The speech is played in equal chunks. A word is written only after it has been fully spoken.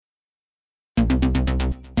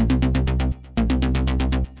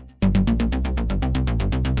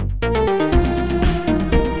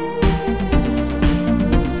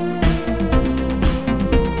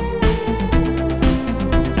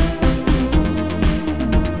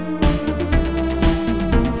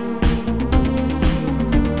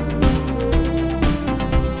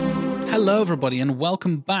Hello, everybody, and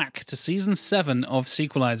welcome back to Season 7 of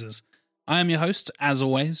Sequelizers. I am your host, as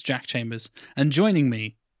always, Jack Chambers, and joining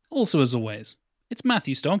me, also as always, it's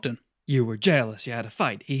Matthew Stockton. You were jealous, you had a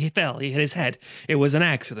fight, he fell, he hit his head. It was an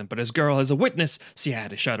accident, but his girl is a witness, so you had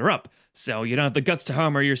to shut her up. So you don't have the guts to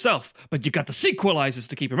harm her yourself, but you got the Sequelizers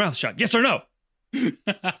to keep your mouth shut, yes or no?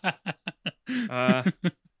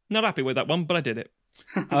 Not happy with that one, but I did it.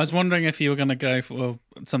 I was wondering if you were going to go for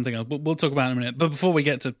something else, but we'll talk about it in a minute. But before we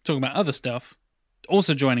get to talking about other stuff,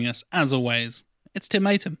 also joining us, as always, it's Tim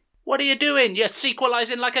Matum. What are you doing? You're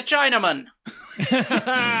sequelizing like a Chinaman.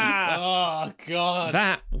 Oh, God.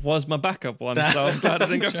 That was my backup one, so I'm glad I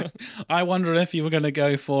didn't go. I wonder if you were going to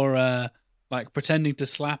go for, pretending to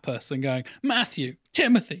slap us and going, Matthew,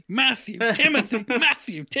 Timothy, Matthew, Timothy,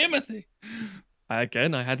 Matthew, Timothy.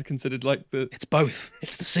 Again, I had considered It's both.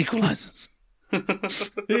 It's the Sequelizers.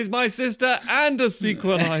 He's my sister and a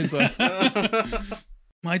sequelizer.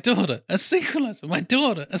 My daughter, a sequelizer. My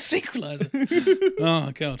daughter, a sequelizer.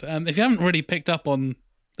 Oh, God. If you haven't really picked up on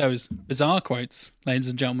those bizarre quotes, ladies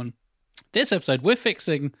and gentlemen, this episode, we're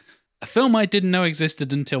fixing a film I didn't know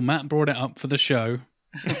existed until Matt brought it up for the show.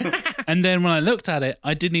 And then when I looked at it,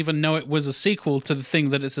 I didn't even know it was a sequel to the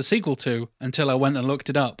thing that it's a sequel to until I went and looked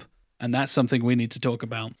it up. And that's something we need to talk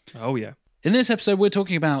about. Oh, yeah. In this episode, we're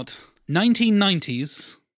talking about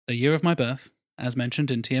 1990s, the year of my birth, as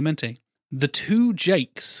mentioned in TMNT. The Two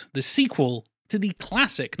Jakes, the sequel to the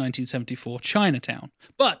classic 1974 Chinatown.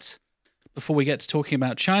 But before we get to talking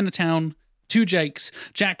about Chinatown, Two Jakes,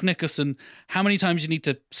 Jack Nicholson, how many times you need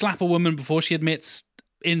to slap a woman before she admits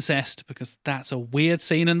incest, because that's a weird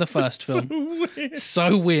scene in the first film.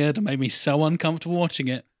 So weird, it made me so uncomfortable watching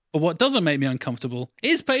it. But what doesn't make me uncomfortable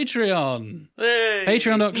is Patreon. Hey,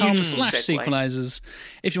 Patreon.com/sequelizers.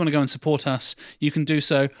 If you want to go and support us, you can do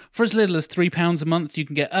so for as little as £3 a month. You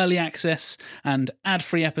can get early access and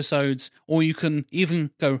ad-free episodes, or you can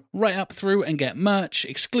even go right up through and get merch,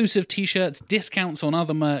 exclusive t-shirts, discounts on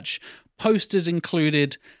other merch, posters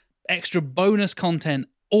included, extra bonus content,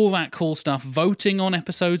 all that cool stuff, voting on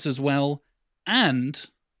episodes as well. And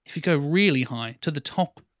if you go really high to the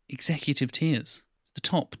top executive tiers, the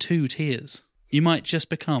top 2 tiers, you might just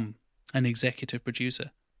become an executive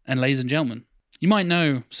producer. And ladies and gentlemen, you might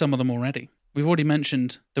know some of them already. We've already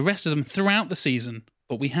mentioned the rest of them throughout the season,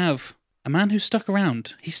 but we have a man who's stuck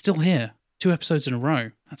around. He's still here. 2 episodes in a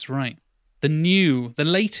row. That's right. The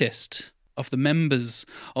latest of the members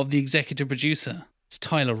of the executive producer. It's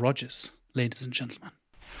Tyler Rogers, ladies and gentlemen.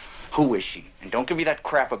 Who is she? And don't give me that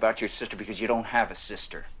crap about your sister because you don't have a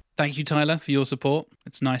sister. Thank you, Tyler, for your support.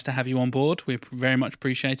 It's nice to have you on board. We very much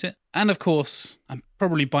appreciate it. And of course, and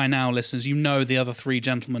probably by now, listeners, you know the other 3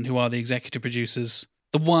 gentlemen who are the executive producers.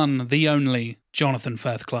 The one, the only, Jonathan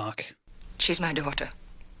Firth Clark. She's my daughter.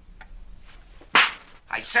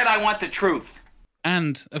 I said I want the truth.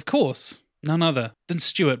 And, of course, none other than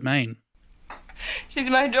Stuart Main. She's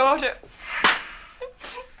my daughter.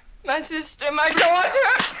 My sister, my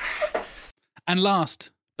daughter. And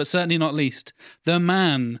last, but certainly not least, the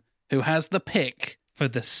man who has the pick for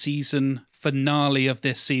the season finale of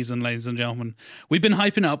this season, ladies and gentlemen. We've been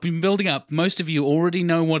hyping up, we've been building up. Most of you already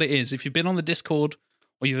know what it is. If you've been on the Discord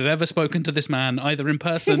or you've ever spoken to this man, either in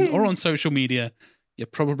person or on social media, you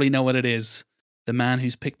probably know what it is. The man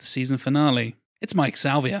who's picked the season finale. It's Mike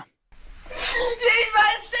Salvia. She's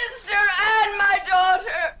my sister and my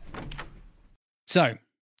daughter. So,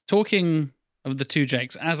 talking of the Two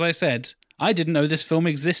Jakes, as I said, I didn't know this film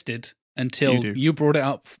existed until you brought it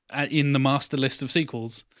up in the master list of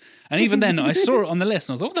sequels. And even then, I saw it on the list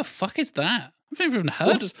and I was like, what the fuck is that? I've never even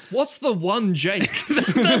heard of. What's the one Jake?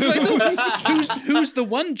 That's what I thought. Who's the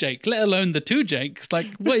one Jake, let alone the 2 Jakes? Like,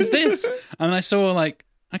 what is this? And I saw, like,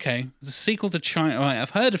 okay, it's a sequel to China. Right, I've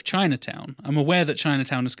heard of Chinatown. I'm aware that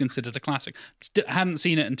Chinatown is considered a classic. Hadn't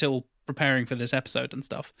seen it until preparing for this episode and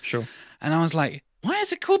stuff. Sure. And I was like, why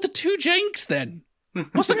is it called the 2 Jakes then?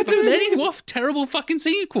 What's that got to do with anything? What a terrible fucking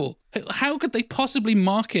sequel. How could they possibly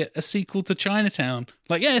market a sequel to Chinatown?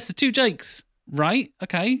 Like, yeah, it's the 2 Jakes. Right?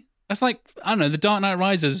 Okay. That's like, I don't know, The Dark Knight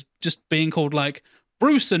Rises just being called, like,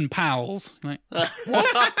 Bruce and Pals. Like,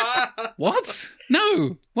 what? What?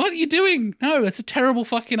 No. What are you doing? No, it's a terrible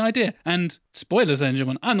fucking idea. And spoilers, then,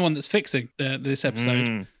 gentlemen, I'm the one that's fixing this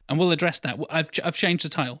episode. And we'll address that. I've changed the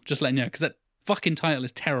title, just letting you know, because that fucking title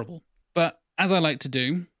is terrible. But as I like to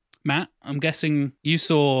do, Matt, I'm guessing you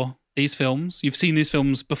saw these films. You've seen these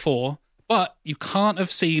films before, but you can't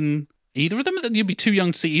have seen either of them. You'd be too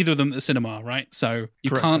young to see either of them at the cinema, right? So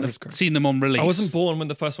you can't have seen them on release. I wasn't born when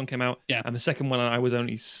the first one came out. Yeah. And the second one, I was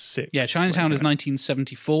only 6. Yeah, Chinatown is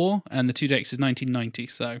 1974 and The Two Jakes is 1990.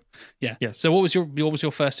 So, yeah. Yes. So what was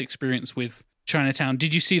your first experience with Chinatown,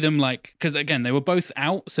 did you see them like, because again, they were both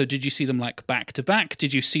out, so did you see them like back to back?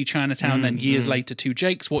 Did you see Chinatown then years later, Two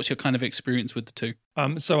Jakes? What's your kind of experience with the two?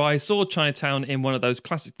 So I saw Chinatown in one of those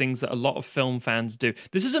classic things that a lot of film fans do.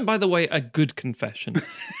 This isn't, by the way, a good confession.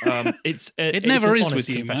 It never is with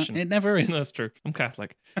you, confession. Matt. It never is. That's true. I'm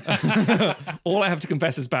Catholic. All I have to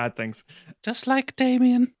confess is bad things. Just like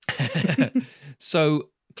Damien. So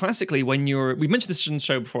classically, when we mentioned this in the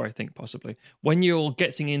show before, I think possibly, when you're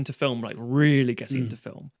getting into film, like really getting into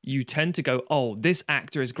film, you tend to go, oh, this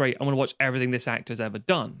actor is great. I want to watch everything this actor's ever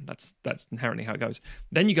done. That's inherently how it goes.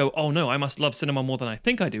 Then you go, oh no, I must love cinema more than I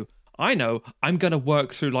think I do. I know I'm going to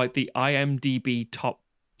work through like the IMDb top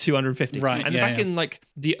 250. Right. And back in like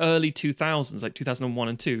the early 2000s, like 2001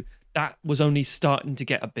 and 2, that was only starting to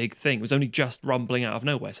get a big thing. It was only just rumbling out of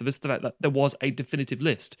nowhere. So this the fact that there was a definitive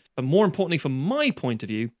list. But more importantly, from my point of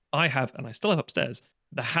view, I have, and I still have upstairs,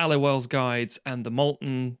 the Hallowell's guides and the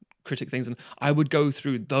Molten Critic things, and I would go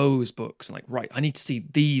through those books and like, right, I need to see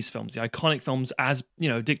these films, the iconic films, as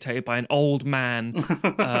dictated by an old man,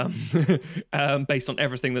 based on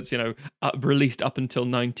everything that's released up until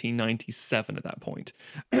 1997. At that point,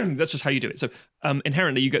 that's just how you do it. So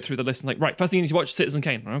inherently, you get through the list and like, right, first thing you need to watch Citizen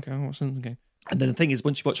Kane. Okay, I'll watch Citizen Kane. And then the thing is,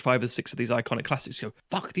 once you watch 5 or 6 of these iconic classics, you go,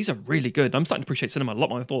 fuck, these are really good. And I'm starting to appreciate cinema a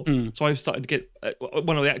lot more than I thought. So I've started to get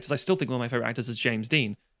one of the actors. I still think one of my favorite actors is James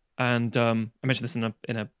Dean, and I mentioned this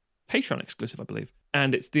in a Patreon exclusive, I believe,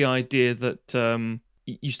 and it's the idea that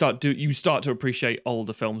you start to appreciate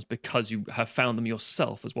older films because you have found them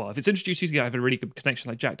yourself as well. If it's introduced you to have a really good connection,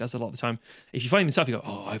 like Jack does a lot of the time, if you find yourself, you go,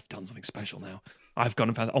 oh, I've done something special now. I've gone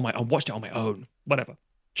and found it I watched it on my own, whatever.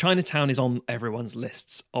 Chinatown is on everyone's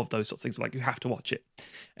lists of those sorts of things. Like, you have to watch it,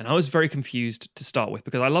 and I was very confused to start with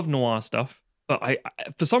because I love noir stuff. But I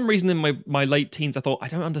for some reason in my late teens, I thought, I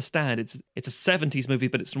don't understand. It's a 70s movie,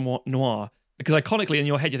 but it's noir. Because iconically in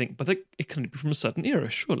your head you think, but it can be from a certain era,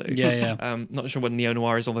 surely. Yeah. Not sure what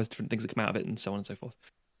neo-noir is, all those different things that come out of it and so on and so forth.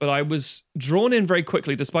 But I was drawn in very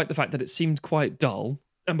quickly, despite the fact that it seemed quite dull.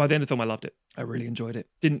 And by the end of the film, I loved it. I really enjoyed it.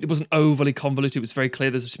 It wasn't overly convoluted. It was very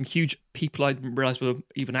clear. There's some huge people I didn't realize were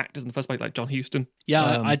even actors in the first place, like John Huston.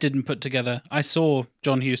 Yeah, I didn't put together. I saw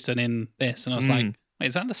John Huston in this, and I was like, wait,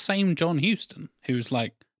 is that the same John Huston who's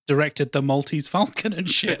like directed the Maltese Falcon and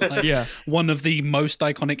shit? Like, one of the most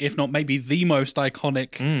iconic, if not maybe the most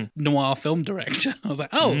iconic noir film director. I was like,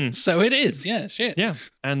 oh, so it is. Yeah, shit. Yeah,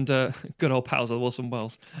 and good old pals of Orson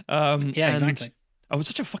Welles. Exactly. I was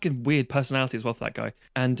such a fucking weird personality as well for that guy.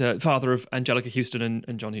 And father of Angelica Houston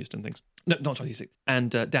and John Huston things. No, not John Huston. And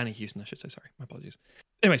Danny Houston, I should say. Sorry, my apologies.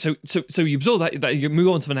 Anyway, so you absorb that you move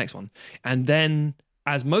on to the next one. And then,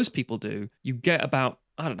 as most people do, you get about,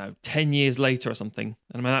 I don't know, 10 years later or something.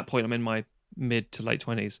 And at that point, I'm in my mid to late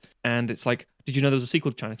 20s. And it's like, did you know there was a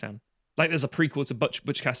sequel to Chinatown? Like, there's a prequel to Butch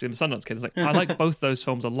Cassidy and the Sundance Kid. It's like, I like both those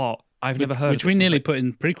films a lot. I've never heard of which we nearly put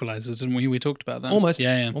in prequelizers, and we talked about that. Almost.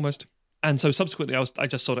 Yeah. Almost. And so subsequently, I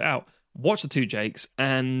just sorted it out, watched the Two Jakes,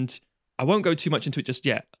 and I won't go too much into it just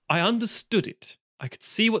yet. I understood it. I could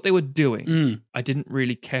see what they were doing. I didn't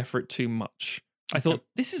really care for it too much. I thought,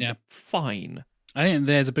 this is fine. I think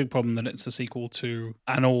there's a big problem that it's a sequel to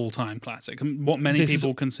an all-time classic. What many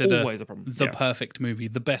people consider always a problem. The perfect movie,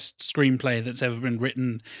 the best screenplay that's ever been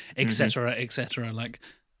written, etc., etc. Like,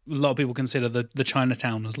 a lot of people consider the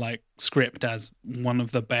Chinatown as like script as one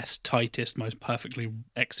of the best, tightest, most perfectly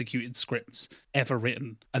executed scripts ever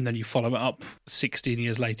written. And then you follow it up 16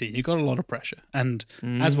 years later, you got a lot of pressure. And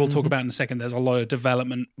as we'll talk about in a second, there's a lot of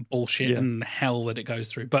development bullshit and hell that it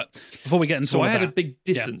goes through. But before we get into I had a big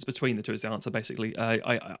distance between the two is the answer, basically.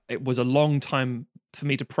 It was a long time for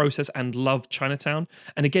me to process and love Chinatown.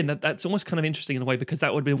 And again, that's almost kind of interesting in a way, because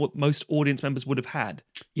that would be what most audience members would have had.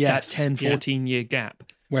 That 10, 14-year gap.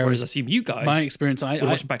 Whereas I assume you guys, my experience, I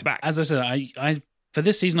watch them back to back. As I said, I for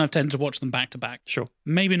this season I've tended to watch them back to back. Sure,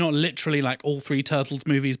 maybe not literally like all 3 Turtles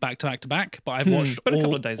movies back to back to back, but I've watched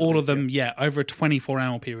all of them. Yeah, over a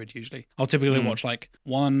 24-hour period. Usually, I'll typically watch like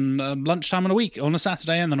one lunchtime on a week on a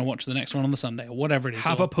Saturday, and then I'll watch the next one on the Sunday or whatever it is.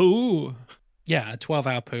 Have a poo. Yeah, a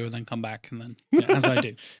 12-hour poo, and then come back, and then as I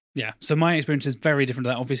do. Yeah, so my experience is very different to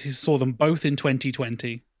that. Obviously, saw them both in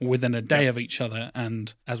 2020 within a day of each other,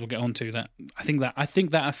 and as we'll get on to that, I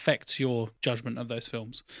think that affects your judgment of those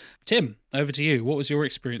films. Tim, over to you. What was your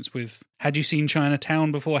experience with? Had you seen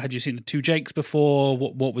Chinatown before? Had you seen the Two Jakes before?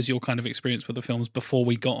 What was your kind of experience with the films before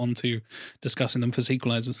we got on to discussing them for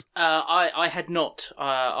sequelizers? I had not.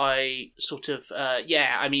 I sort of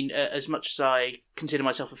I mean, as much as I consider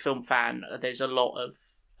myself a film fan, there's a lot of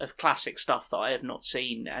classic stuff that I have not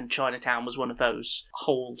seen, and Chinatown was one of those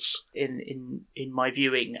holes in my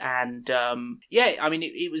viewing. And I mean,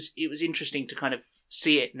 it was interesting to kind of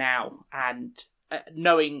see it now and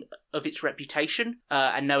knowing of its reputation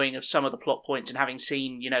and knowing of some of the plot points and having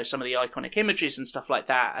seen, some of the iconic images and stuff like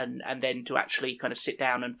that, and then to actually kind of sit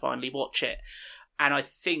down and finally watch it. And I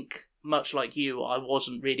think, much like you, I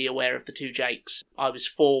wasn't really aware of the two Jakes. I was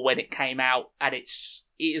 4 when it came out, and it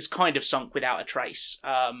is kind of sunk without a trace.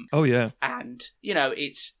 Oh, yeah. And,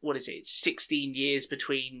 it's 16 years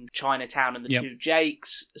between Chinatown and the two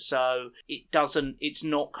Jakes, so it's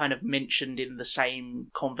not kind of mentioned in the same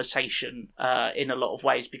conversation in a lot of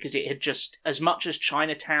ways, because it had just, as much as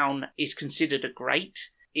Chinatown is considered a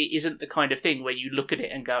great, it isn't the kind of thing where you look at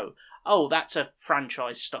it and go, oh, that's a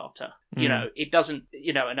franchise starter. It doesn't,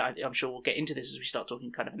 and I'm sure we'll get into this as we start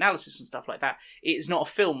talking kind of analysis and stuff like that. It is not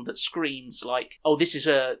a film that screams like, oh, this is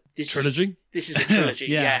a trilogy. This is a trilogy.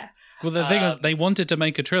 yeah. Well, the thing was, they wanted to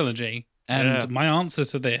make a trilogy, and my answer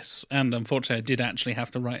to this, and unfortunately I did actually have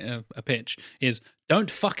to write a pitch, is don't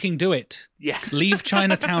fucking do it. Yeah. Leave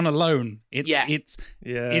Chinatown alone. It's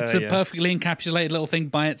a perfectly encapsulated little thing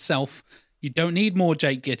by itself. You don't need more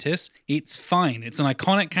Jake Gittis. It's fine. It's an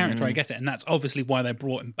iconic character. I get it. And that's obviously why they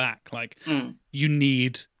brought him back. Like, you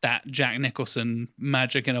need that Jack Nicholson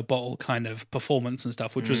magic in a bottle kind of performance and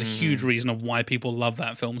stuff, which was a huge reason of why people love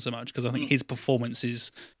that film so much, because I think his performance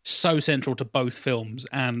is so central to both films.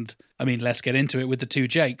 And, I mean, let's get into it with the two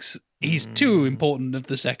Jakes. He's too important of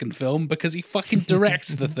the second film because he fucking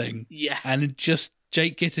directs the thing. Yeah. And it just...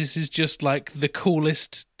 Jake Gittis is just like the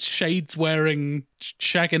coolest, shades-wearing,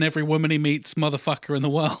 shagging every woman he meets motherfucker in the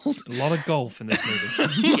world. A lot of golf in this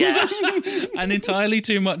movie. Yeah. And entirely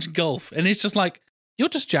too much golf. And it's just like, you're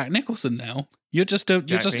just Jack Nicholson now. You're just a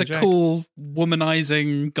cool,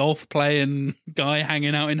 womanizing, golf-playing guy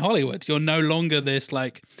hanging out in Hollywood. You're no longer this,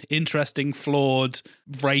 like, interesting, flawed,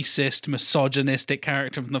 racist, misogynistic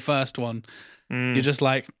character from the first one. You're just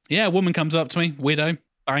like, yeah, a woman comes up to me, widow,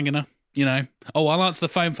 banging her. Oh, I'll answer the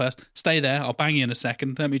phone first. Stay there. I'll bang you in a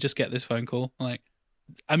second. Let me just get this phone call. I'm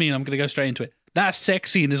going to go straight into it. That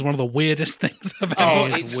sex scene is one of the weirdest things I've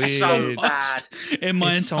ever it's so bad in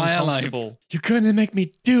my entire life. You're going to make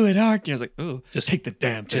me do it, aren't you? I was like, oh, just take the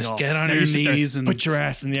damn thing Just off. get on your knees and put your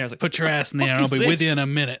ass in the air. I was like, put your ass in the air. I'll be with you in a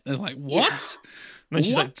minute. It's like, what? And then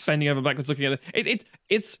she's like bending over backwards looking at it.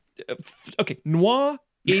 It's okay. Noir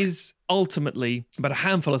is ultimately about a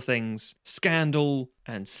handful of things: scandal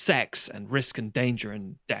and sex and risk and danger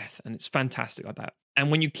and death, and it's fantastic like that.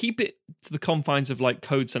 And when you keep it to the confines of like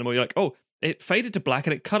code cinema, you're like, oh, it faded to black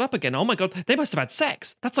and it cut up again. Oh my god, they must have had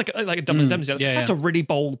sex. That's like a Dumb and Dumber. That's a really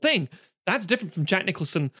bold thing. That's different from Jack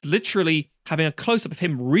Nicholson literally having a close up of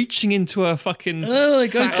him reaching into a fucking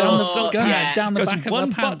it goes down the back of one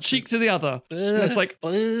the butt pants. cheek to the other. It's like,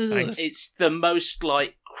 thanks. It's the most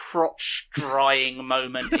like crotch drying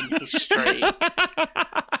moment in history.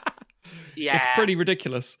 Yeah, it's pretty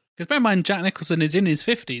ridiculous. Because bear in mind, Jack Nicholson is in his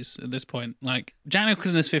 50s at this point. Like, Jack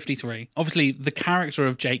Nicholson is 53. Obviously, the character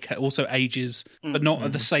of Jake also ages, but not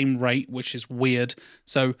at the same rate, which is weird.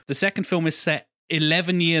 So the second film is set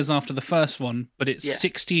 11 years after the first one, but it's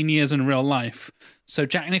 16 years in real life. So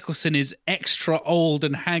Jack Nicholson is extra old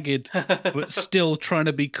and haggard, but still trying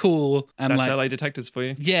to be cool. And That's like, LA Detectives for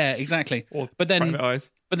you. Yeah, exactly. Or but then, Private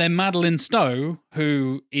Eyes. But then Madeline Stowe,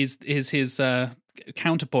 who is his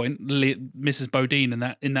counterpoint, Mrs. Bodine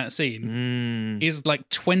in that scene, is like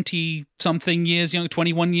 20-something years young,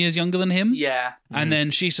 21 years younger than him. Yeah. And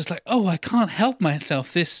then she's just like, oh, I can't help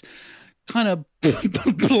myself. This kind of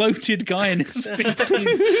bloated guy in his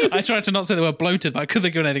 50s. I tried to not say the word bloated, but I couldn't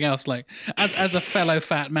think of anything else. Like, as a fellow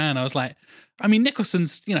fat man, I was like, I mean,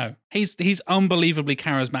 Nicholson's, he's unbelievably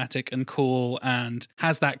charismatic and cool and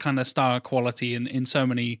has that kind of star quality in so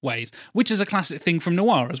many ways, which is a classic thing from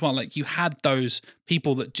noir as well. Like, you had those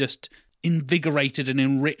people that just invigorated and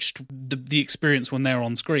enriched the experience when they're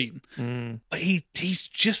on screen. But he's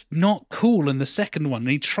just not cool in the second one.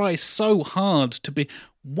 And he tries so hard to be...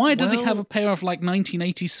 Why does he have a pair of like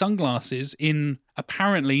 1980s sunglasses in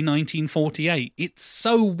apparently 1948? It's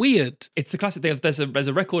so weird. It's the classic thing of there's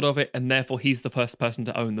a record of it, and therefore he's the first person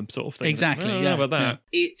to own them, sort of thing. Exactly. How about that?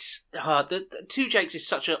 Yeah. It's the Two Jakes is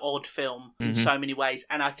such an odd film in so many ways,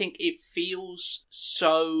 and I think it feels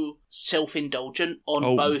so self-indulgent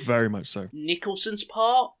on both very much so. Nicholson's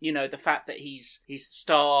part. The fact that he's the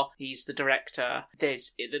star, he's the director.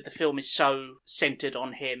 The film is so centered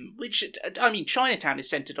on him, which I mean, Chinatown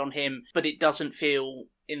is centered on him, but it doesn't feel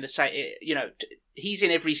in the same, he's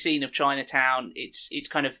in every scene of Chinatown. It's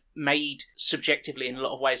kind of made subjectively in a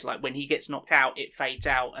lot of ways. Like when he gets knocked out, it fades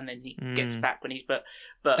out, and then he gets back when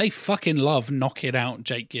but they fucking love knock it out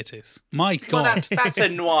Jake Gittis. My God, well, that's a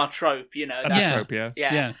noir trope, That's a trope,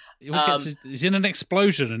 yeah. He's in an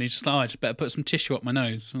explosion and he's just like, I just better put some tissue up my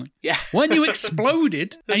nose. Like, yeah. When you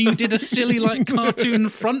exploded and you did a silly like cartoon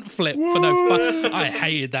front flip for no fun. I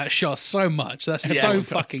hated that shot so much. That's so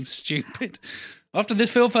fucking stupid. After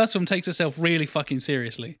this first film takes itself really fucking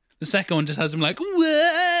seriously. The second one just has him like,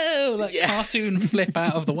 whoa, like cartoon flip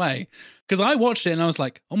out of the way. Because I watched it and I was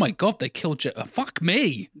like, oh my God, they killed Jake. Fuck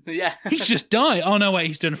me. Yeah. He's just died. Oh no, wait,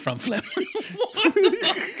 he's doing a front flip. What the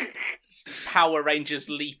fuck? Power Rangers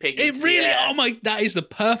leaping. It really, that is the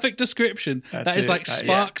perfect description. That is like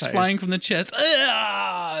sparks flying from the chest.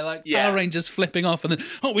 Power Rangers flipping off, and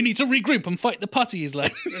then, we need to regroup and fight the putties.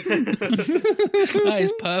 Like, that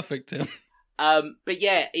is perfect, Tim. But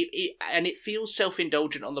yeah, it feels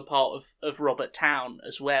self-indulgent on the part of Robert Towne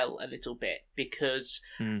as well, a little bit, because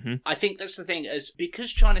I think that's the thing,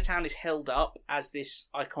 because Chinatown is held up as this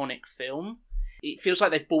iconic film, it feels like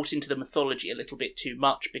they've bought into the mythology a little bit too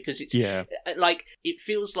much, because it's like, it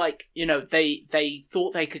feels like, they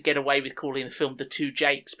thought they could get away with calling the film The Two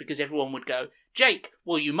Jakes, because everyone would go, Jake,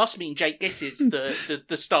 well, you must mean Jake Gittis,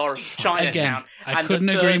 the star of Chinatown. Again, I couldn't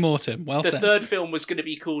agree more, Tim. Well said. The third film was going to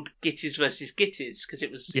be called Gittis versus Gittis, because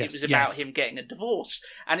it was about him getting a divorce.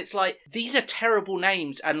 And it's like, these are terrible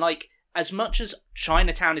names, and like, as much as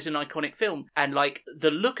Chinatown is an iconic film, and like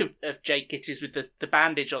the look of Jake Gittis with the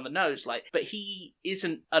bandage on the nose, like, but he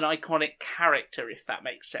isn't an iconic character, if that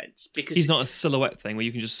makes sense, because he's not a silhouette thing where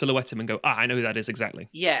you can just silhouette him and go, I know who that is exactly.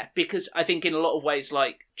 Yeah, because I think in a lot of ways,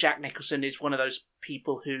 like, Jack Nicholson is one of those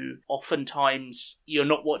people who oftentimes you're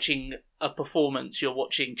not watching a performance, you're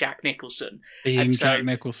watching Jack Nicholson. Jack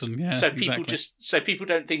Nicholson, yeah. So people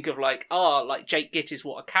don't think of like, like Jake Gittis,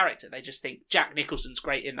 what a character. They just think Jack Nicholson's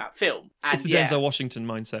great in that film. And it's the Denzel Washington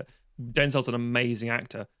mindset. Denzel's an amazing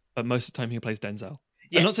actor, but most of the time he plays Denzel.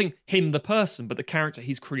 Yes. I'm not saying him the person, but the character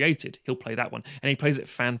he's created, he'll play that one, and he plays it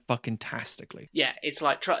fan-fucking-tastically. Yeah, it's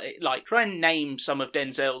like try and name some of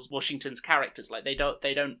Denzel Washington's characters. Like they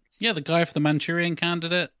don't. Yeah, the guy for the Manchurian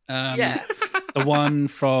Candidate. The one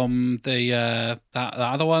from the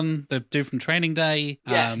other one, the dude from Training Day.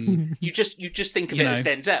 Yeah. You just think of it as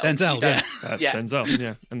Denzel. Denzel, That's Denzel,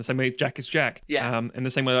 yeah. And the same way Jack is Jack. Yeah. And the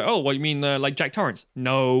same way, you mean like Jack Torrance?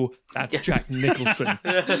 No, that's Jack Nicholson.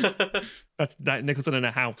 That's Jack Nicholson in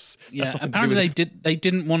a house. Yeah, apparently they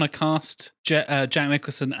didn't want to cast Jack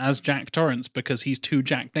Nicholson as Jack Torrance because he's too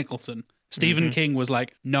Jack Nicholson. Stephen King was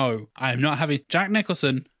like, no, I'm not having Jack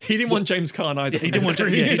Nicholson. He didn't want James Caan either. He didn't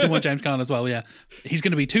want James Caan as well, yeah. He's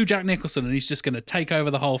going to be too Jack Nicholson and he's just going to take over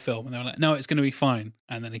the whole film. And they were like, no, it's going to be fine.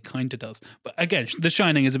 And then he kind of does. But again, The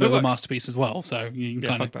Shining is a bit of a masterpiece as well, so you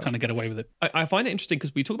can kind of get away with it. I find it interesting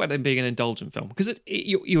because we talk about it being an indulgent film, because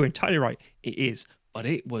you're entirely right, it is. But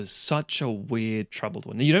it was such a weird, troubled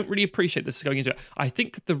one. You don't really appreciate this going into it. I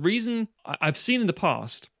think the reason I've seen in the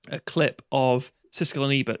past a clip of Siskel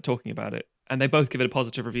and Ebert talking about it, and they both give it a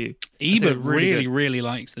positive review. Ebert really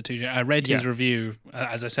likes the two. I read his review,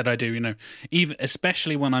 as I said I do, even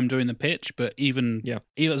especially when I'm doing the pitch, but even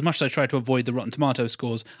as much as I try to avoid the Rotten Tomatoes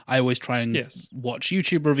scores, I always try and watch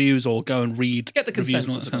YouTube reviews or go and read get the reviews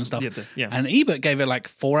and all that kind of stuff. Yeah. And Ebert gave it like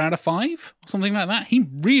 4 out of 5, something like that. He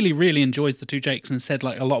really, really enjoys the Two Jakes and said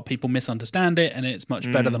like a lot of people misunderstand it and it's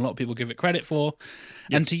much better than a lot of people give it credit for.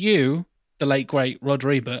 Yes. And to you, the late great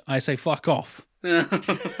Roger Ebert, I say fuck off.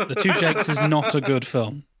 The Two Jakes is not a good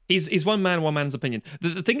film. He's one man's opinion.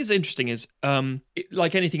 The thing that's interesting is,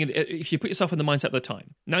 like anything, if you put yourself in the mindset of the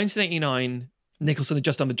time, 1989, Nicholson had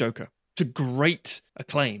just done The Joker to great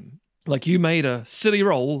acclaim. Like, you made a silly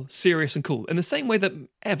role, serious and cool, in the same way that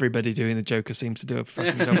everybody doing The Joker seems to do a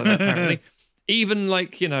fucking job like that, apparently. Even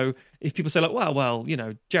like, if people say like, well,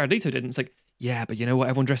 Jared Leto didn't, it's like, yeah, but you know what?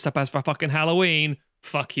 Everyone dressed up as for fucking Halloween.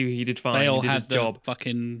 Fuck you, he did fine. They all he did had his job.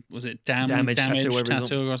 Fucking, was it damage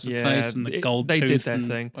tattoo across the face and the gold they tooth. They did their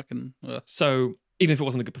thing. Fucking, so, even if it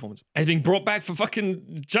wasn't a good performance, it's being brought back for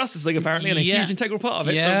fucking Justice League, apparently, and a huge integral part of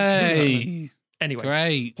it. Yay. So, anyway,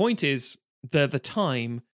 great. Point is, the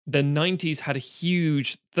time, the 90s had a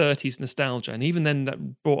huge 30s nostalgia, and even then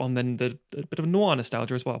that brought on then the bit of noir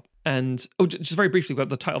nostalgia as well. And, just very briefly, about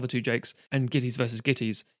the title of The Two Jakes and Gitties versus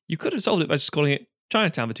Gitties, you could have solved it by just calling it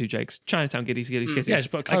Chinatown, The Two Jakes, Chinatown, Gitties. Yeah,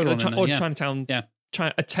 just put a code on there, or Chinatown,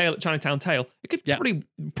 Chinatown Tale. It could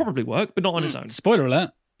probably work, but not on its own. Spoiler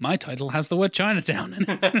alert, my title has the word Chinatown in it.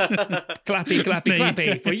 Clappy, clappy,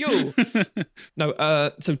 clappy for you.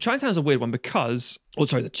 No, so Chinatown's a weird one because,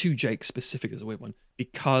 The Two Jakes specific is a weird one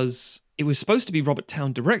because it was supposed to be Robert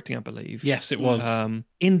Towne directing, I believe. Yes, it was.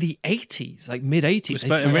 In the 80s, like mid-80s. It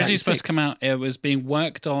was originally supposed to come out. It was being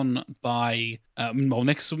worked on by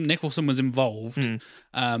Nicholson was involved,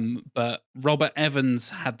 but Robert Evans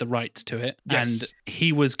had the rights to it, and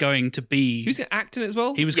he was going to be. He was acting as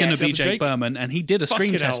well. He was going to be Jake Berman, and he did a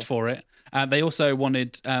screen test for it. They also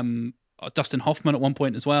wanted Dustin Hoffman at one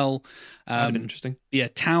point as well. That'd have been interesting. Yeah,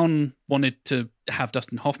 Towne wanted to have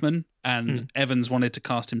Dustin Hoffman, and Evans wanted to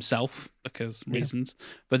cast himself because reasons.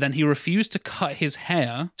 But then he refused to cut his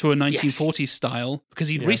hair to a 1940s style because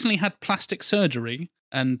he'd recently had plastic surgery.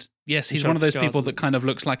 And yes, he's one of those people that kind of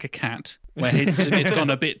looks like a cat, where it's gone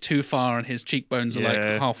a bit too far and his cheekbones are like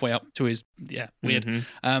halfway up to his, weird.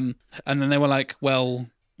 And then they were like, well,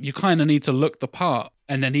 you kind of need to look the part.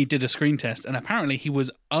 And then he did a screen test, and apparently he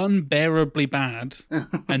was unbearably bad.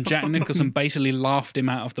 And Jack Nicholson basically laughed him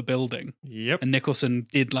out of the building. Yep. And Nicholson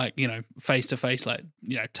did face to face,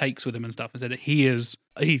 takes with him and stuff, and said he is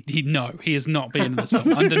not being in this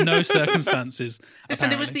film under no circumstances.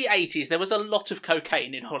 Listen, it was the 80s. There was a lot of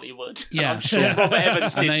cocaine in Hollywood. Yeah, I'm sure Robert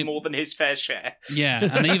Evans did more than his fair share. Yeah,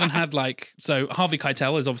 and they even had so Harvey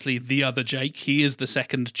Keitel is obviously the other Jake. He is the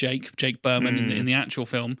second Jake Berman in the actual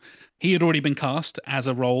film. He had already been cast as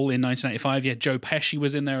a role in 1985. Yeah, Joe Pesci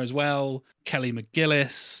was in there as well. Kelly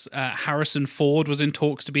McGillis. Harrison Ford was in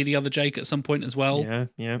talks to be the other Jake at some point as well.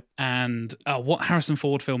 Yeah. And what Harrison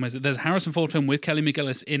Ford film is it? There's a Harrison Ford film with Kelly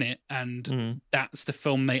McGillis in it, and that's the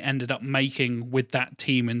film they ended up making with that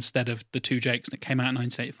team instead of the two Jakes, and it came out in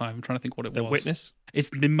 1985. I'm trying to think what it was. The Witness?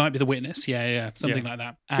 It might be The Witness, something like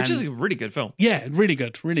that. Which is a really good film. Yeah, really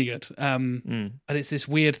good. But it's this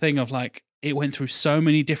weird thing of it went through so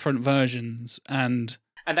many different versions, and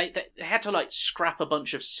they had to scrap a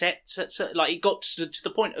bunch of sets. It got to the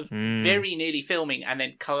point of very nearly filming and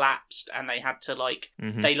then collapsed, and they had to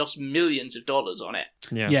they lost millions of dollars on it.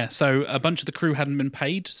 Yeah. So a bunch of the crew hadn't been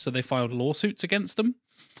paid, so they filed lawsuits against them,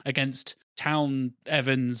 against Towne,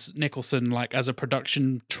 Evans, Nicholson, as a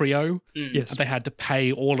production trio. Yes, they had to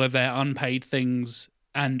pay all of their unpaid things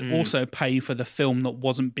and also pay for the film that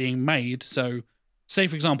wasn't being made. So, say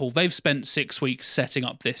for example, they've spent 6 weeks setting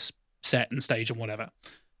up this set and stage and whatever.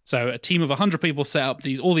 So a team of 100 people set up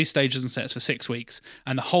all these stages and sets for 6 weeks,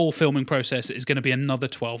 and the whole filming process is going to be another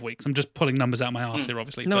 12 weeks. I'm just pulling numbers out of my arse here,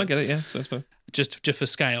 obviously. No, I get it, yeah. So I suppose. Just for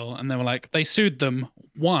scale. And they were they sued them,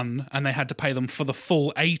 won, and they had to pay them for the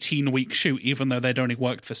full 18-week shoot, even though they'd only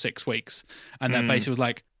worked for 6 weeks. And that basically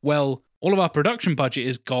was well, all of our production budget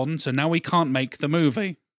is gone, so now we can't make the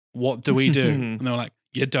movie. What do we do? And they were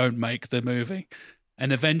you don't make the movie.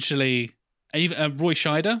 And eventually, Roy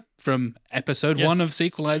Scheider from episode 1 of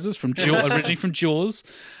Sequelizers, originally from Jaws,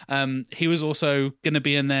 he was also going to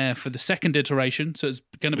be in there for the second iteration. So it's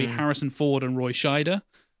going to be Harrison Ford and Roy Scheider.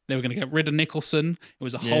 They were going to get rid of Nicholson. It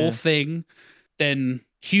was a whole thing. Then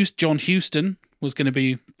John Huston was going to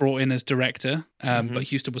be brought in as director, but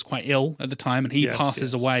Huston was quite ill at the time, and he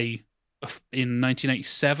passes away in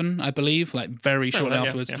 1987, I believe, very shortly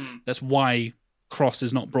afterwards. Yeah. That's why Cross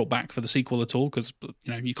is not brought back for the sequel at all, because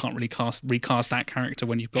you can't really recast that character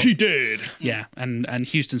when you've got. He did. Yeah, and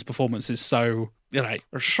Huston's performance is so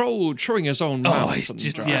showing his own mouth. Oh, he's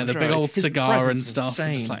just the big old cigar and stuff.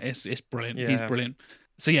 It's brilliant. Yeah. He's brilliant.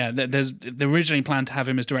 So yeah, they originally planned to have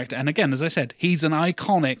him as director, and again, as I said, he's an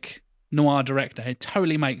iconic noir director. It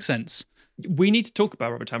totally makes sense. We need to talk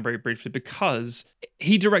about Robert Towne very briefly, because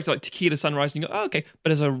he directed Tequila Sunrise, and you go, oh, okay,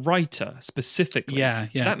 but as a writer specifically,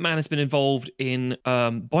 that man has been involved in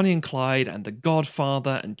Bonnie and Clyde and The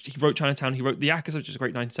Godfather, and he wrote Chinatown. He wrote The Yakuza, which is a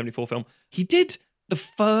great 1974 film. He did The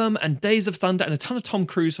Firm and Days of Thunder and a ton of Tom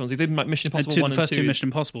Cruise films. He did Mission Impossible 1 and 2. The first two Mission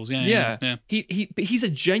Impossibles, yeah. He's a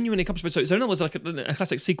genuinely accomplished. So in other words, a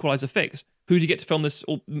classic Sequelizer fix. Who do you get to film this?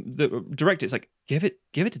 Or the director? It's give it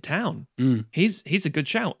to Towne. He's a good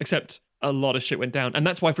shout. Except a lot of shit went down, and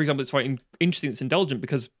that's why, for example, it's quite interesting. It's indulgent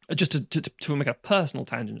because just to make a personal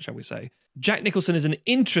tangent, shall we say, Jack Nicholson is an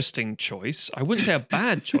interesting choice. I wouldn't say a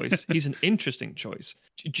bad choice. He's an interesting choice,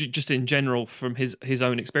 just in general from his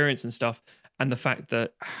own experience and stuff. And the fact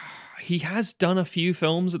that he has done a few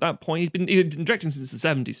films at that point. He's been directing since the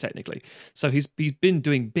 70s, technically. So he's been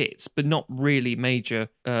doing bits, but not really major.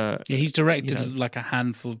 He's directed a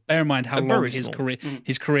handful. Bear in mind how long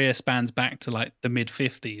his career spans back to the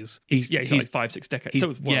mid-50s. He's 5-6 decades.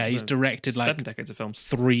 He's directed 7 decades of films.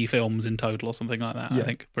 3 films in total or something like that, I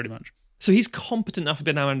think, pretty much. So he's competent enough to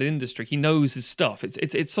be around the industry. He knows his stuff.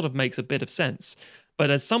 It sort of makes a bit of sense. But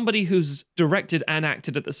as somebody who's directed and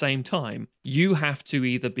acted at the same time, you have to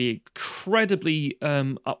either be incredibly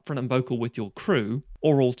upfront and vocal with your crew,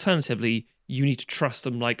 or alternatively, you need to trust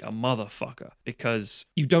them like a motherfucker because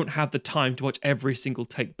you don't have the time to watch every single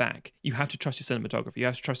take back. You have to trust your cinematographer. You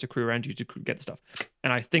have to trust your crew around you to get the stuff.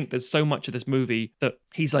 And I think there's so much of this movie that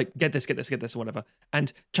he's like, get this, or whatever.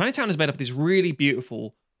 And Chinatown is made up of these really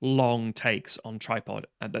beautiful, long takes on tripod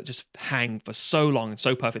and that just hang for so long and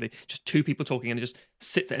so perfectly. Just two people talking and it just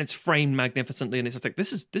sits and it's framed magnificently. And it's just like,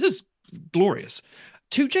 this is glorious.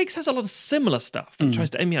 Two Jakes has a lot of similar stuff and tries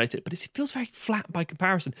to emulate it, but it feels very flat by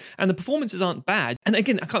comparison. And the performances aren't bad. And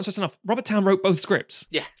again, I can't stress enough, Robert Towne wrote both scripts.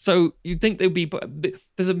 Yeah. So you'd think they'd be...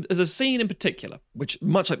 There's a scene in particular, which,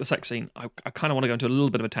 much like the sex scene, I kind of want to go into a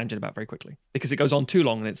little bit of a tangent about very quickly, because it goes on too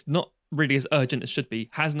long and it's not really as urgent as should be,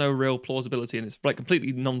 has no real plausibility, and it's like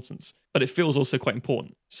completely nonsense, but it feels also quite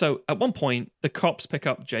important. So at one point, the cops pick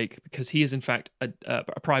up Jake because he is in fact a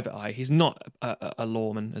private eye. He's not a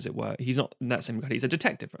lawman, as it were. He's not in that same regard. He's a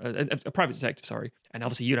detective, a private detective, sorry. And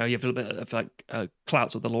obviously, you have a little bit of like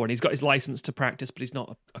clouts with the law, and he's got his license to practice, but he's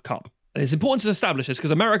not a cop. And it's important to establish this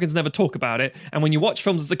because Americans never talk about it. And when you watch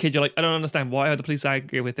films as a kid, you're like, I don't understand. Why are the police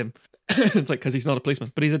angry with him? It's like, because he's not a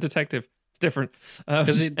policeman, but he's a detective. It's different.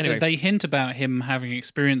 Because anyway. They hint about him having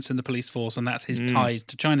experience in the police force, and that's his ties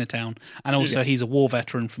to Chinatown. And also, he's a war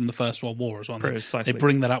veteran from the First World War as well. Precisely. They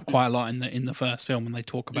bring that up quite a lot in the first film, and they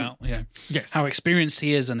talk about yes. how experienced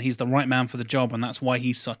he is, and he's the right man for the job, and that's why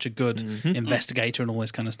he's such a good investigator and all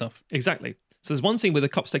this kind of stuff. Exactly. So there's one scene where the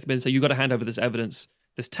cops take him in and say, you got to hand over this evidence,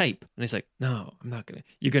 this tape. And he's like, no, I'm not going to.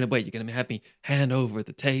 You're going to have me hand over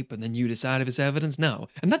the tape and then you decide if it's evidence? No.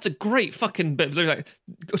 And that's a great fucking bit. Like,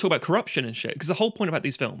 talk about corruption and shit. Because the whole point about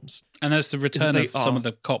these films. And there's the return of some of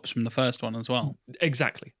the cops from the first one as well.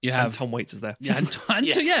 Exactly. You have and Tom Waits is there. Yeah,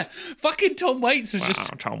 fucking Tom Waits is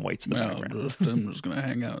just. Tom Waits in the background. I'm just going to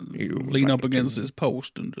hang out, lean up against his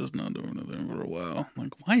post and just not do anything for a while.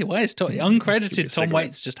 Like, why is uncredited Tom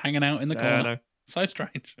Waits just hanging out in the corner? No. So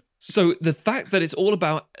strange. So the fact that it's all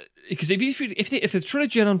about, because if the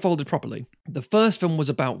trilogy had unfolded properly, the first film was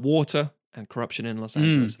about water and corruption in Los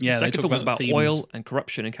Angeles. The second film was about oil and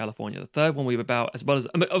corruption in California. The third one we were about, as well as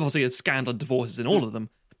obviously a scandal and divorces in all of them,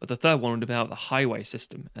 but the third one would be about the highway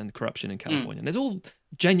system and corruption in California. And it's all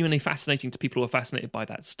genuinely fascinating to people who are fascinated by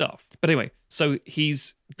that stuff. But anyway, so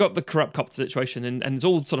he's got the corrupt cop situation, and it's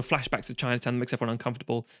all sort of flashbacks to Chinatown that makes everyone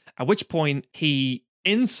uncomfortable. At which point he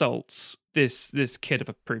insults this kid of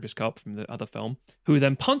a previous cop from the other film, who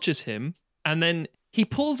then punches him, and then he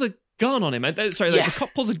pulls a gun on him. The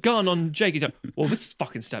cop pulls a gun on Jake. He's like, well, this is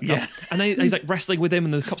fucking stepped up. And then he's like wrestling with him,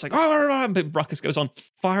 and the cop's like, oh, but ruckus goes on,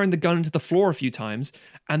 firing the gun into the floor a few times,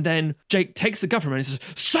 and then Jake takes the gun from him and he says,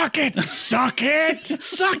 suck it, suck it,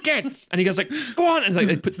 suck it. And he goes like, go on. And it's like,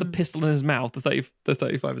 he puts the pistol in his mouth, the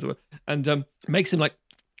 35 as well, and makes him like,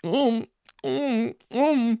 and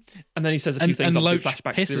then he says a few things. And Loach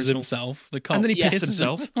flashbacks pisses to the original. himself. The cop, and then he pisses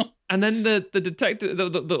himself. And then the detective,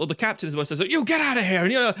 the captain as well says, "You get out of here!"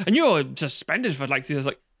 And you're suspended for like. He was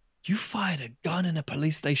like, "You fired a gun in a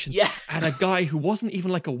police station at a guy who wasn't even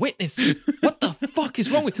like a witness. What the fuck is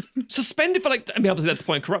wrong with suspended for like?" I mean, obviously that's the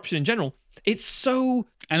point of corruption in general. It's so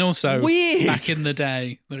and also weird. Back in the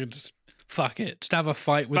day, they would just. Fuck it. Just have a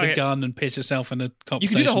fight with a gun and piss yourself in a cop You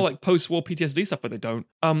can station. do the whole like post-war PTSD stuff, but they don't.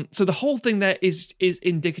 So the whole thing there is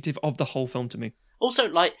indicative of the whole film to me. Also,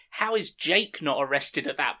 like, how is Jake not arrested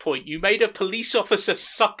at that point? You made a police officer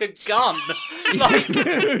suck a gun. Like,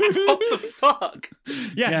 what the fuck?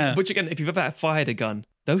 Yeah, which again, if you've ever fired a gun,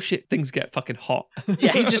 those things get fucking hot.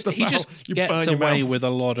 Yeah, he just gets away with a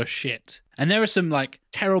lot of shit. And there are some like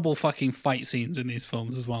terrible fucking fight scenes in these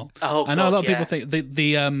films as well. Oh, I know a lot of people think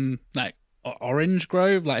the like Orange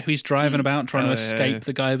Grove, like he's driving about trying to escape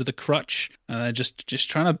the guy with the crutch, and they're just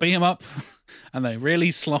trying to beat him up, and they really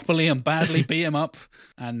sloppily and badly beat him up,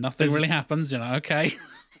 and nothing really happens. Okay.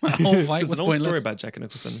 That whole fight was an old pointless. Story about Jack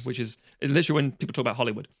Nicholson, which is literally when people talk about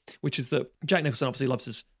Hollywood, which is that Jack Nicholson obviously loves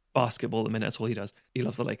his basketball at the minute. That's all he does. He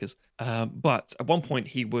loves the Lakers. But at one point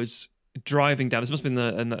he was driving down. This must have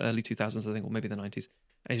been in the early 2000s, I think, or maybe the 90s.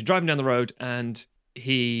 And he's driving down the road, and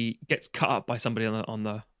he gets cut up by somebody on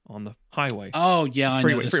the highway. Oh yeah, I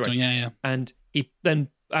know this freeway. story. Yeah. And he then,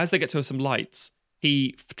 as they get to some lights,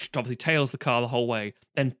 he obviously tails the car the whole way,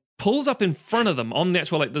 then pulls up in front of them on the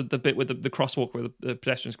actual like the bit with the crosswalk where the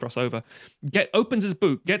pedestrians cross over. Opens his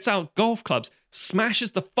boot, gets out golf clubs,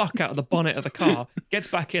 smashes the fuck out of the bonnet of the car, gets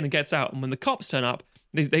back in and gets out. And when the cops turn up,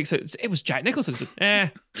 they say it was Jack Nicholson.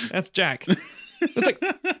 Said, that's Jack. It's like,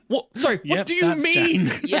 what? Sorry, what do you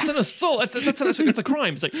mean? That's an assault. That's a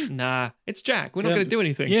crime. It's like, nah, it's Jack. We're not going to do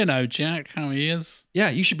anything. You know Jack, how he is. Yeah,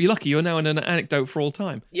 you should be lucky. You're now in an anecdote for all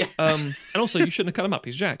time. Yeah. And also, you shouldn't have cut him up.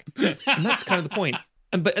 He's Jack, and that's kind of the point.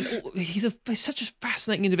 But he's such a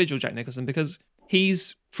fascinating individual, Jack Nicholson, because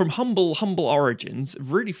he's from humble origins,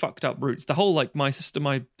 really fucked up roots. The whole like my sister,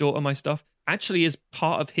 my daughter, my stuff actually is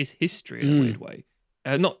part of his history in a weird way.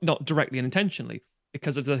 Not directly and intentionally,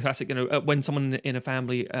 because of the classic, when someone in a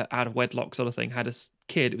family out of wedlock sort of thing had a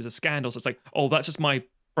kid, it was a scandal. So it's like, oh, that's just my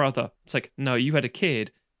brother. It's like, no, you had a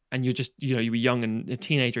kid. And you're just, you were young and a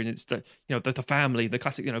teenager, and it's the family, the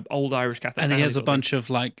classic, old Irish Catholic. And he has a bunch thing. of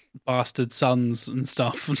like bastard sons and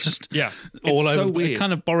stuff, just it's all over. So weird.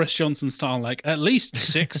 Kind of Boris Johnson style, like at least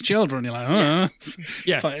 6 children. You're like,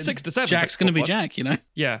 yeah, 6 to 7. Jack's going to be Jack,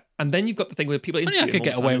 Yeah, and then you've got the thing where people. I could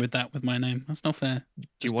get away with that with my name. That's not fair.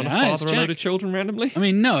 Do you want to father a load of children randomly? I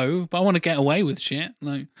mean, no, but I want to get away with shit.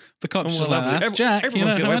 Like the cops are like, that's Jack.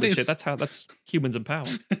 Everyone's get away with shit. That's humans in power.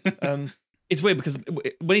 It's weird because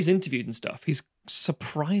when he's interviewed and stuff, he's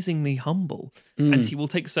surprisingly humble, and he will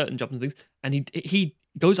take certain jobs and things, and he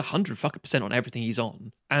goes 100% on everything he's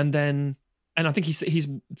on, and I think he's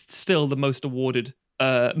still the most awarded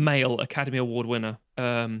male Academy Award winner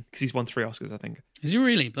because he's won 3 Oscars, I think. Is he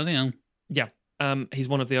really? Bloody hell! Yeah, he's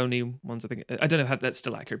one of the only ones I think. I don't know if that's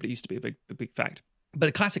still accurate, but it used to be a big fact.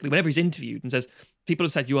 But classically, whenever he's interviewed and says, people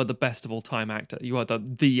have said, you are the best of all time actor. You are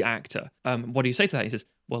the actor. What do you say to that? He says,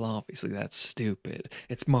 well, obviously, that's stupid.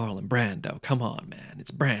 It's Marlon Brando. Come on, man.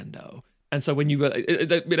 It's Brando. And so when people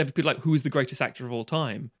are like, who's the greatest actor of all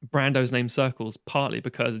time? Brando's name circles partly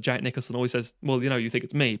because Jack Nicholson always says, well, you think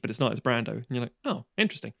it's me, but it's not, it's Brando. And you're like, oh,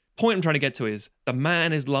 interesting. Point I'm trying to get to is the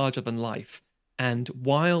man is larger than life. And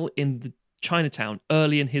while in the Chinatown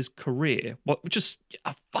early in his career, which is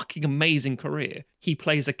a fucking amazing career, he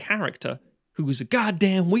plays a character who's a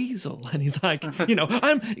goddamn weasel, and he's like,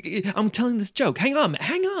 I'm telling this joke. Hang on.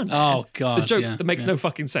 Oh God, the joke that makes no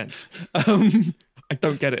fucking sense. I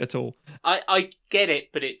don't get it at all. I get it,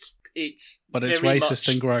 but it's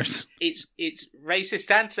racist and gross. It's racist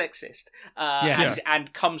and sexist,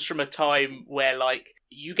 and comes from a time where like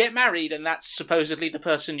you get married and that's supposedly the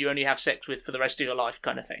person you only have sex with for the rest of your life,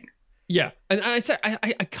 kind of thing. Yeah, and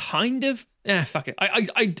I kind of fuck it.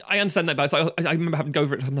 I understand that, but I remember having to go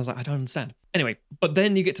over it. And I was like, I don't understand. Anyway, but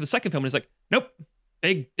then you get to the second film, and it's like, nope,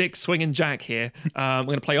 big dick swinging Jack here. I'm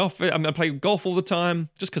going to play off it. I'm going to play golf all the time,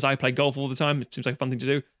 just because I play golf all the time. It seems like a fun thing to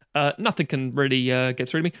do. Nothing can really get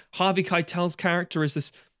through to me. Harvey Keitel's character is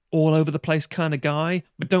this all over the place kind of guy,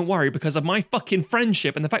 but don't worry, because of my fucking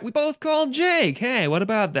friendship and the fact we both call Jake. Hey, what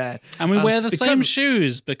about that? And we wear the same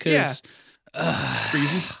shoes because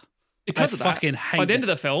reasons. Because of that, fucking hate by the end of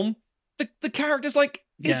the film, the character's like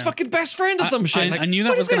his fucking best friend or some shit. I knew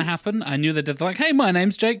that was going to happen. I knew they did like, hey, my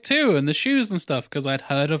name's Jake too, and the shoes and stuff, because I'd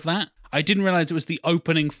heard of that. I didn't realize it was the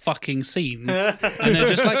opening fucking scene. And they're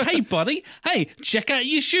just like, hey, buddy, hey, check out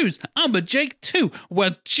your shoes. I'm a Jake too.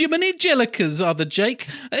 Well, Jiminy Jillikers are the Jake.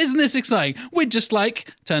 Isn't this exciting? We're just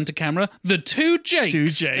like, turn to camera, the 2 Jakes. 2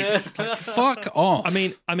 Jakes. Like, fuck off. I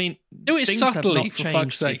mean, do it subtly, for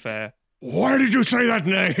fuck's sake. Fair. Why did you say that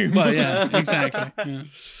name? Well, yeah, exactly.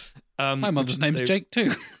 Yeah. My mother's name's Jake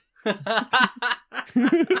too.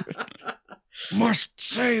 Must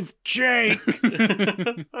save Jake.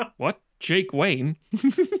 What? Jake Wayne?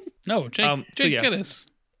 No, Jake Gillis.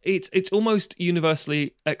 It's almost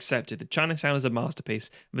universally accepted that Chinatown is a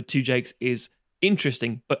masterpiece. The 2 Jakes is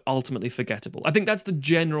interesting, but ultimately forgettable. I think that's the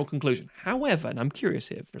general conclusion. However, and I'm curious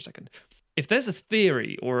here for a second, if there's a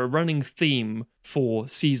theory or a running theme for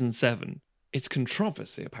season 7, it's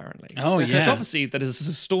controversy, apparently. Oh, yeah. Controversy that is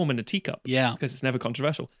a storm in a teacup. Yeah. Because it's never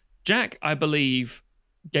controversial. Jack, I believe,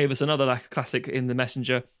 gave us another classic in the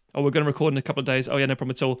Messenger. Oh, we're going to record in a couple of days. Oh, yeah, no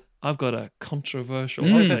problem at all. I've got a controversial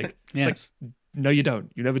take. Yes. It's like, no, you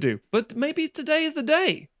don't. You never do. But maybe today is the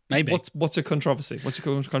day. Maybe. What's a controversy? What's a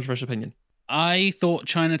controversial opinion? I thought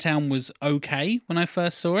Chinatown was okay when I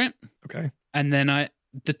first saw it. Okay. And then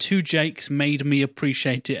the 2 Jakes made me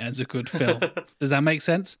appreciate it as a good film. Does that make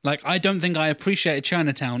sense? Like, I don't think I appreciated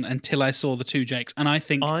Chinatown until I saw the 2 Jakes. And I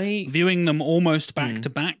think viewing them almost back to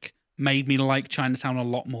back made me like Chinatown a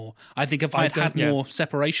lot more. I think if I'd had more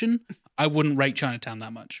separation, I wouldn't rate Chinatown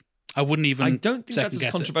that much. I wouldn't even. I don't think that's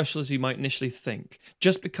as controversial as you might initially think.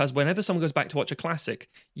 Just because whenever someone goes back to watch a classic,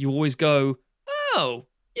 you always go, oh,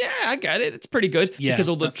 yeah, I get it. It's pretty good. Yeah, because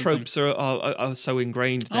all the tropes are so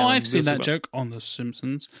ingrained. Oh, I've seen that joke on The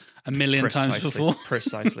Simpsons a million times before.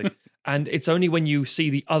 Precisely. And it's only when you see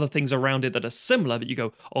the other things around it that are similar that you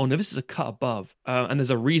go, oh, no, this is a cut above. And there's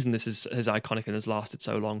a reason this is as iconic and has lasted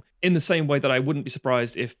so long. In the same way that I wouldn't be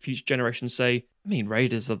surprised if future generations say, I mean,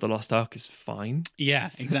 Raiders of the Lost Ark is fine. Yeah,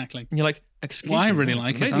 exactly. And you're like, excuse What me. I really no, it's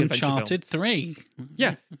an like is amazing adventure film. Uncharted 3.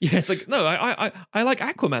 Yeah. It's like, no, I like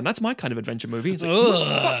Aquaman. That's my kind of adventure movie. It's like,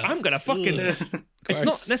 Ugh. fuck, I'm going to fucking... It's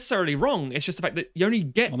not necessarily wrong. It's just the fact that you only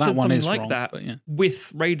get Well, to that one something is like wrong, that but yeah.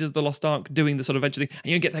 with Raiders of the Lost Ark doing the sort of adventure thing.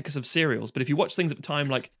 And you don't get that because of serials. But if you watch things at the time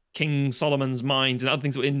like King Solomon's Mines and other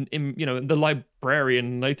things in The Librarian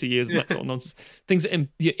in later years and that sort of nonsense, things that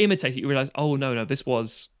you imitate it, you realize, oh, no, this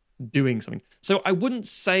was doing something. So I wouldn't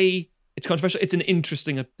say it's controversial. It's an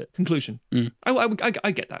interesting conclusion.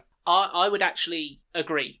 I get that. I would actually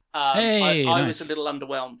agree. Hey, I nice. was a little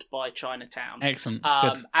underwhelmed by Chinatown. Excellent.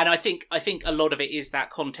 Good. And I think a lot of it is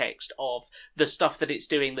that context of the stuff that it's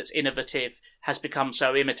doing that's innovative has become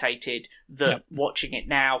so imitated that watching it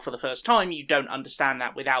now for the first time, you don't understand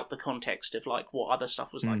that without the context of like what other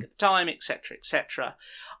stuff was like at the time, etc., etc.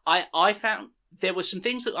 I found there were some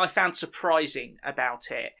things that I found surprising about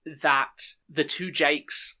it that the two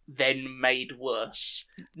Jakes then made worse.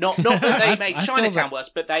 Not that they made Chinatown worse,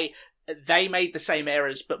 but they made the same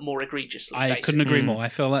errors but more egregiously. I basically. couldn't agree more. I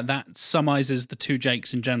feel like that summarizes the two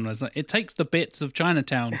Jakes in general. It's like, it takes the bits of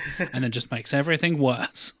Chinatown and then just makes everything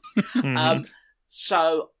worse.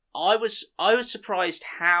 So I was surprised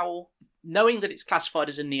how, knowing that it's classified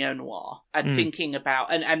as a neo-noir and thinking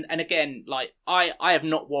about and again, like I have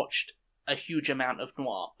not watched a huge amount of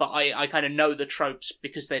noir, but I kind of know the tropes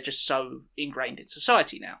because they're just so ingrained in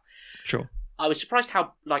society now. Sure. I was surprised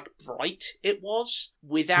how like bright it was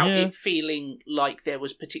without it feeling like there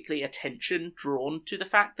was particularly attention drawn to the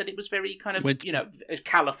fact that it was very kind of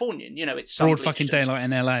Californian. It's Broad sun-bleached fucking and daylight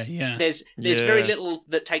in LA. Yeah. There's very little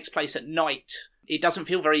that takes place at night. It doesn't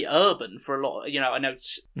feel very urban for a lot. I know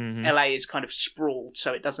LA is kind of sprawled,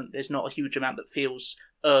 so there's not a huge amount that feels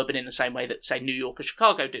urban in the same way that, say, New York or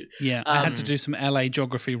Chicago do. Yeah, I had to do some LA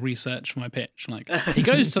geography research for my pitch. Like, he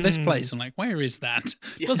goes to this place. I'm like, where is that?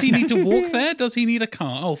 Does he need to walk there? Does he need a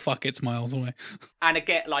car? Oh, fuck, it's miles away. And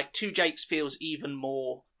again, like, Two Jakes feels even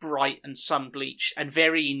more bright and sun-bleached and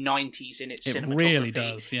very 90s in its cinematography. It really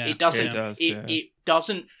does, yeah. It doesn't, it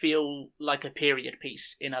doesn't feel like a period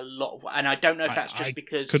piece in a lot of... And I don't know if that's just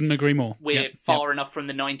because... Couldn't agree more. We're far enough from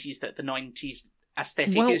the 90s that the 90s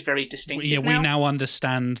aesthetic is very distinctive we now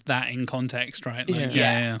understand that in context, right?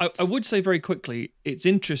 Like, I would say very quickly, it's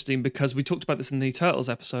interesting because we talked about this in the Turtles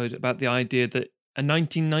episode about the idea that a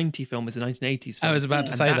 1990 film is a 1980s film. I was about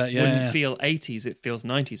to say that, yeah. It wouldn't feel 80s, it feels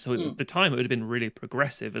 90s. So at the time, it would have been really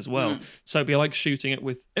progressive as well. So it'd be like shooting it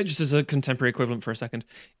with, just as a contemporary equivalent for a second,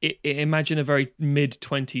 imagine a very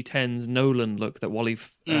mid-2010s Nolan look that Wally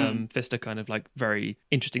Pfister kind of like very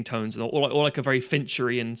interesting tones, or like a very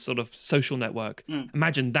Fincherian sort of Social Network.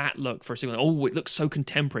 Imagine that look for a second. Oh, it looks so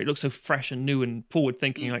contemporary. It looks so fresh and new and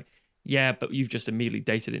forward-thinking, like, yeah, but you've just immediately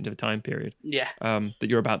dated it into a time period. Yeah. That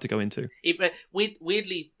you're about to go into. It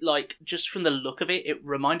weirdly, like, just from the look of it, it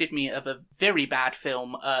reminded me of a very bad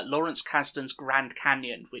film, Lawrence Kasdan's Grand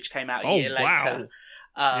Canyon, which came out a year later.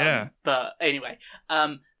 But anyway,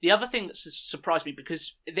 the other thing that surprised me,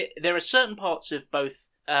 because there are certain parts of both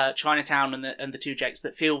Chinatown and the Two Jakes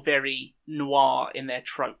that feel very noir in their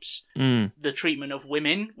tropes. The treatment of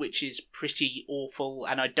women, which is pretty awful,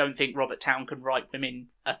 and I don't think Robert Towne can write women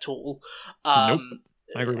at all. Nope.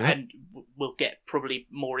 I agree with that. And we'll get probably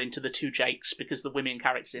more into the Two Jakes because the women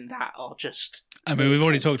characters in that are just... I mean, we've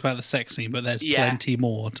already talked about the sex scene, but there's plenty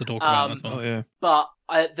more to talk about as well. Oh, yeah. But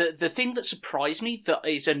the thing that surprised me that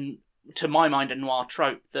is, to my mind, a noir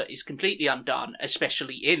trope that is completely undone,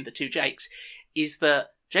 especially in the Two Jakes, is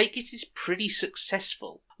that Jake is pretty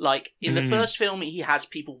successful. Like, in the first film, he has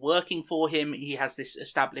people working for him. He has this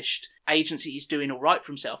established agency. He's doing all right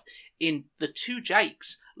for himself. In the Two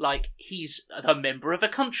Jakes, like, he's a member of a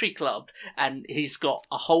country club and he's got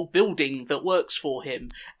a whole building that works for him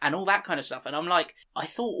and all that kind of stuff. And I'm like, I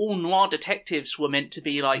thought all noir detectives were meant to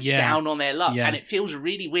be, like, down on their luck. And it feels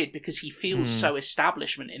really weird because he feels so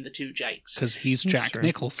establishment in the Two Jakes. Because he's Jack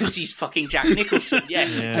Nicholson. Because he's fucking Jack Nicholson,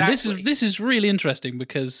 yes. Exactly. And this is really interesting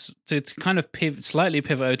because to kind of slightly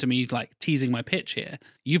pivot to me, like, teasing my pitch here,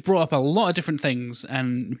 you've brought up a lot of different things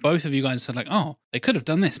and both of you guys said, like, oh, they could have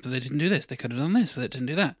done this, but they didn't do this. They could have done this, but they didn't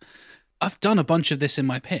do that. I've done a bunch of this in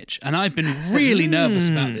my pitch, and I've been really nervous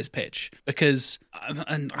about this pitch because,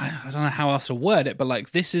 and I don't know how else to word it, but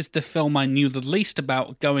like, this is the film I knew the least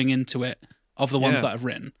about going into it of the ones that I've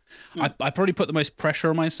written. I probably put the most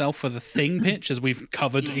pressure on myself for the Thing pitch, as we've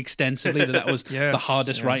covered extensively, that was the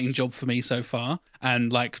hardest writing job for me so far.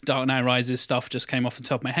 And like Dark Knight Rises stuff just came off the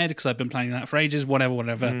top of my head because I've been planning that for ages,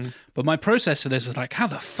 whatever. But my process for this was like, how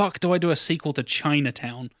the fuck do I do a sequel to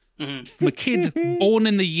Chinatown? I'm a kid born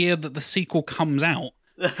in the year that the sequel comes out.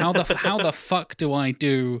 how the fuck do I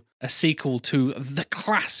do a sequel to the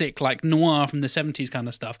classic like noir from the 70s kind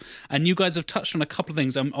of stuff? And you guys have touched on a couple of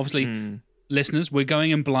things. Obviously, listeners, we're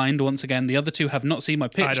going in blind once again. The other two have not seen my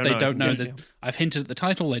pitch. They don't know that I've hinted at the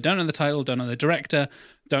title. They don't know the title, don't know the director,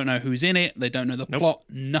 don't know who's in it. They don't know the plot,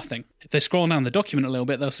 nothing. If they scroll down the document a little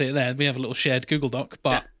bit, they'll see it there. We have a little shared Google Doc,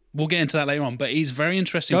 but we'll get into that later on. But he's very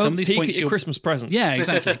interesting. Go some of these peek points, at your Christmas presents. Yeah,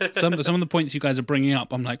 exactly. Some of the points you guys are bringing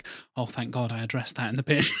up, I'm like, oh, thank God I addressed that in the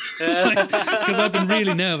pitch, because I've been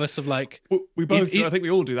really nervous of like, we both. I think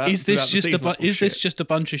we all do that. Is this just a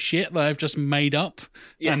bunch of shit that I've just made up?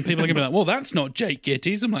 Yeah. And people are gonna be like, well, that's not Jake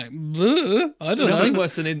Gittes. I'm like, I don't know. Nothing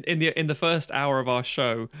worse than in the first hour of our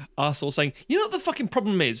show, us all saying, you know what the fucking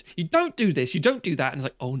problem is? You don't do this, you don't do that, and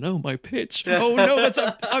it's like, oh no, my pitch. Oh no,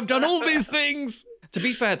 I've done all these things. To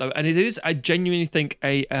be fair, though, and it is, I genuinely think,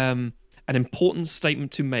 an important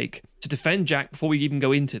statement to make to defend Jack before we even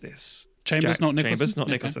go into this. Chambers, not Nicholson. Chambers, not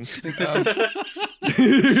Nicholson.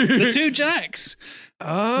 The two Jacks.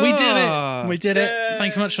 Oh. We did it.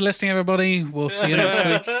 Thank you very much for listening, everybody. We'll see you next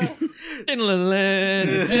week.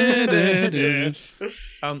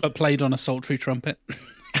 But played on a sultry trumpet.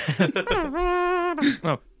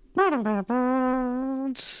 Oh.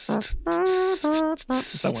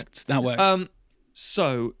 That works.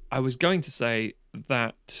 So I was going to say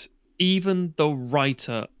that even the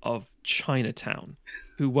writer of Chinatown,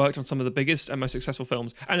 who worked on some of the biggest and most successful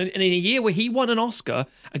films, and in a year where he won an Oscar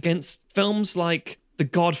against films like The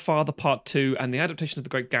Godfather Part 2 and the adaptation of The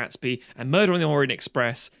Great Gatsby and Murder on the Orient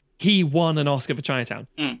Express, he won an Oscar for Chinatown.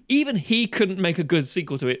 Even he couldn't make a good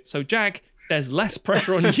sequel to it. So Jack, there's less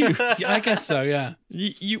pressure on you. I guess so. Yeah.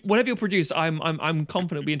 You whatever you produce, I'm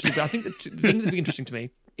confident it'll be interesting. But I think the thing that's be interesting to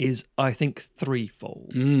me is, I think,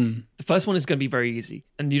 threefold. The first one is going to be very easy,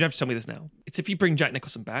 and you'd have to tell me this now. It's if you bring Jack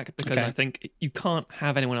Nicholson back, because I think you can't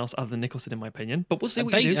have anyone else other than Nicholson, in my opinion. But we'll see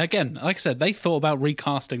what you do. Again, like I said, they thought about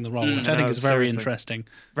recasting the role, which I think is very interesting.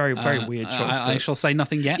 Very, very weird choice. I shall say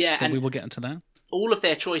nothing yet, but we will get into that. All of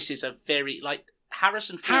their choices are very, like,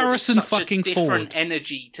 Harrison Ford is such fucking a different Ford.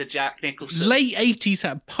 energy to Jack Nicholson. Late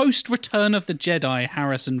 80s, post Return of the Jedi,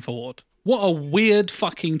 Harrison Ford. What a weird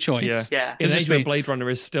fucking choice. Yeah. In age where Blade Runner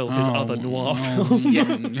is still his other noir film.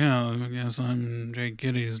 I guess I'm Jake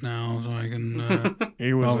Gittes now, so I can.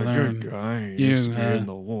 He was a good guy. He used to be in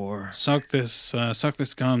the war. Suck this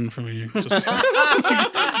gun from me.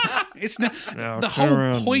 It's the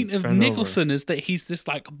whole point of Nicholson is that he's this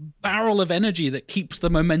like barrel of energy that keeps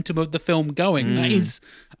the momentum of the film going. That is,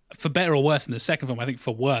 for better or worse, in the second film, I think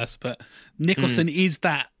for worse, but Nicholson is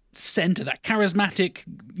that center, that charismatic,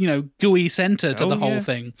 gooey center to the whole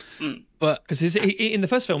thing. But because in the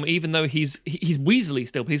first film, even though he's Weasley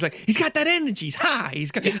still, but he's got that energy. He's high.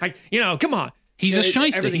 He's got come on. He's a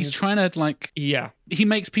shyster. He's trying to he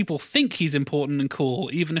makes people think he's important and cool,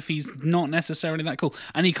 even if he's not necessarily that cool.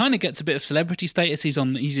 And he kind of gets a bit of celebrity status. He's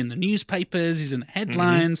in the newspapers. He's in the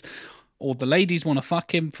headlines. Or the ladies want to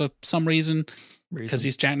fuck him for some reason because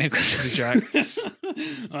he's Jack Nicholson. He's Jack.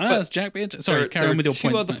 That's Jack. Sorry, carry on with your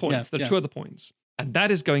points. There are two other points, and that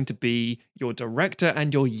is going to be your director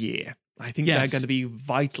and your year. I think they're going to be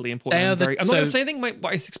vitally important. I'm not going to say anything what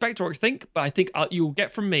I expect or think, but I think you'll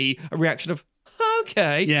get from me a reaction of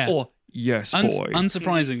okay, or yes, boy.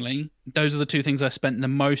 Unsurprisingly, those are the two things I spent the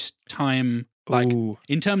most time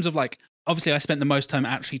in terms of obviously I spent the most time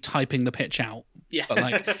actually typing the pitch out. Yeah.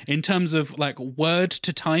 But in terms of word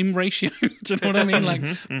to time ratio, do you know what I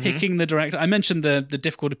mean? Picking the director. I mentioned the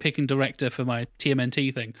difficulty picking director for my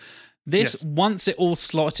TMNT thing. Once it all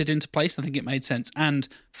slotted into place, I think it made sense. And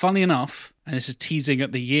funny enough, and this is teasing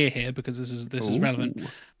at the year here because this is relevant,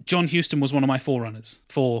 John Huston was one of my forerunners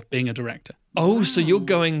for being a director. Oh, so you're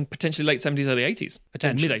going potentially late 70s, early 80s?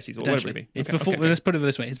 Potentially. Mid-80s, or whatever it be. It's before, let's put it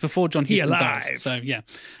this way, it's before John Huston dies. So, yeah.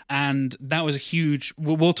 And that was a huge...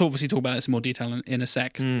 We'll obviously talk about this in more detail in a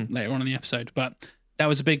sec later on in the episode, but that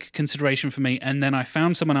was a big consideration for me. And then I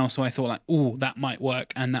found someone else who I thought, that might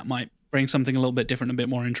work, and that might bring something a little bit different, a bit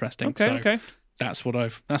more interesting. Okay. That's what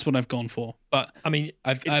I've gone for. But I mean,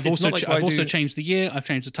 I've also changed the year. I've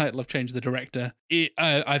changed the title. I've changed the director.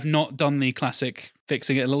 I've not done the classic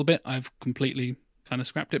fixing it a little bit. I've completely kind of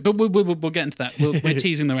scrapped it. But we'll get into that. We're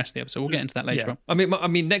teasing the rest of the episode. We'll get into that later on. I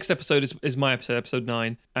mean, next episode is my episode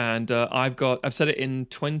 9, and I've said it in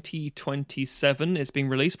 2027. It's being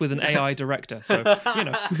released with an AI director. So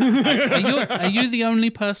Are you the only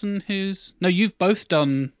person who's? No, you've both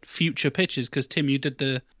done future pitches because Tim, you did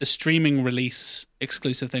the streaming release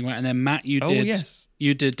exclusive thing, right? And then Matt, you did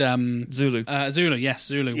Zulu. Zulu. Yes,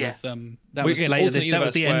 Zulu. Yeah. With that was later. That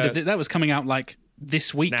was the end of it. That was coming out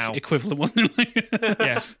this week Now. equivalent, wasn't it?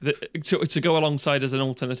 Yeah, to go alongside as an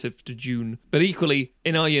alternative to June. But equally,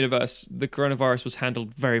 in our universe, the coronavirus was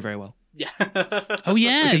handled very, very well. Yeah. Oh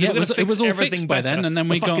yeah, Because if yeah. we're It gonna was fix all everything fixed by then, better, and then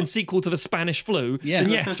the we fucking got sequel to the Spanish flu. Yeah.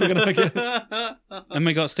 then yes, we're going to and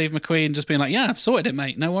we got Steve McQueen just being like, "Yeah, I've sorted it,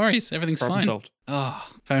 mate. No worries, everything's problem fine." solved. Oh,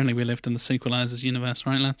 if only we lived in the Sequelizers universe,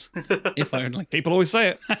 right, lads? If only. People always say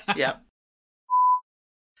it. Yeah.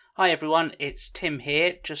 Hi everyone, it's Tim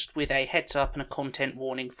here, just with a heads up and a content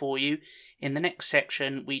warning for you. In the next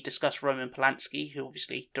section, we discuss Roman Polanski, who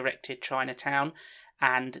obviously directed Chinatown,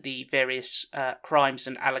 and the various crimes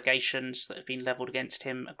and allegations that have been levelled against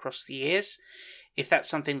him across the years. If that's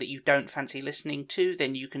something that you don't fancy listening to,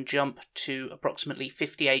 then you can jump to approximately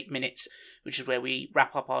 58 minutes, which is where we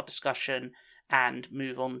wrap up our discussion and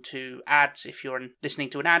move on to ads if you're listening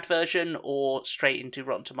to an ad version, or straight into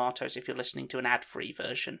Rotten Tomatoes if you're listening to an ad-free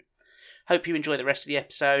version. Hope you enjoy the rest of the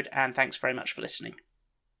episode, and thanks very much for listening.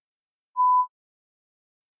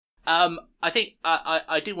 I think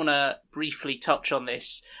I do want to briefly touch on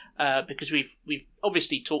this because we've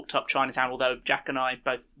obviously talked up Chinatown, although Jack and I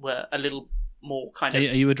both were a little more kind of...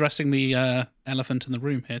 Are you addressing the elephant in the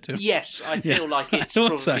room here too? Yes, I feel like it's I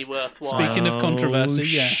probably thought so. worthwhile. Speaking of controversy,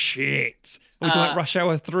 yeah. Shit. We're talking about Rush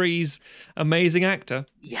Hour 3's amazing actor.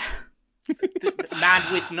 Yeah. The Man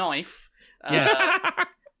with Knife. Yes.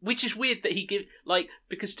 Which is weird that he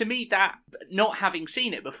because to me that, not having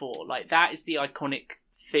seen it before, like that is the iconic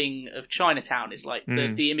thing of Chinatown, is like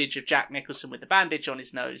the image of Jack Nicholson with the bandage on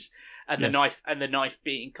his nose and the knife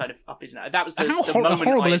being kind of up his nose. That was the moment.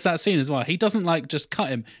 Horrible is that scene as well? He doesn't like just cut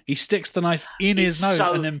him; he sticks the knife in his nose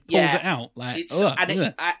and then pulls it out. Like,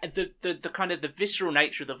 the kind of the visceral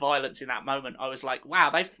nature of the violence in that moment, I was like, wow,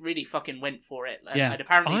 they really fucking went for it. And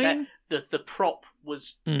apparently the prop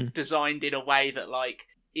was designed in a way that like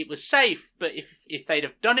it was safe, but if they'd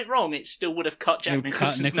have done it wrong, it still would have cut Jack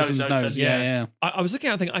Nicholson's nose open. Yeah. I was looking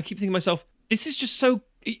at it, I keep thinking to myself, this is just so...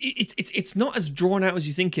 It's not as drawn out as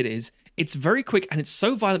you think it is. It's very quick, and it's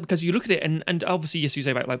so violent because you look at it, and obviously, yes, you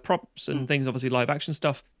say about like props and things, obviously live action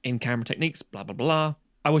stuff, in-camera techniques, blah, blah, blah.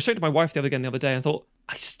 I was showing to my wife the other day, and I thought,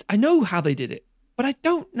 I know how they did it, but I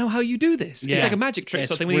don't know how you do this. Yeah. It's like a magic trick,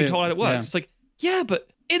 something when you tell how it works. Yeah. It's like, yeah, but...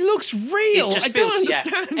 it looks real. I don't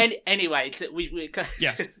understand. Yeah. Anyway,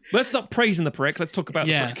 yes. Let's stop praising the prick. Let's talk about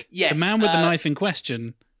the prick. Yes, the man with the knife in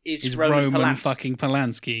question is Roman fucking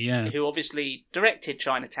Polanski, yeah. Who obviously directed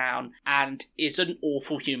Chinatown and is an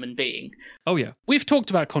awful human being. Oh, yeah. We've talked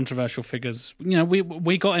about controversial figures. You know,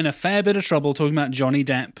 we got in a fair bit of trouble talking about Johnny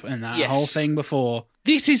Depp and that whole thing before.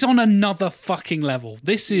 This is on another fucking level.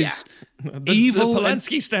 This is evil. The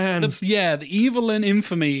Polanski stands. The evil and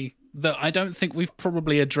infamy that I don't think we've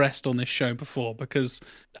probably addressed on this show before, because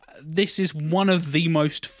this is one of the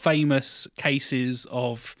most famous cases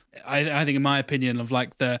of, I think in my opinion, of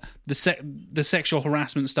like the sexual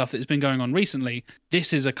harassment stuff that's been going on recently.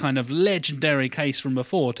 This is a kind of legendary case from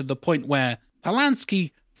before, to the point where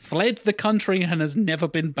Polanski fled the country and has never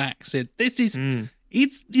been back since. This is...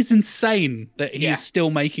 It's insane that he's still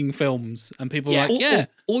making films, and people are like,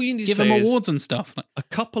 all you need to give say him is awards and stuff. A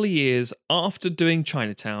couple of years after doing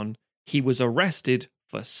Chinatown, he was arrested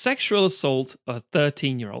for sexual assault of a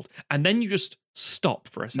 13-year-old, and then you just stop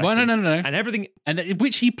for a second. Well, no, and everything,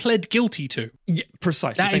 which he pled guilty to. Yeah,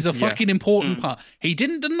 precisely. That is a fucking important part. He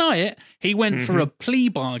didn't deny it. He went for a plea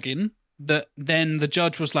bargain that then the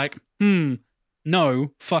judge was like,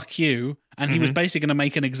 no, fuck you. And he was basically going to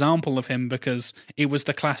make an example of him, because it was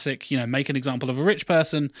the classic, make an example of a rich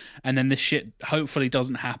person, and then this shit hopefully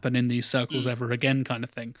doesn't happen in these circles ever again, kind of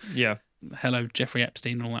thing. Yeah. Hello, Jeffrey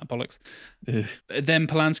Epstein and all that bollocks. Then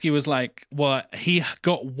Polanski was like, he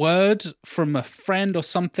got word from a friend or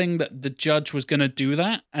something that the judge was going to do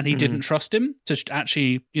that, and he didn't trust him to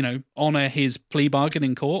actually, honor his plea bargain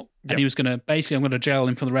in court. And he was going to, basically, I'm going to jail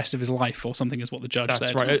him for the rest of his life or something, is what the judge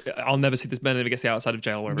said. That's right. I'll never see this man if he gets outside of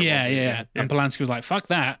jail or whatever. Yeah. And Polanski was like, fuck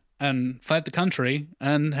that, and fled the country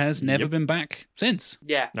and has never been back since.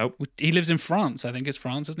 Yeah. Nope. He lives in France. I think it's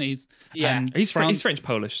France, isn't he? He's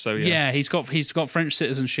French-Polish, so yeah. Yeah, he's got French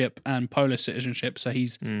citizenship and Polish citizenship, so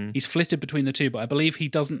he's flitted between the two, but I believe he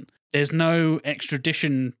doesn't... There's no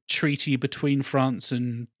extradition treaty between France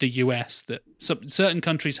and the US. That certain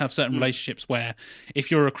countries have certain relationships where if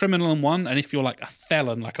you're a criminal in one, and if you're like a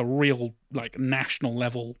felon, like a real like national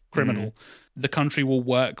level criminal, the country will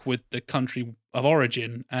work with the country of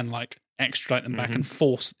origin and like extradite them back and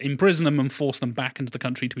imprison them and force them back into the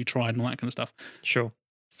country to be tried and all that kind of stuff. Sure.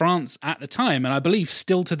 France at the time, and I believe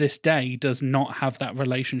still to this day, does not have that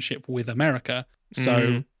relationship with America.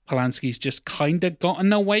 So Polanski's just kind of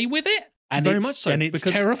gotten away with it. And Very much so. And it's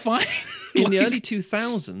terrifying. In the early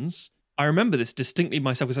 2000s, I remember this distinctly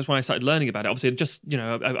myself because that's when I started learning about it. Obviously, just, you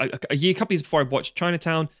know, a couple years before I watched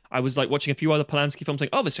Chinatown, I was like watching a few other Polanski films, like,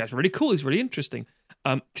 oh, this guy's really cool. He's really interesting.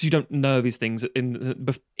 Because you don't know these things.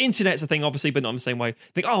 Internet's a thing, obviously, but not in the same way.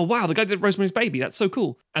 Think, oh, wow, the guy that did Rosemary's Baby, that's so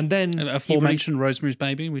cool. And then aforementioned Rosemary's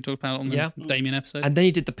Baby, we talked about it on the Damien episode. And then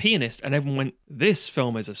he did The Pianist, and everyone went, this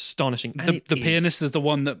film is astonishing. The Pianist is the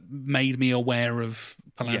one that made me aware of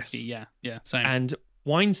Polanski. Yes. Yeah, same. And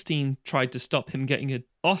Weinstein tried to stop him getting an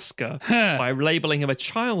Oscar by labeling him a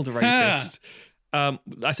child rapist. I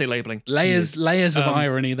say labeling. Layers of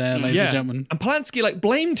irony there, ladies and gentlemen. And Polanski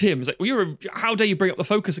blamed him. He's like, well, how dare you bring up the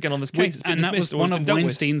focus again on this case? It's been and that was dismissed one or of dealt with.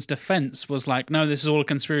 Weinstein's defense was like, no, this is all a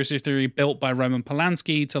conspiracy theory built by Roman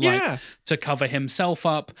Polanski to cover himself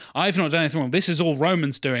up. I've not done anything wrong. This is all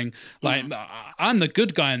Roman's doing. Like, I'm the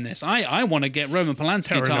good guy in this. I want to get Roman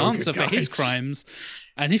Polanski to answer for his crimes.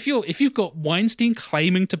 And if you've got Weinstein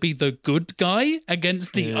claiming to be the good guy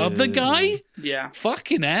against the other guy,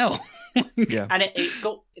 fucking hell. Yeah. And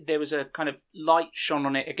there was a kind of light shone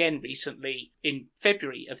on it again recently in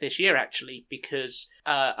February of this year, actually, because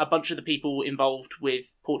a bunch of the people involved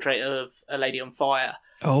with Portrait of a Lady on Fire,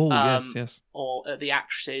 yes, or the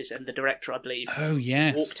actresses and the director, I believe,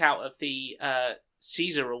 walked out of the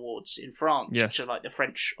Caesar Awards in France, which are like the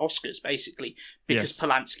French Oscars, basically, because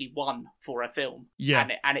Polanski won for a film. Yeah,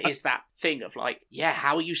 and it is that thing of like,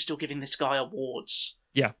 how are you still giving this guy awards?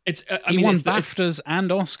 Yeah, it's. He won BAFTAs and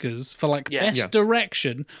Oscars for best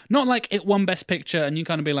direction. Not like it won best picture, and you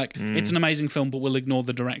kind of be like, it's an amazing film, but we'll ignore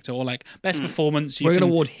the director, or like best performance. We're going to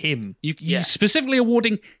award him. You specifically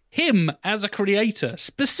awarding him as a creator,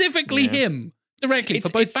 specifically him directly for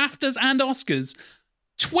both BAFTAs and Oscars.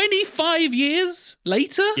 25 years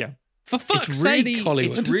later. Yeah. For fuck's sake,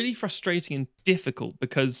 Hollywood. It's really frustrating and difficult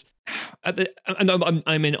because I'm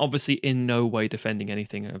obviously in no way defending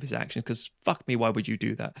anything of his actions because fuck me, why would you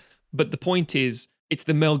do that? But the point is, it's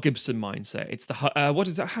the Mel Gibson mindset. It's the what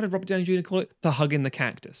is that? How did Robert Downey Jr. call it? The hug in the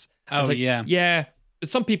cactus. Yeah.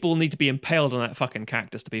 Some people need to be impaled on that fucking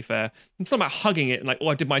cactus, to be fair. It's not about hugging it and like, oh,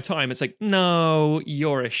 I did my time. It's like, no,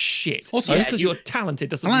 you're a shit. Also, just because you're talented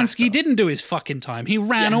doesn't matter. Polanski didn't do his fucking time. He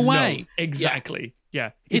ran away. No, exactly.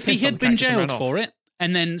 Yeah. If he had been jailed for it,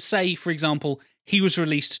 and then say, for example, he was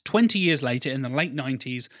released 20 years later in the late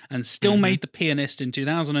 90s and still made The Pianist in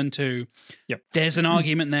 2002, there's an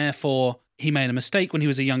argument there for he made a mistake when he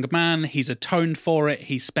was a younger man, he's atoned for it,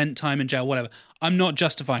 he spent time in jail, whatever. I'm not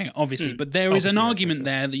justifying it, obviously, but there is an argument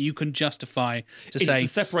there that you can justify to say...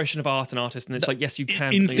 It's the separation of art and artist, and it's like, yes, you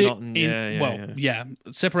can, but you're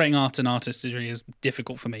not. Separating art and artistry is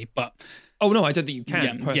difficult for me, but... Oh, no, I don't think you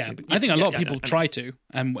can, personally. I think a lot of people try to,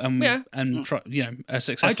 and try, are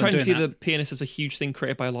successful. I try to see that. The Pianist as a huge thing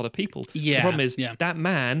created by a lot of people. Yeah. The problem is, that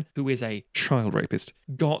man, who is a child rapist,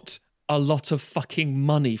 got a lot of fucking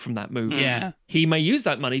money from that movie. Yeah. He may use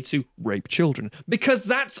that money to rape children, because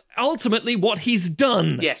that's ultimately what he's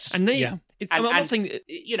done. Yes. And I'm not saying...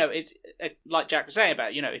 it's like Jack was saying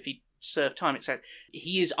about, if he served time, etc.,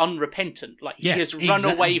 he is unrepentant. Like, he has run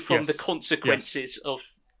away from the consequences of...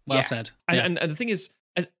 Well said. And the thing is,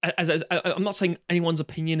 as I'm not saying anyone's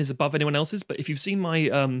opinion is above anyone else's, but if you've seen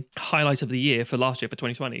my highlight of the year for last year, for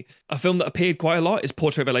 2020, a film that appeared quite a lot is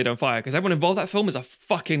Portrait of a Lady on Fire, because everyone involved in that film is a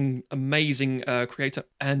fucking amazing creator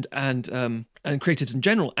and creatives in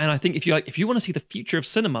general. And I think if you want to see the future of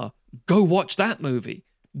cinema, go watch that movie.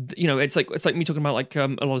 It's like me talking about like a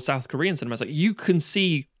lot of South Korean cinema. It's like you can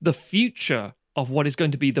see the future of what is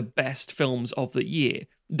going to be the best films of the year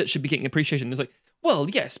that should be getting appreciation. It's like, well,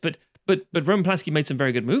 yes, but Roman Polanski made some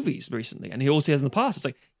very good movies recently, and he also has in the past. It's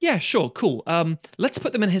like, yeah, sure, cool. Let's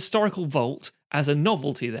put them in a historical vault as a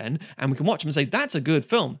novelty then, and we can watch them and say, that's a good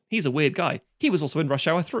film. He's a weird guy. He was also in Rush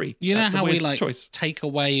Hour 3. You know that's how we take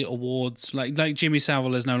away awards, like Jimmy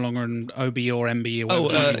Savile is no longer an OB or MB or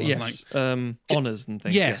whatever. Yes, honors and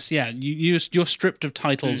things. Yes, you're stripped of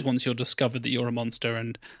titles once you're discovered that you're a monster,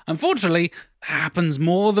 and unfortunately, it happens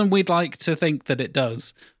more than we'd like to think that it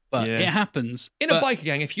does. But it happens. In a biker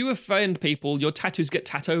gang, if you offend people, your tattoos get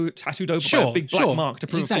tattooed over by a big black mark to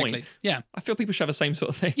prove a point. Yeah. I feel people should have the same sort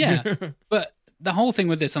of thing. Yeah. But the whole thing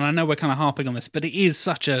with this, and I know we're kind of harping on this, but it is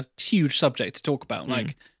such a huge subject to talk about.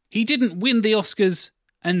 Like, he didn't win the Oscars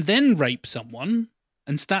and then rape someone.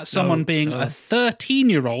 And that's someone being a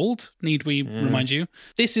 13-year-old, need we remind you.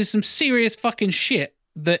 This is some serious fucking shit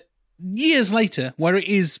that years later, where it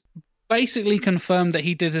is basically confirmed that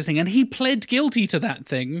he did this thing, and he pled guilty to that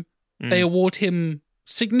thing. They award him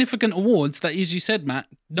significant awards that, as you said, Matt,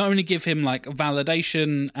 not only give him like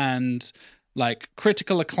validation and like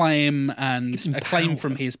critical acclaim and Gives him acclaim power.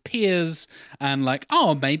 from his peers, and like,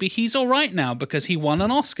 oh, maybe he's all right now because he won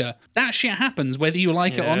an Oscar. That shit happens whether you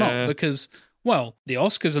like it or not, Yeah. because, well, the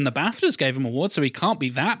Oscars and the BAFTAs gave him awards, so he can't be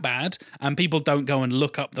that bad, and people don't go and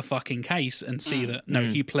look up the fucking case and see that, no,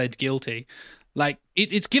 he pled guilty. Like,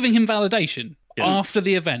 it's giving him validation. Yes. After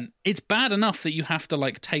the event, it's bad enough that you have to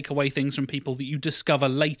like take away things from people that you discover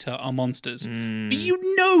later are monsters. But you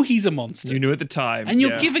know he's a monster. You knew at the time. And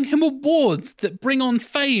you're yeah. giving him awards that bring on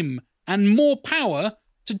fame and more power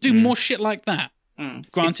to do more shit like that.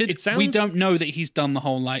 Granted, It sounds- we don't know that he's done the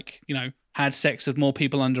whole, like, you know, had sex with more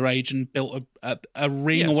people underage and built a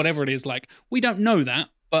ring or Yes. whatever it is. Like, we don't know that,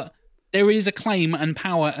 but there is acclaim and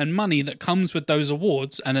power and money that comes with those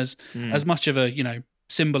awards. And as much of a, you know,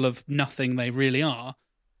 symbol of nothing they really are,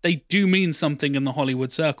 they do mean something in the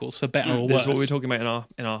Hollywood circles, for better or This worse. is what we were talking about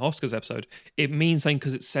in our Oscars episode. It means something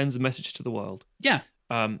because it sends a message to the world. Yeah.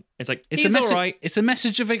 It's like, It's he's a message, all right. It's a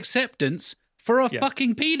message of acceptance for a Yeah.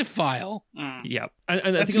 fucking paedophile. Yeah. And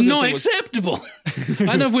I That's think not I was gonna say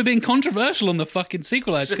acceptable. I know we're being controversial on the fucking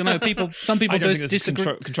sequelites. I know some people I don't just think this is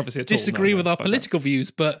disagree, controversy at all. disagree No, with our but, political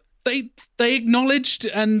views, but they acknowledged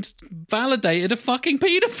and validated a fucking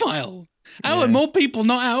paedophile. How Yeah. are more people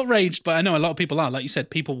not outraged? But I know a lot of people are. Like you said,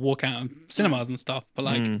 people walk out of cinemas and stuff. But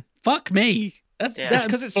like, fuck me. Yeah. That It's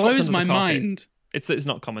 'cause it's swept blows under my the carpet. mind. It's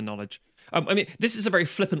not common knowledge. I mean, this is a very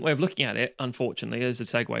flippant way of looking at it, unfortunately, as a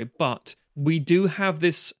segue, but we do have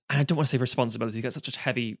this, and I don't want to say responsibility, that's such a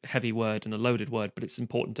heavy word and a loaded word, but it's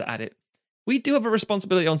important to add it. We do have a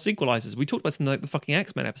responsibility on sequelizers. We talked about this in the fucking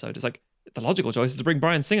X-Men episode. It's like, the logical choice is to bring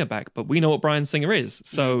Bryan Singer back, but we know what Bryan Singer is.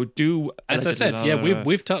 So do... As I said,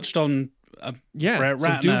 we've touched on Brett so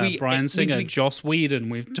Ratner, Bryan Singer, Joss Whedon.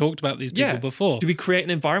 We've talked about these people before. Do we create an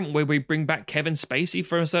environment where we bring back Kevin Spacey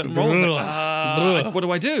for a certain role? It's like, Ugh. what do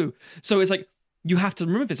I do? So it's like, you have to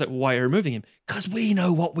remove it. It's like, why are you removing him? Because we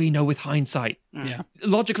know what we know with hindsight. Yeah.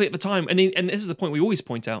 Logically at the time, and this is the point we always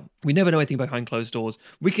point out, we never know anything behind closed doors.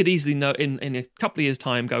 We could easily know in a couple of years'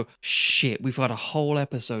 time, go, shit, we've got a whole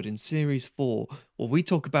episode in series 4 where we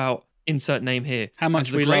talk about insert name here. How much as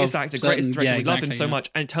the we greatest love actor, certain- greatest director. yeah, We love him exactly, so yeah. much.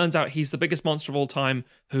 And it turns out he's the biggest monster of all time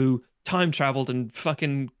who time traveled and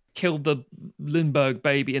fucking killed the Lindbergh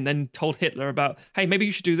baby and then told Hitler about, hey, maybe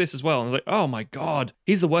you should do this as well. And I was like, oh my God,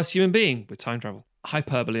 he's the worst human being with time travel.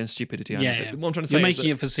 Hyperbole and stupidity. I know, Yeah, but what I'm trying to say You're is making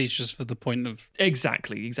that- it facetious for the point of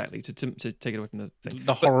exactly to take it away from the thing.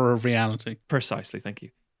 the horror of reality. Precisely, thank you.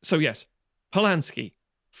 So yes, Polanski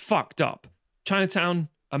fucked up. Chinatown,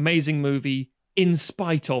 amazing movie in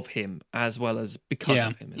spite of him as well as because Yeah.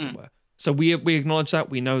 of him, as it were. So we acknowledge that,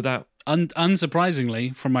 we know that.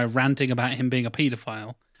 Unsurprisingly, from my ranting about him being a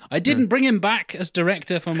paedophile, I didn't bring him back as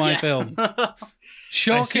director for my film. I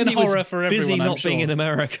Shock assume and he was horror for everyone. busy I'm not being sure. in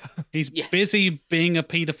America. He's Yeah. busy being a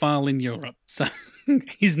paedophile in Europe, so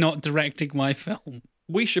he's not directing my film.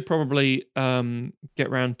 We should probably get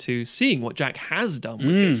round to seeing what Jack has done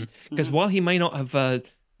with this, because while he may not have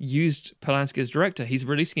used Polanski as director, he's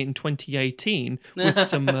releasing it in 2018 with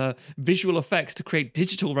some visual effects to create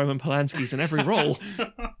digital Roman Polanskis in every role.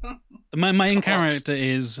 My main character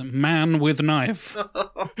is Man with Knife.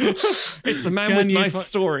 It's the man Can with you knife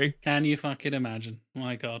story. Can you fucking imagine?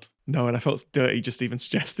 My God. No, and I felt dirty just even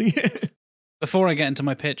suggesting it. Before I get into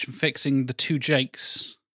my pitch for fixing the two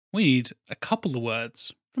Jakes, we need a couple of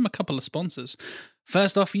words from a couple of sponsors.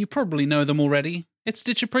 First off, you probably know them already. It's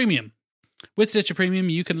Stitcher Premium. With Stitcher Premium,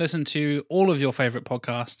 you can listen to all of your favorite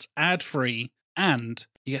podcasts ad-free, and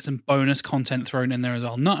you get some bonus content thrown in there as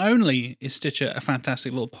well. Not only is Stitcher a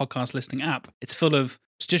fantastic little podcast listening app, it's full of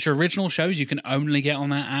Stitcher original shows you can only get on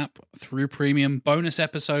that app through Premium, bonus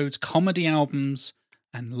episodes, comedy albums,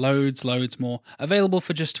 and loads more, available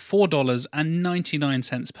for just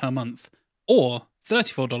 $4.99 per month, or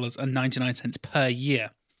 $34.99 per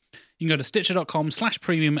year. You can go to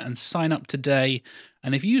stitcher.com/premium and sign up today.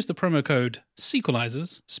 And if you use the promo code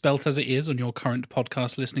Sequelizers, spelt as it is on your current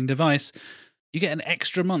podcast listening device, you get an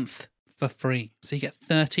extra month for free. So you get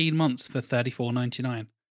 13 months for $34.99.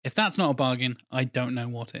 If that's not a bargain, I don't know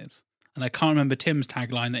what is. And I can't remember Tim's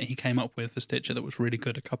tagline that he came up with for Stitcher that was really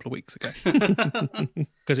good a couple of weeks ago.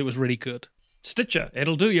 Because it was really good. Stitcher,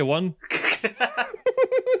 it'll do you one.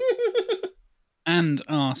 And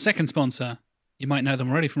our second sponsor, you might know them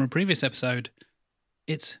already from a previous episode,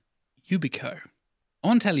 it's Yubico. I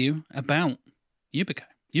want to tell you about Yubico.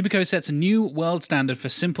 Yubico sets a new world standard for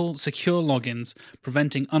simple, secure logins,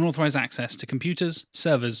 preventing unauthorized access to computers,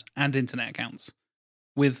 servers, and internet accounts.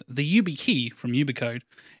 With the YubiKey from Ubicode,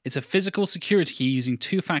 it's a physical security key using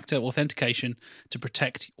two-factor authentication to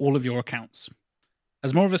protect all of your accounts.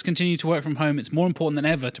 As more of us continue to work from home, it's more important than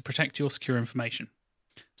ever to protect your secure information.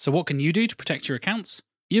 So what can you do to protect your accounts?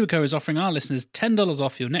 Yubico is offering our listeners $10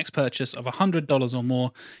 off your next purchase of $100 or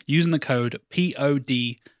more using the code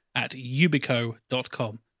POD at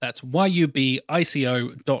yubico.com. That's yubico.com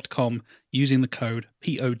using the code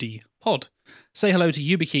POD. Say hello to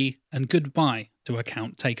YubiKey and goodbye to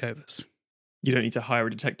account takeovers. You don't need to hire a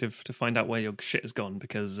detective to find out where your shit has gone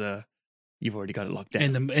because you've already got it locked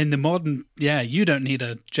down. In the modern, you don't need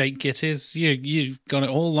a Jake Gittes. You've got it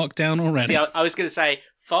all locked down already. See, I was going to say,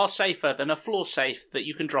 far safer than a floor safe that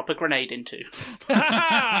you can drop a grenade into.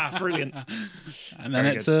 Brilliant. And then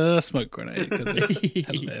it's a smoke grenade because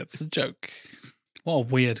it's a joke. What a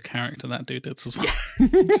weird character that dude is as well.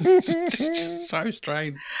 So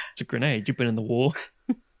strange. It's a grenade. You've been in the war.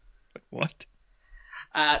 What?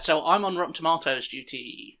 So I'm on Rotten Tomatoes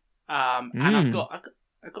duty, and I've got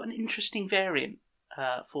an interesting variant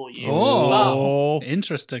for you. Oh,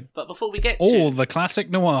 interesting. But before we get all the classic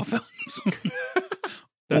noir films,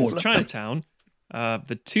 that's Chinatown,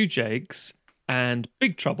 The Two Jakes, and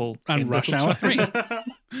Big Trouble and in Rush Little Hour China.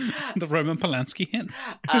 3. The Roman Polanski hint.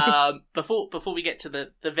 Before we get to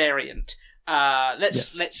the variant,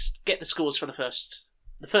 let's get the scores for the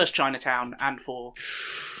first Chinatown and for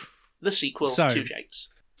the sequel, Two Jakes.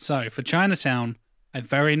 So for Chinatown, I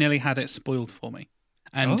very nearly had it spoiled for me,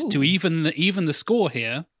 and to even the score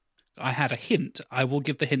here, I had a hint. I will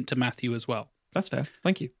give the hint to Matthew as well. That's fair.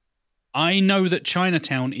 Thank you. I know that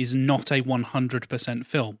Chinatown is not a 100%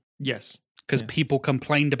 film. Yes. Because people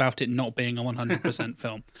complained about it not being a 100%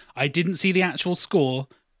 film. I didn't see the actual score,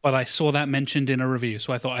 but I saw that mentioned in a review.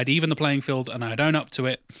 So I thought I'd even the playing field and I'd own up to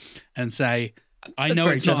it and say, I know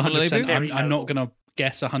it's not 100%. I'm not going to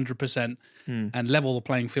guess 100% and level the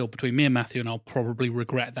playing field between me and Matthew, and I'll probably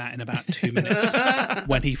regret that in about 2 minutes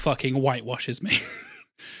when he fucking whitewashes me.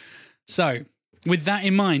 So with that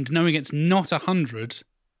in mind, knowing it's not 100,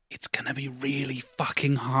 it's going to be really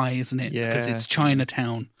fucking high, isn't it? Yeah. Because it's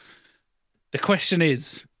Chinatown. The question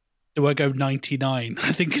is, do I go 99?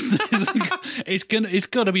 I think it's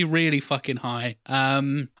got to be really fucking high.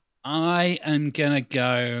 I am going to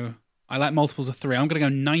go, I like multiples of 3. I'm going to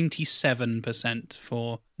go 97%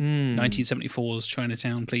 for 1974's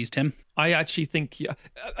Chinatown, please, Tim. I actually think,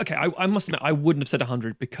 okay, I must admit, I wouldn't have said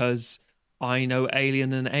 100 because I know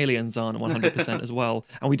Alien and Aliens aren't 100% as well.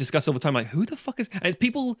 And we discuss all the time, like, who the fuck is... And it's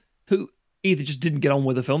people who either just didn't get on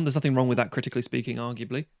with the film. There's nothing wrong with that, critically speaking,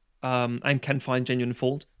 arguably. And can find genuine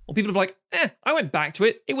fault. Or people are like, I went back to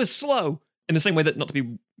it. It was slow. In the same way that, not to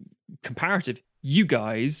be comparative, you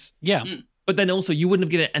guys... Yeah. But then also, you wouldn't have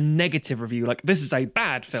given it a negative review. Like, this is a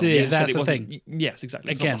bad film. See, that's the thing. Yes,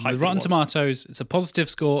 exactly. Again, with Rotten Tomatoes, it's a positive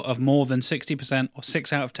score of more than 60%, or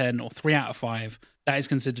 6 out of 10, or 3 out of 5. That is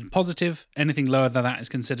considered positive. Anything lower than that is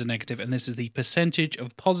considered negative. And this is the percentage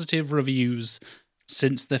of positive reviews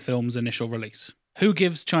since the film's initial release. Who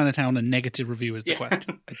gives Chinatown a negative review is the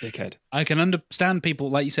question. A dickhead. I can understand people,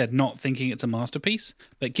 like you said, not thinking it's a masterpiece,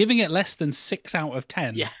 but giving it less than 6 out of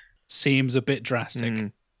 10 seems a bit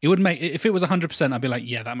drastic. It would make, if it was 100%, I'd be like,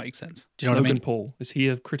 yeah, that makes sense. Do you know what I mean? Paul, is he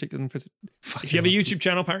a critic? If you have a YouTube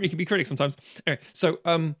channel, apparently you can be critics sometimes. Anyway, so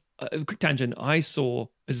a quick tangent. I saw,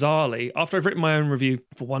 bizarrely, after I've written my own review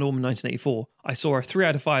for Wonder Woman 1984, I saw a 3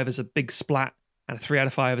 out of 5 as a big splat and a 3 out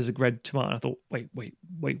of 5 as a red tomato. And I thought, wait,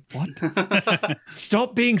 what?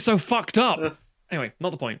 Stop being so fucked up. Anyway, not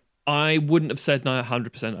the point. I wouldn't have said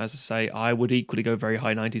 100%, as I say. I would equally go very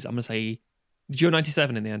high 90s. I'm going to say, did you go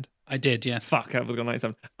 97 in the end? I did, yes. Fuck, I would have gone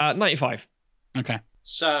 97. 95. Okay.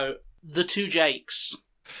 So, The Two Jakes.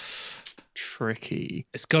 Tricky.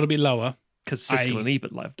 It's got to be lower. Because Siskel and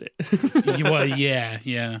Ebert loved it. Well,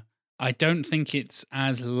 yeah. I don't think it's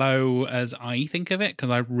as low as I think of it, because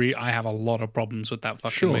I have a lot of problems with that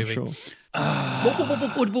fucking movie. Sure.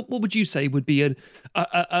 What would you say would be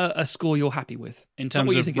a score you're happy with? In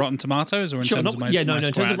terms of Rotten Tomatoes, or in terms of my in terms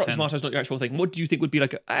score of out Rotten Tomatoes, not your actual thing. What do you think would be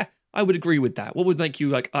like, I would agree with that. What would make you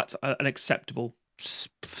like, that's an acceptable?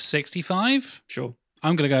 65? Sure.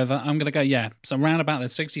 I'm going to go, yeah. So around about the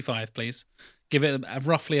 65, please. Give it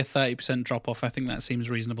roughly a 30% drop off. I think that seems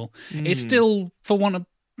reasonable. It's still, for one of,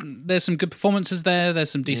 there's some good performances there. There's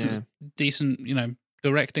some decent,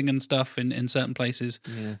 directing and stuff in certain places.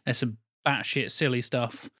 Yeah. There's some batshit silly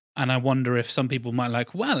stuff. And I wonder if some people might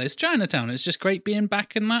like, well, it's Chinatown. It's just great being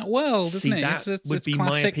back in that world, isn't it? That would be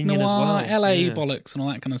classic my opinion noir, as well. LA bollocks and all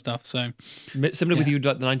that kind of stuff. So similar with you,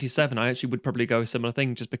 like the 97, I actually would probably go a similar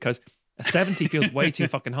thing, just because a 70 feels way too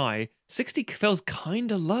fucking high. 60 feels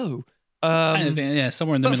kind of low. I think,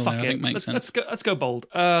 somewhere in the middle there, I think makes sense. Let's go bold.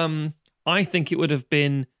 I think it would have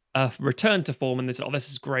been returned to form, and they said, "Oh, this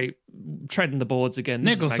is great, treading the boards again."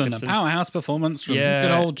 This is Nicholson, a magnificent." powerhouse performance from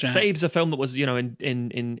good old Jack. Saves a film that was,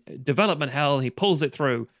 in development hell. He pulls it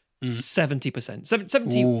through. 70%,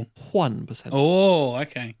 71%. Oh,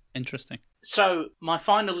 okay, interesting. So, my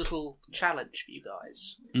final little challenge for you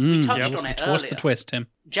guys. We touched on it earlier. What's the twist, Tim?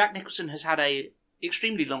 Jack Nicholson has had a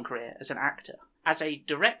extremely long career as an actor. As a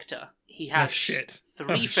director, he has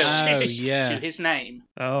three films to his name.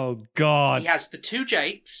 Oh, God. He has The Two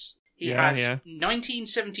Jakes. He has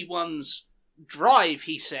 1971's Drive,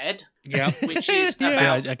 he said. Yeah, which is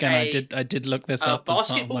about I did look this up.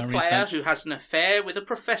 Basketball player who has an affair with a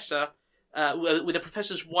professor, with a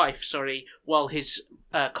professor's wife. While his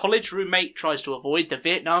college roommate tries to avoid the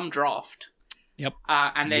Vietnam draft. Yep.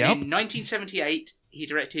 And then in 1978, he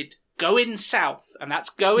directed Goin' South, and that's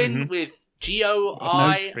Goin' with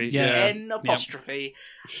GOIN apostrophe,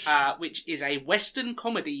 which is a Western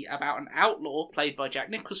comedy about an outlaw played by Jack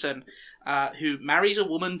Nicholson, who marries a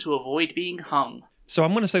woman to avoid being hung. So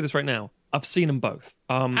I'm going to say this right now. I've seen them both.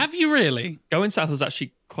 Have you really? Going South is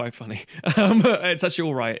actually quite funny. It's actually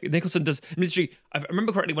all right. Nicholson does. Literally, I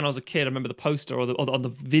remember correctly when I was a kid. I remember the poster or on the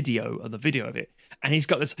video of it, and he's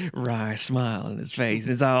got this wry smile on his face, and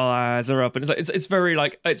his all eyes are up, and it's very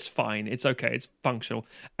it's fine. It's okay. It's functional.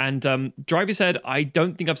 And Drive, you said, I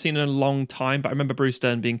don't think I've seen it in a long time, but I remember Bruce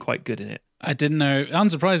Dern being quite good in it. I didn't know.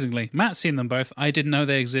 Unsurprisingly, Matt's seen them both. I didn't know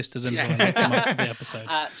they existed until I looked them up for the episode.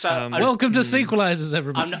 Welcome to Sequelizers,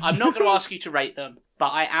 everybody. I'm not going to ask you to rate them, but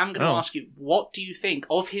I am going to ask you, what do you think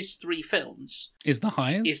of his three films? Is the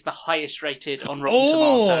highest rated on Rotten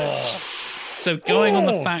Tomatoes? So going on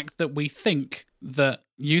the fact that we think that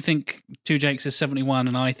you think Two Jakes is 71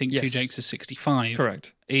 and I think Two Jakes is 65.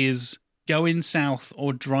 Correct. Is Going South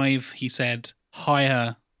or Drive, he said,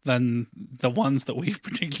 higher than the ones that we've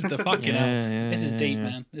predicted? The fucking hell. This is deep,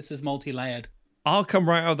 man. This is multi-layered. I'll come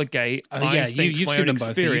right out of the gate. You've seen them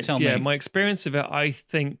both. So you tell me. My experience of it, I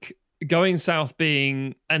think Going South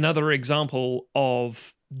being another example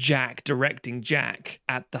of Jack directing Jack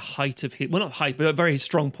at the height of his, well, not height, but a very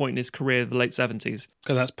strong point in his career, the late 70s.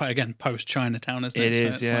 Because that's, again, post-Chinatown, isn't it? It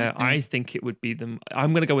is, yeah. I think it would be them.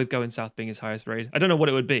 I'm going to go with Going South being his highest rated. I don't know what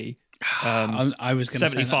it would be. I was going to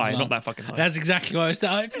say 75, not that fucking high. That's exactly what I was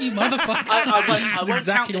thinking. You motherfucker. I won't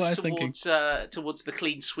exactly count what I this was thinking. Towards the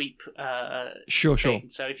clean sweep. Sure. Thing.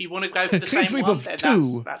 So if you want to go for the clean same sweep one, of then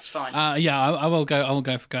two. that's fine. I will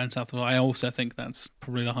go for Going South. I also think that's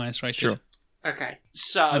probably the highest rated. Sure. Okay,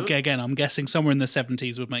 so again, I'm guessing somewhere in the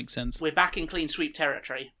 70s would make sense. We're back in clean sweep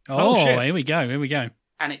territory. Oh shit. Here we go.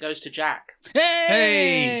 And it goes to Jack.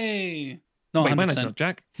 Hey! Not Wait, 100%. my name's not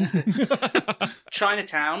Jack.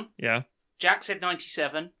 Chinatown. Yeah. Jack said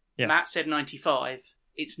 97. Yes. Matt said 95.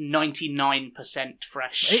 It's 99%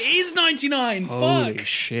 fresh. It is 99. Holy Fuck.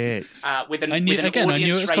 shit. With an I knew audience it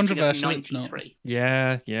was rating of controversial. It's 93.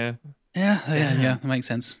 Yeah. Yeah, that makes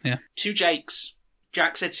sense. Yeah. Two Jakes.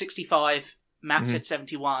 Jack said 65. Matt said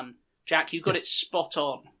 71. Jack, you got it spot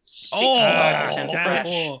on. 65% fresh.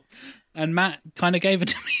 Oh. And Matt kind of gave it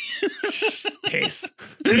to me. Piss.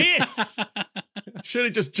 Should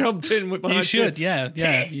have just jumped in with my You should, yeah.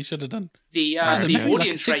 Piss. You should have done. The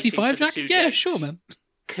audience 65, rating for Jack? the Two Yeah, Jakes, sure, man.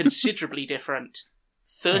 considerably different.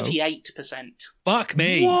 38%. Fuck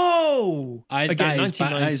me. Whoa! That is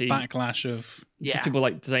 1990. backlash of... Yeah. People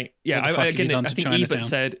like saying, What the fuck have you done I to think Chinatown? Ebert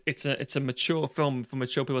said it's a mature film for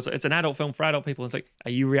mature people. It's an adult film for adult people. It's like,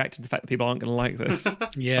 are you reacting to the fact that people aren't going to like this?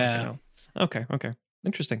 Yeah. Okay.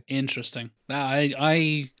 Interesting.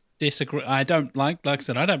 I disagree. I don't like I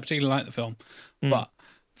said, I don't particularly like the film, but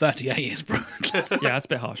 38 is brutal. Yeah, that's a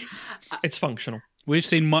bit harsh. It's functional. We've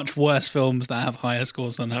seen much worse films that have higher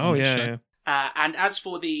scores than that. Oh, yeah. And as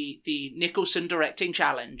for the Nicholson directing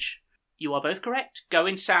challenge, you are both correct.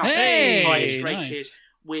 Going South Hey, is highest rated,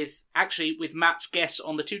 nice. with Matt's guess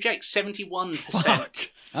on the Two Jakes,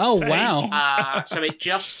 71%. Oh, wow. So it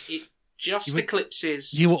just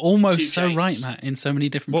eclipses. You were almost Two so Jakes. right, Matt, in so many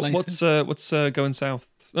different places. What's Going South?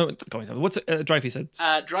 Oh, Going South. What's Drive? He said.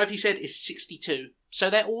 Drive, he said, is 62.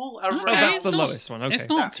 So they're all around. Okay, that's it's the not- lowest one. Okay. It's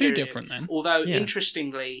not that too period. different then. Although, Yeah.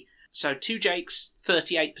 interestingly, so Two Jakes,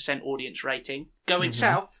 38% audience rating. Going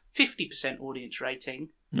South, 50% audience rating.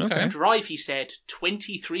 Okay. Drive, he said,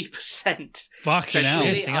 23%. Fucking hell.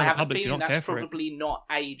 Clearly, Dancing I out, have the a public do feeling not that's care for it. probably not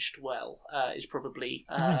aged well. Is probably,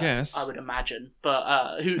 I guess. I would imagine.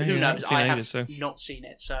 But who Maybe I haven't knows? seen I it have ages, so. not seen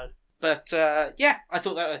it. So, but yeah, I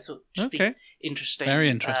thought just Okay. be interesting. Very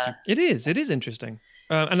interesting. It is interesting.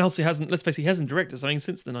 And also, let's face it, he hasn't directed something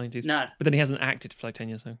since the 90s. No. But then he hasn't acted for like 10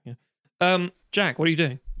 years, so yeah. Jack, what are you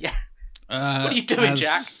doing? Yeah. What are you doing, as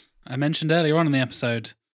Jack? I mentioned earlier on in the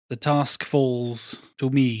episode, the task falls to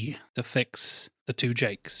me to fix the two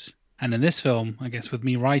Jakes. And in this film, I guess with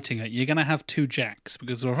me writing it, you're going to have two Jacks,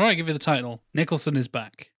 because before I give you the title, Nicholson is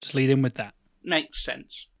back. Just lead in with that. Makes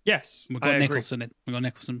sense. Yes, We've got Nicholson in. We've got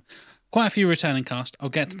Nicholson. Quite a few returning cast. I'll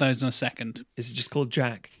get to those in a second. Is it just called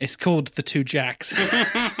Jack? It's called The Two Jacks.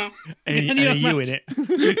 And are you in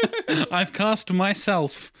it? I've cast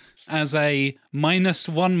myself as a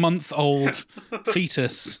 -1-month-old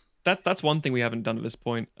fetus. That's one thing we haven't done at this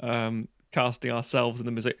point. Casting ourselves in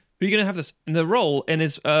the music. Who are you going to have this in the role in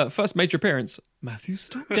his first major appearance? Matthew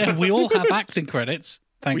Stone. Yeah, we all have acting credits,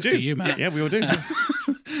 thanks to you, Matt. Yeah, we all do.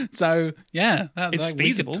 So yeah, It's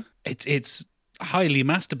feasible. It's highly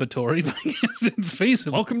masturbatory, but yes, it's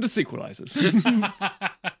feasible. Welcome to Sequelizers.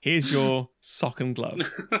 Here's your sock and glove.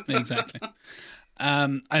 Exactly.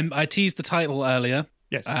 I teased the title earlier.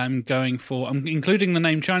 Yes. I'm including the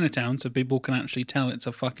name Chinatown, so people can actually tell it's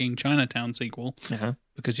a fucking Chinatown sequel. Uh-huh.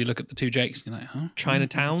 Because you look at the two Jakes, and you're like, huh?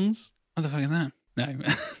 Chinatowns? What the fuck is that? No,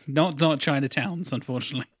 not Chinatowns,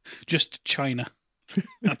 unfortunately. Just China.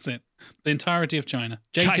 That's it. The entirety of China.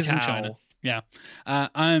 Jake is in China. Yeah.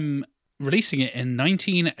 I'm releasing it in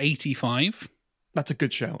 1985. That's a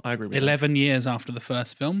good show. I agree with 11 years after the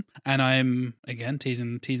first film. And I'm, again,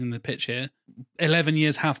 teasing the pitch here. 11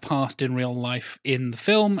 years have passed in real life in the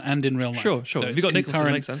film and in real life. Sure. So If you've got Nicholson,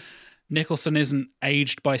 it makes sense. Nicholson isn't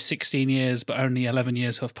aged by 16 years, but only 11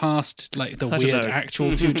 years have passed, like the I don't weird know.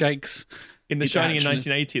 actual two Jakes. In The It's Shining actually- in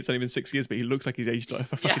 1980, it's only been 6 years, but he looks like he's aged like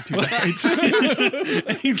for fucking 2 decades.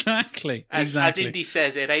 Exactly. As Indy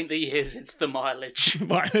says, it ain't the years, it's the mileage.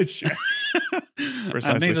 Mileage. And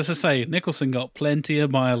Precisely. needless to say, Nicholson got plenty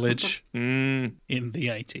of mileage Mm, in the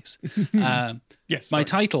 80s. yes. My sorry.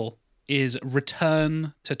 title is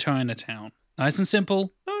Return to Chinatown. Nice and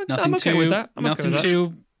simple. Nothing I'm okay too, with that. I'm okay nothing with that.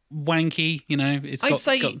 too wanky. You know, I'd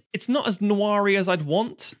say it's not as noiry as I'd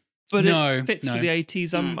want, but it fits for the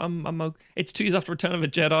 80s. It's 2 years after Return of a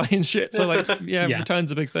Jedi and shit. So like, yeah, Yeah.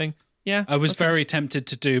 Return's a big thing. Yeah, I was very tempted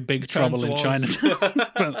to do Big Return Trouble to in Oz.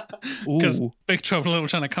 Chinatown, because Ooh. Big Trouble in Little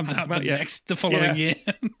China comes out about- yeah. the following year.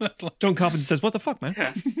 John Carpenter says, "What the fuck, man?"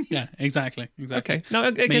 Yeah, exactly. Okay, no,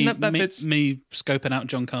 again, that fits. Me scoping out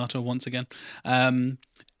John Carter once again.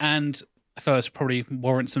 And I thought it probably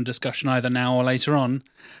warrants some discussion either now or later on.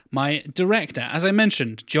 My director, as I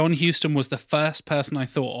mentioned, John Huston was the first person I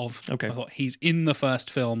thought of. Okay. I thought he's in the first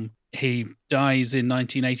film. He dies in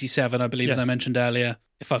 1987, I believe, as I Yes. mentioned earlier.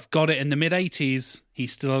 If I've got it in the mid-80s,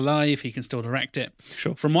 he's still alive. He can still direct it.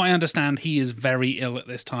 Sure. From what I understand, he is very ill at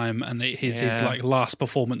this time, and his Yeah. like last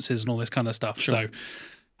performances and all this kind of stuff. Sure. So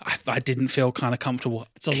I didn't feel kind of comfortable.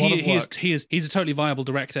 It's a lot of work. He's a totally viable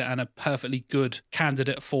director and a perfectly good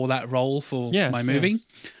candidate for that role for my movie. Yes.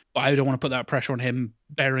 But I don't want to put that pressure on him,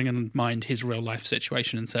 bearing in mind his real life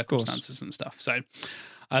situation and circumstances and stuff. So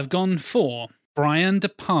I've gone for Brian De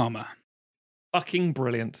Palma. Fucking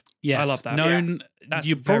brilliant. Yes, I love that. Known, That's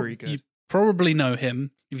you very good. You probably know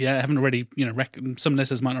him if you haven't already. Some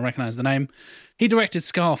listeners might not recognize the name. He directed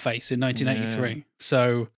Scarface in 1983.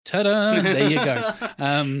 So, ta-da! There you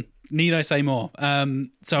go. Need I say more?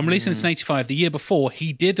 So I'm releasing this in 85. The year before,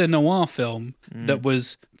 he did a noir film that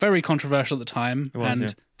was very controversial at the time, and yeah.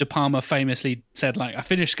 De Palma famously said, like, I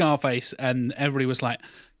finished Scarface, and everybody was like,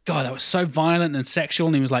 God, that was so violent and sexual.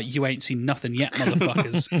 And he was like, you ain't seen nothing yet,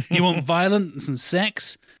 motherfuckers. You want violence and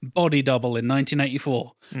sex? Body Double in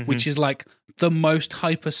 1984, which is like the most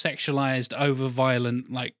hyper-sexualized,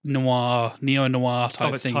 over-violent, like noir, neo-noir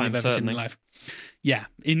type its thing time, you've ever seen in certainly. your life. Yeah,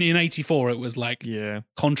 in 84, it was like Yeah.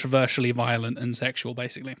 controversially violent and sexual,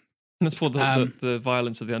 basically. That's for the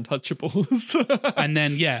violence of the Untouchables. And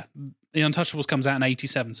then, yeah, The Untouchables comes out in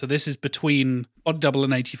 87. So this is between Body Double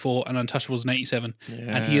in 84 and Untouchables in 87.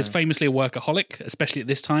 And he is famously a workaholic, especially at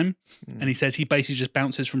this time. And he says he basically just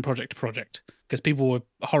bounces from project to project because people were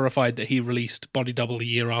horrified that he released Body Double a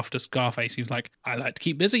year after Scarface. He was like, I like to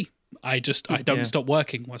keep busy. I don't stop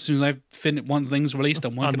working. As soon as once thing's released,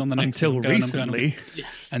 I'm working on the next until one. I'm going. recently.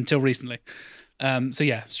 Until recently. So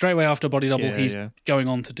yeah, straight away after Body Double, Yeah, he's yeah. going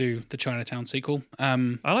on to do the Chinatown sequel. I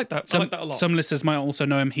like that. I like that a lot. Some listeners might also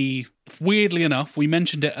know him. He, weirdly enough, we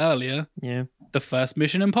mentioned it earlier, Yeah. the first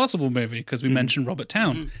Mission Impossible movie, because we mentioned Robert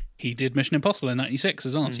Town. He did Mission Impossible in 96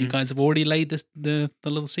 as well. So you guys have already laid the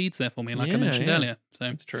little seeds there for me, like I mentioned earlier. So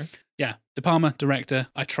That's true. yeah, De Palma, director.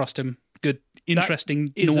 I trust him. Good,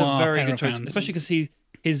 interesting Is noir a very pair good of choice, hands. especially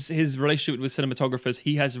because his relationship with cinematographers,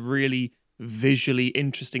 he has really visually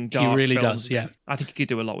interesting dark really films. does, yeah. I think he could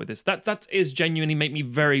do a lot with this. That is genuinely make me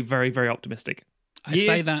very, very, very optimistic. I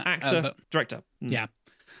say that actor, but- director. Yeah.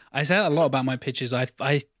 I say that a lot about my pitches. I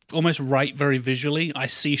almost write very visually. I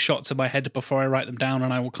see shots in my head before I write them down,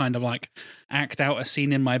 and I will kind of like act out a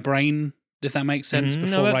scene in my brain, if that makes sense,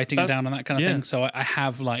 before writing it down and that kind of thing. So I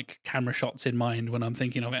have like camera shots in mind when I'm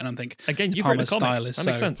thinking of it, and I'm thinking, again, you've written a comic. That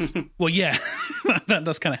makes sense. Well, yeah, that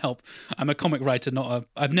does kind of help. I'm a comic writer,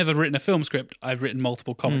 I've never written a film script. I've written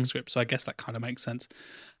multiple comic scripts, so I guess that kind of makes sense.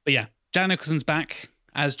 But yeah, Jack Nicholson's back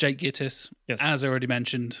as Jake Gittis, as I already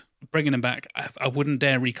mentioned, bringing him back. I wouldn't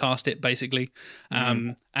dare recast it, basically.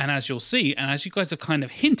 And as you'll see, and as you guys have kind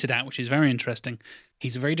of hinted at, which is very interesting,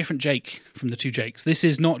 he's a very different Jake from the two Jakes. This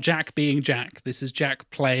is not Jack being Jack. This is Jack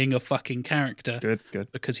playing a fucking character.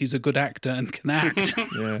 Good. Because he's a good actor and can act.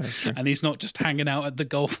 And he's not just hanging out at the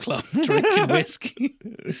golf club drinking whiskey.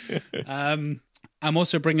 I'm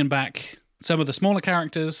also bringing back some of the smaller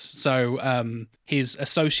characters, so his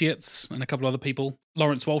associates and a couple other people.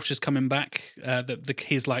 Lawrence Walsh is coming back.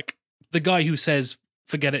 He's like the guy who says,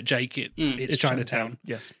 "Forget it, Jake. It's Chinatown."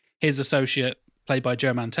 Yes. His associate, played by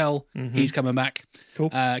Joe Mantell, he's coming back. Cool.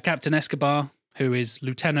 Captain Escobar, who is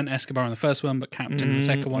Lieutenant Escobar in the first one, but Captain in the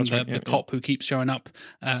second one, the cop who keeps showing up,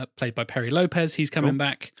 played by Perry Lopez, he's coming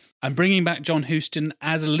back. I'm bringing back John Huston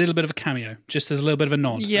as a little bit of a cameo, just as a little bit of a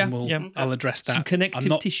nod. I'll address that. Some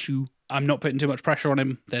connective tissue. I'm not putting too much pressure on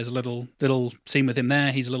him. There's a little scene with him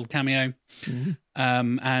there. He's a little cameo.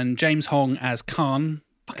 And James Hong as Khan.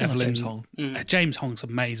 James Hong. James Hong's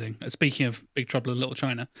amazing. Speaking of Big Trouble in Little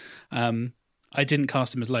China, I didn't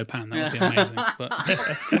cast him as Lo Pan. That would be amazing. But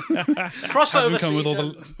crossover season. With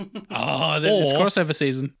all it's crossover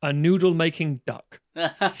season. A noodle-making duck.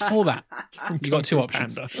 All that. You got two Kung Fu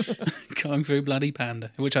options. Panda. Kung Fu Bloody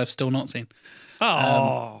Panda, which I've still not seen.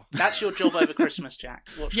 That's your job over Christmas, Jack.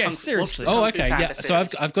 Seriously. Okay. Yeah. So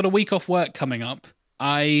I've got a week off work coming up.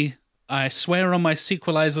 I swear on my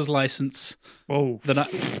sequelizer's license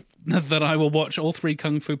that I will watch all 3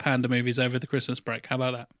 Kung Fu Panda movies over the Christmas break. How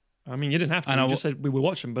about that? I mean, you didn't have to. You just said we will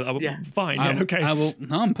watch them, but fine. Okay. I will.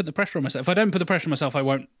 No, I'm putting the pressure on myself. If I don't put the pressure on myself, I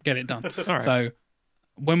won't get it done. All right. So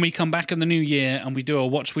when we come back in the new year and we do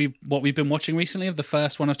what we've been watching recently of the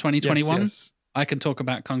first one of 2021, I can talk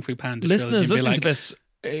about Kung Fu Panda. Listeners, listen to this.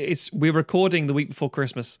 We're recording the week before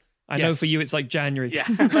Christmas. I know for you it's like January. Yeah.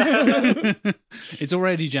 It's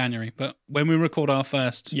already January, but when we record our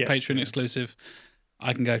first Patreon exclusive,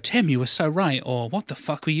 I can go, Tim, you were so right, or what the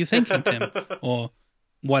fuck were you thinking, Tim? Or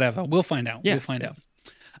whatever. We'll find out. Yes, we'll find out.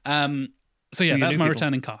 So yeah, that's my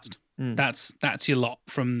returning cast. That's your lot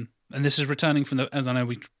from, and this is returning from as I know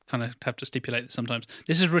we kind of have to stipulate this sometimes.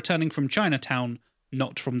 This is returning from Chinatown,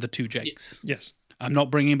 not from the two Jakes. Yes. I'm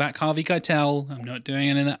not bringing back Harvey Keitel. I'm not doing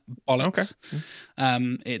any of that bollocks.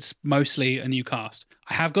 Okay. It's mostly a new cast.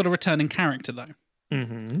 I have got a returning character,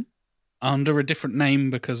 though. Under a different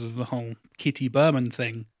name because of the whole Kitty Berman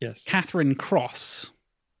thing. Yes. Catherine Cross,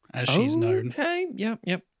 as she's known. Okay,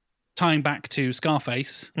 yep. Tying back to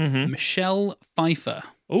Scarface, Michelle Pfeiffer.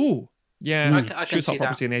 Oh, yeah. I she was can see hot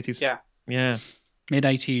property in the 80s. Yeah.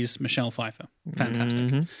 Mid-80s, Michelle Pfeiffer.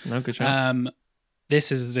 Fantastic. No, good job. This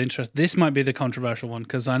is interesting. This might be the controversial one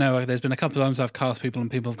because I know there's been a couple of times I've cast people and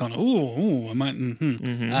people have gone, I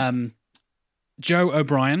might. Joe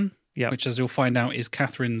O'Brien, which as you'll find out is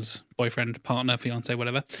Catherine's boyfriend, partner, fiance,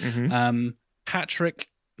 whatever. Patrick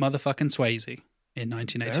motherfucking Swayze in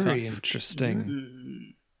 1985. Very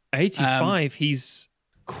interesting. 85, he's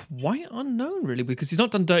quite unknown really because he's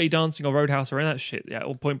not done Dirty Dancing or Roadhouse or any of that shit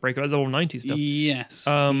or Point Break. That's all 90s stuff. Yes,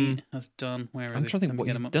 he has done. I'm trying to think what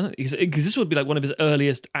he's done because this would be like one of his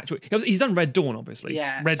earliest actual. He's done Red Dawn, obviously.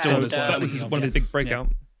 Yeah, Red Dawn is that was one of his big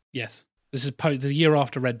breakout. Yes, this is the year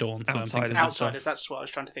after Red Dawn. So Outsiders. That's what I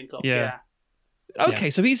was trying to think of. Yeah. Okay,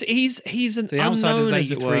 so he's an the Outsiders is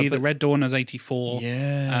 83, but the Red Dawn is 84.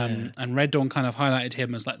 Yeah, and Red Dawn kind of highlighted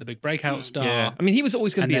him as like the big breakout star. Yeah, I mean he was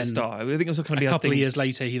always going to be a star. I think it was going to be a couple of years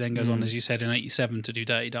later. He then goes on, as you said, in 87 to do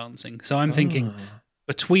Dirty Dancing. So I'm thinking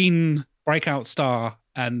between breakout star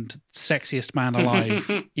and sexiest man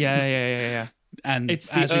alive. Yeah. And it's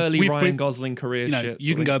the early Ryan Gosling career shit.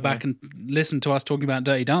 You can go back and listen to us talking about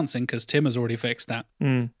Dirty Dancing because Tim has already fixed that.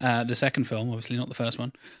 The second film, obviously not the first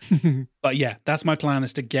one. But yeah, that's my plan,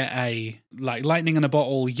 is to get a lightning in a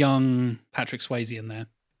bottle young Patrick Swayze in there.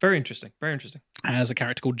 Very interesting. As a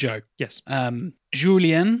character called Joe. Yes.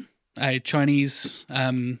 Julian, a Chinese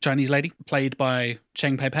lady played by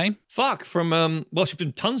Cheng Pei Pei. From she's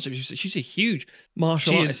been tons of. She's a huge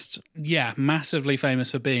martial artist. Massively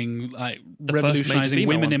famous for being like revolutionizing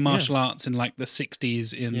women in martial arts in like the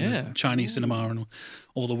 60s in Chinese cinema and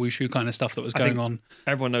all the wushu kind of stuff that was going on.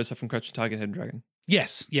 Everyone knows her from Crouching Tiger, Hidden Dragon.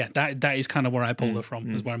 Yes, that is kind of where I pulled her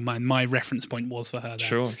from. Is where my reference point was for her. There.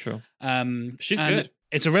 Sure. She's good.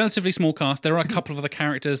 It's a relatively small cast. There are a couple of other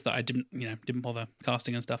characters that I didn't bother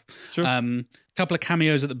casting and stuff. Sure. A couple of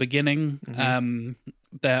cameos at the beginning.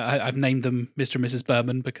 I've named them Mr. and Mrs.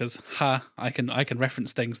 Berman because I can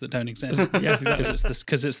reference things that don't exist. Yes, exactly.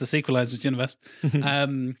 Because it's the Sequelizers universe.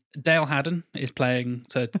 Dale Haddon is playing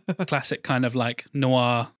a classic kind of like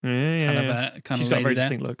noir kind She's of got a lady very there.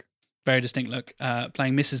 distinct look. Very distinct look.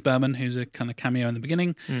 Playing Mrs. Berman, who's a kind of cameo in the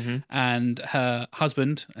beginning, and her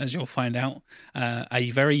husband, as you'll find out,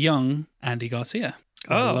 a very young Andy Garcia.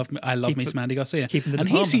 I love me some Andy Garcia, and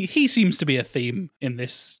he seems to be a theme in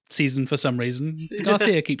this season for some reason.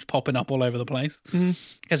 Garcia keeps popping up all over the place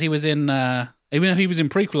because he was in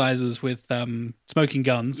Prequelizers with Smoking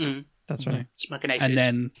Guns. That's right. Smoking Aces. And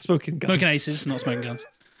then Smoking Guns. Smoking Aces, not Smoking Guns.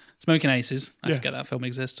 Smoking Aces. I forget that film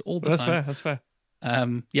exists all the time. That's fair.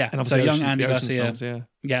 And obviously so young the Andy Ocean's Garcia, films,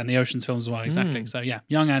 and the Ocean's films as well, exactly. So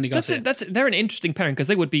young Andy Garcia. They're an interesting pairing because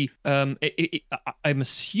they would be. I'm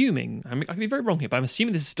assuming. I could be very wrong here, but I'm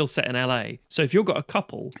assuming this is still set in LA. So if you've got a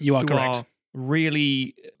couple, You are who correct. Are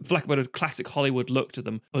really, for lack of a better, classic Hollywood look to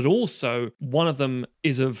them, but also one of them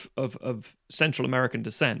is of Central American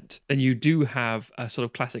descent, then you do have a sort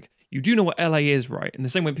of classic. You do know what LA is, right? In the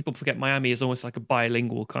same way people forget Miami is almost like a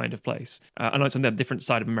bilingual kind of place. I know it's on the different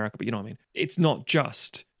side of America, but you know what I mean? It's not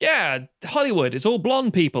just, Hollywood, it's all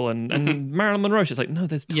blonde people and Marilyn Monroe. It's like, no,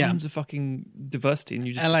 there's tons of fucking diversity. And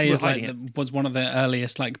you just LA is like was one of the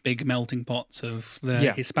earliest like big melting pots of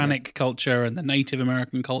the Hispanic culture and the Native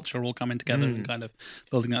American culture all coming together and kind of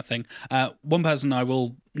building that thing. One person I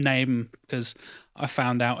will name because I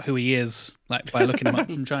found out who he is like by looking him up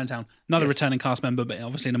from Chinatown. Another returning cast member, but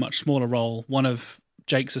obviously in a much smaller role. One of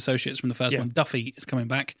Jake's associates from the first one, Duffy, is coming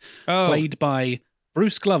back, played by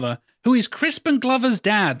Bruce Glover, who is Crispin Glover's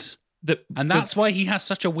dad. That's why he has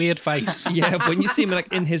such a weird face. Yeah, when you see him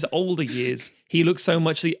like in his older years, he looks so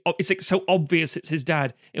much. It's like so obvious it's his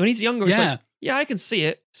dad. And when he's younger, it's like, I can see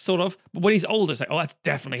it, sort of. But when he's older, it's like, oh, that's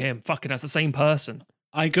definitely him. Fucking, that's the same person.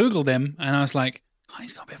 I googled him and I was like, oh,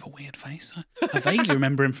 he's got a bit of a weird face. I vaguely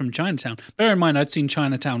remember him from Chinatown. Bear in mind, I'd seen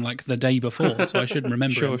Chinatown like the day before, so I should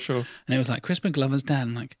remember him. Sure. And it was like Crispin Glover's dad.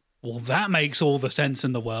 I'm like, well, that makes all the sense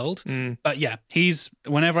in the world. But yeah, he's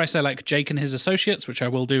whenever I say like Jake and his associates, which I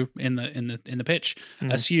will do in the pitch,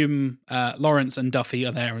 assume Lawrence and Duffy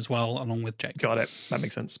are there as well, along with Jake. Got it. That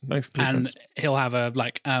makes sense. Makes complete sense. And he'll have a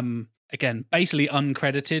like again, basically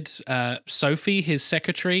uncredited Sophie, his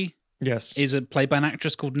secretary. Yes, is played by an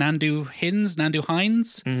actress called Nandu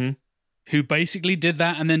Hines, who basically did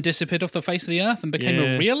that and then disappeared off the face of the earth and became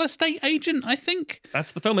a real estate agent, I think.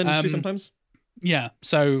 That's the film industry sometimes. Yeah,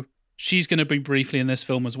 so she's going to be briefly in this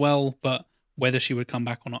film as well, but whether she would come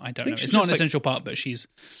back or not, I don't know. It's not an essential part, but she's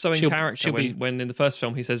so in character. When in the first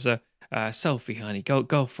film he says, "Sophie, honey,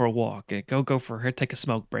 go for a walk, go for her, take a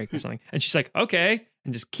smoke break or something," and she's like, "Okay."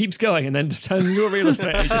 And just keeps going, and then turns into a real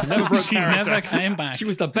estate agent. Never came back. She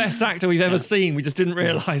was the best actor we've ever seen. We just didn't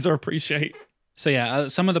realize or appreciate. So yeah,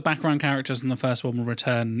 some of the background characters in the first one will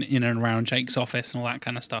return in and around Jake's office and all that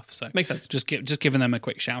kind of stuff. So makes sense. Just giving them a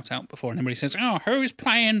quick shout out before anybody says, "Oh, who's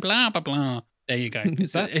playing blah blah blah." There you go.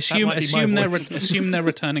 Assume they're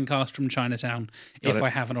returning cast from Chinatown. I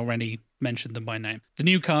haven't already mentioned them by name. The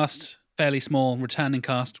new cast, fairly small. Returning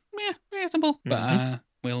cast, reasonable. But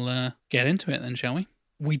we'll get into it then, shall we?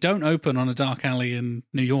 We don't open on a dark alley in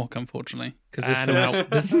New York, unfortunately, because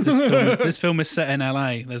this film is set in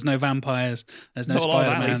LA. There's no vampires. There's no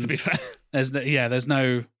Spider-Mans. There's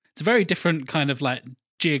no. It's a very different kind of like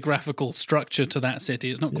geographical structure to that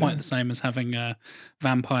city. It's not quite the same as having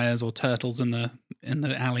vampires or turtles in the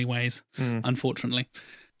alleyways, unfortunately.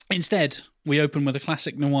 Instead, we open with a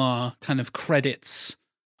classic noir kind of credits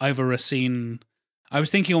over a scene. I was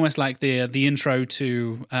thinking almost like the intro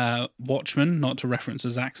to Watchmen, not to reference a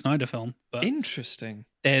Zack Snyder film, but interesting.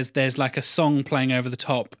 There's like a song playing over the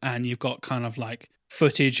top, and you've got kind of like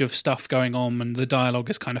footage of stuff going on, and the dialogue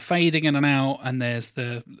is kind of fading in and out, and there's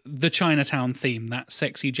the Chinatown theme, that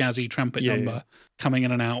sexy jazzy trumpet number coming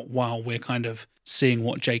in and out while we're kind of seeing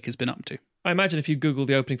what Jake has been up to. I imagine if you Google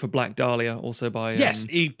the opening for Black Dahlia, also by yes,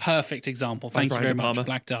 a perfect example. Thank you very much, Palmer.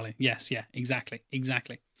 Black Dahlia. Yes, exactly.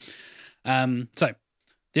 So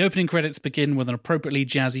the opening credits begin with an appropriately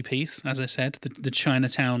jazzy piece, as I said, the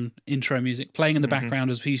Chinatown intro music playing in the background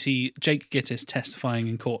as we see Jake Gittes testifying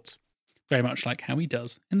in court. Very much like how he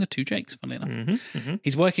does in The Two Jakes, funnily enough.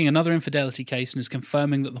 He's working another infidelity case and is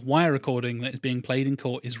confirming that the wire recording that is being played in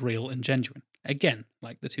court is real and genuine. Again,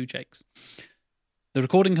 like The Two Jakes. The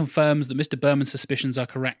recording confirms that Mr. Berman's suspicions are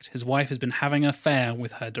correct. His wife has been having an affair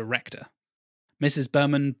with her director. Mrs.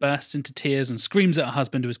 Berman bursts into tears and screams at her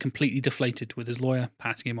husband, who is completely deflated, with his lawyer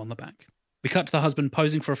patting him on the back. We cut to the husband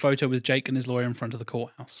posing for a photo with Jake and his lawyer in front of the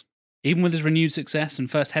courthouse. Even with his renewed success and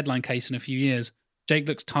first headline case in a few years, Jake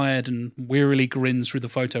looks tired and wearily grins through the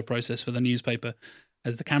photo process for the newspaper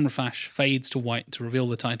as the camera flash fades to white to reveal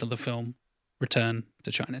the title of the film, Return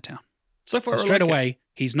to Chinatown. So far, So straight away,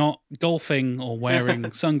 he's not golfing or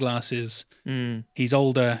wearing sunglasses. He's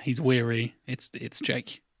older, he's weary. It's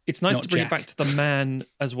Jake. It's nice not to bring Jack. it back to the man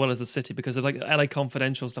as well as the city, because of like LA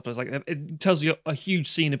Confidential stuff. It's like it tells you a huge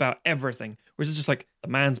scene about everything. Whereas it's just like the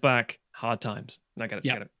man's back, hard times. I get it.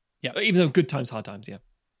 Yeah. Get it. Yeah. Even though good times, hard times. Yeah.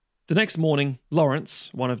 The next morning, Lawrence,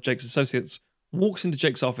 one of Jake's associates, walks into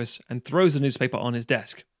Jake's office and throws the newspaper on his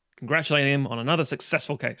desk, congratulating him on another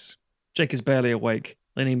successful case. Jake is barely awake,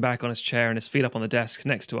 leaning back on his chair and his feet up on the desk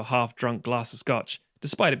next to a half-drunk glass of scotch,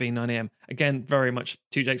 despite it being 9 a.m. Again, very much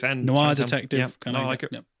to Jake's and Noir Chinatown. detective. Yeah, kind I of like it.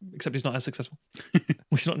 Yep. Except he's not as successful.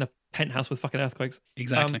 He's not in a penthouse with fucking earthquakes.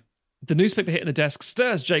 Exactly. The newspaper hitting the desk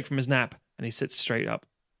stirs Jake from his nap, and he sits straight up.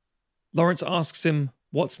 Lawrence asks him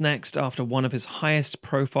what's next after one of his highest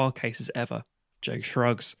profile cases ever. Jake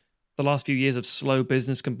shrugs. The last few years of slow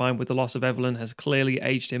business combined with the loss of Evelyn has clearly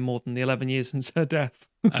aged him more than the 11 years since her death.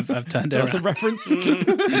 I've turned it That's a around. reference.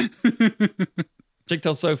 Jake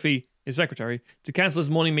tells Sophie, his secretary, to cancel his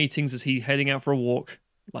morning meetings as he's heading out for a walk,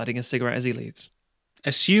 lighting a cigarette as he leaves.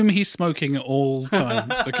 Assume he's smoking at all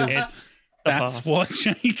times because It's the that's past. what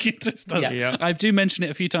Jake just does. Yeah. I do mention it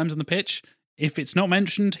a few times on the pitch. If it's not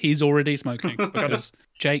mentioned, he's already smoking because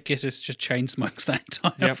Jake Gittis just chain smokes that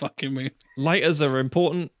entire Yep. fucking movie. Lighters are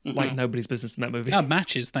important, like nobody's business in that movie.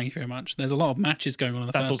 Matches, thank you very much. There's a lot of matches going on in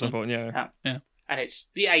the That's first also one. important, yeah. And it's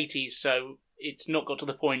the 80s, so it's not got to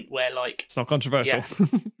the point where, like, It's not controversial.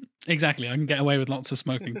 Exactly, I can get away with lots of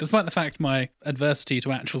smoking, despite the fact my adversity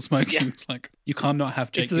to actual smoking. Yeah. It's like you can't not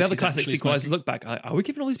have Jake. It's the other Gittis classic actually sequelizers smoking. look back. Are we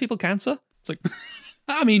giving all these people cancer? It's like,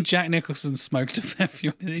 I mean, Jack Nicholson smoked a fair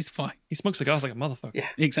few. He's fine. he smokes cigars like a motherfucker. Yeah.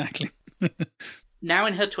 Exactly. Now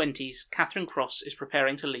in her 20s, Catherine Cross is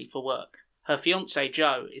preparing to leave for work. Her fiancé,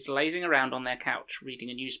 Joe, is lazing around on their couch reading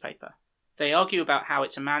a newspaper. They argue about how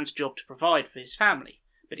it's a man's job to provide for his family,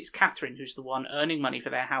 but it's Catherine who's the one earning money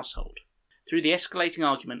for their household. Through the escalating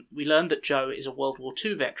argument, we learn that Joe is a World War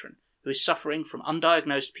II veteran who is suffering from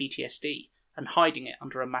undiagnosed PTSD and hiding it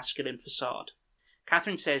under a masculine facade.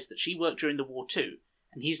 Catherine says that she worked during the war too,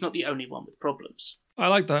 and he's not the only one with problems. I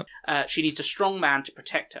like that. She needs a strong man to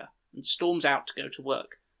protect her, and storms out to go to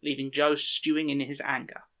work, leaving Joe stewing in his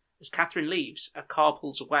anger. As Catherine leaves, a car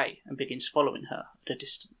pulls away and begins following her at a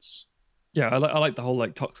distance. Yeah, I like the whole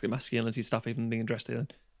like toxic masculinity stuff even being addressed in.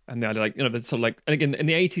 And the idea, like, you know, it's sort of like, and again, in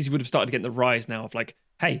the 80s, you would have started getting the rise now of like,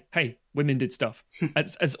 hey, women did stuff.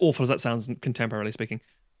 As awful as that sounds, contemporarily speaking,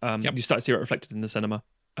 you start to see it reflected in the cinema.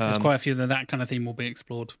 There's quite a few that kind of theme will be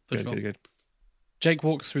explored for sure. Good. Jake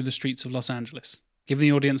walks through the streets of Los Angeles, giving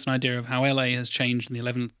the audience an idea of how LA has changed in the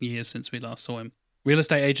 11 years since we last saw him. Real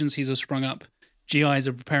estate agencies have sprung up, GIs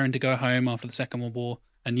are preparing to go home after the Second World War,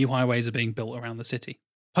 and new highways are being built around the city.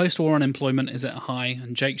 Post-war unemployment is at a high,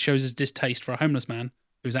 and Jake shows his distaste for a homeless man,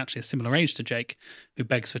 who's actually a similar age to Jake, who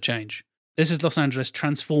begs for change. This is Los Angeles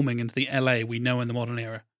transforming into the LA we know in the modern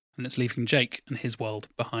era, and it's leaving Jake and his world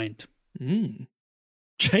behind.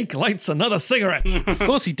 Jake lights another cigarette Of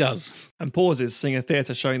course he does. and pauses, seeing a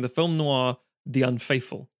theatre showing the film noir The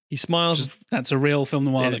Unfaithful. He smiles. That's a real film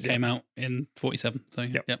noir It that is, yeah. came out in 47. So,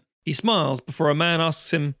 yep. He smiles before a man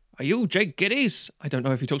asks him, "Are you Jake Giddies?" I don't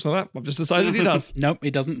know if he talks like that. I've just decided he does. Nope,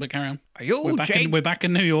 he doesn't, but carry on. Are you We're back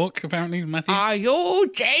in New York, apparently, Matthew. Are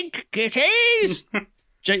you Jake Giddies?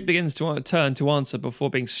 Jake begins to turn to answer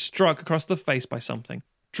before being struck across the face by something,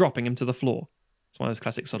 dropping him to the floor. It's one of those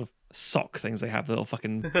classic sort of sock things they have, the little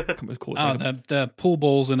fucking cords. The pool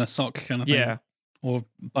balls in a sock kind of thing. Yeah. Or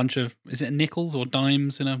a bunch of, is it nickels or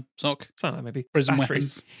dimes in a sock? Something like maybe. Prison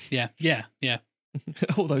Batteries. weapons. Yeah.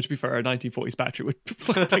 Although, to be fair, a 1940s battery would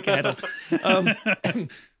fucking take your head off.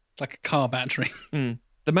 Like a car battery.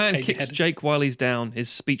 The man Take your kicks head. Jake while he's down, his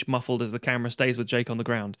speech muffled as the camera stays with Jake on the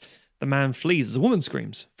ground. The man flees as a woman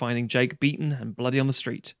screams, finding Jake beaten and bloody on the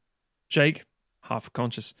street. Jake, half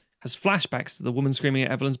conscious, has flashbacks to the woman screaming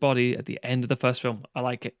at Evelyn's body at the end of the first film. I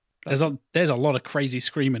like it. There's a lot of crazy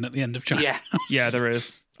screaming at the end of China. Yeah. Yeah, there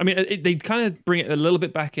is. I mean, they kind of bring it a little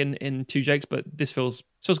bit back in Two Jakes, but this feels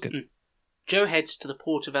good. Joe heads to the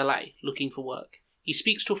port of LA looking for work. He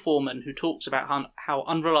speaks to a foreman who talks about how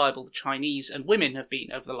unreliable the Chinese and women have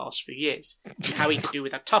been over the last few years, and how he could do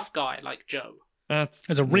with a tough guy like Joe.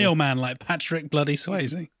 There's a real man like Patrick bloody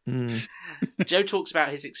Swayze. Joe talks about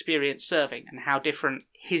his experience serving and how different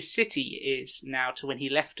his city is now to when he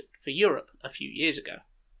left for Europe a few years ago.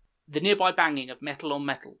 The nearby banging of metal on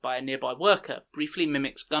metal by a nearby worker briefly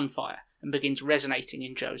mimics gunfire and begins resonating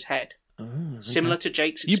in Joe's head. Similar to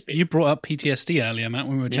Jake's You brought up PTSD earlier, Matt,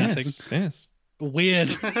 when we were chatting. Yes.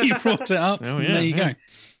 Weird. You brought it up. Oh, yeah, There you go.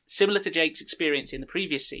 Similar to Jake's experience in the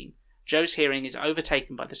previous scene, Joe's hearing is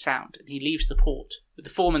overtaken by the sound and he leaves the port, with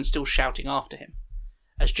the foreman still shouting after him.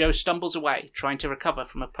 As Joe stumbles away, trying to recover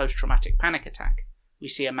from a post-traumatic panic attack, we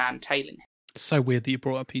see a man tailing him. It's so weird that you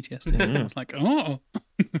brought up PTSD. Yeah. It's like, oh.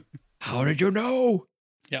 How did you know?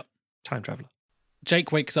 Yep. Time traveler.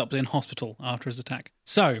 Jake wakes up in hospital after his attack.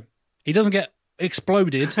 So, he doesn't get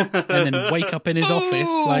exploded and then wake up in his office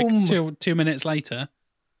like Boom! two minutes later.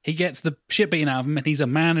 He gets the shit beaten out of him and he's a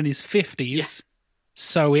man in his 50s.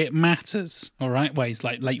 So it matters. All right? Well, he's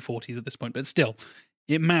like late 40s at this point, but still,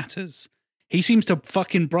 it matters. He seems to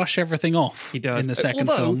fucking brush everything off He does. in the second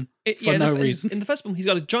Although, film for in no the, reason. In the first film, he's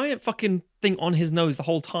got a giant fucking thing on his nose the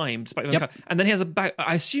whole time, despite the Yep. and then he has a back.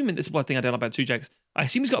 I assume, and this is one thing I don't know about two Jakes. I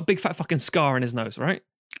assume he's got a big fat fucking scar in his nose, right?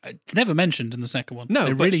 It's never mentioned in the second one. No,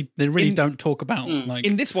 they but really in- don't talk about like.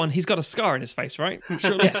 In this one, he's got a scar in his face, right?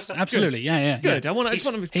 Surely. Yes, absolutely. Yeah. Good. I just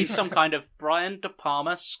want to. He's some kind of Brian De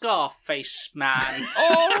Palma Scarface man.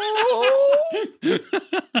 Oh!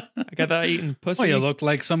 I get that eating pussy. Well, you look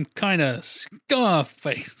like some kind of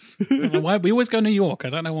Scarface. Why we always go New York? I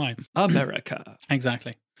don't know why. America.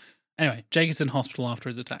 Exactly. Anyway, Jake is in hospital after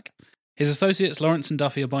his attack. His associates Lawrence and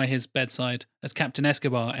Duffy are by his bedside as Captain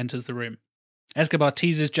Escobar enters the room. Escobar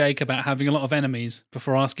teases Jake about having a lot of enemies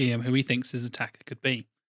before asking him who he thinks his attacker could be.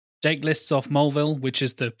 Jake lists off Mulville, which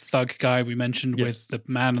is the thug guy we mentioned with the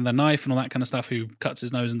man and the knife and all that kind of stuff who cuts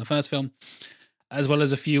his nose in the first film, as well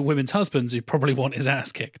as a few women's husbands who probably want his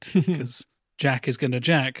ass kicked because Jack is going to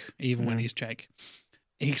Jack even when he's Jake.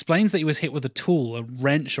 He explains that he was hit with a tool, a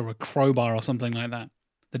wrench or a crowbar or something like that.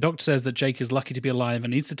 The doctor says that Jake is lucky to be alive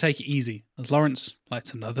and needs to take it easy, as Lawrence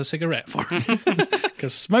lights another cigarette for him.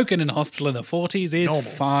 Because smoking in a hospital in the 40s is Normal.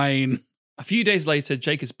 fine. A few days later,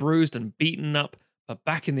 Jake is bruised and beaten up, but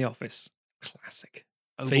back in the office. Classic.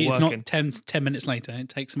 See, it's Overworking. not 10 minutes later. It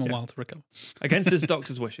takes him a while to recover. Against his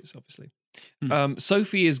doctor's wishes, obviously.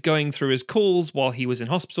 Sophie is going through his calls while he was in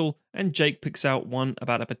hospital, and Jake picks out one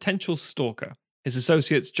about a potential stalker. His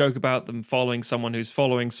associates joke about them following someone who's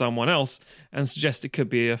following someone else and suggest it could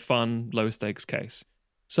be a fun, low-stakes case.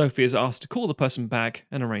 Sophie is asked to call the person back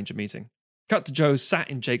and arrange a meeting. Cut to Joe sat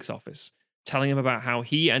in Jake's office, telling him about how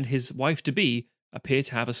he and his wife-to-be appear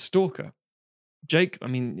to have a stalker. Jake, I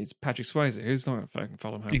mean, it's Patrick Swayze. Who's not going to fucking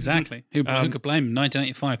follow him home? Exactly. Who could blame him?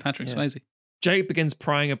 1985, Patrick Swayze. Jake begins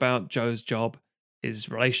prying about Joe's job, his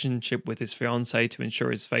relationship with his fiancée to ensure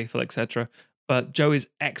he's faithful, etc. But Joe is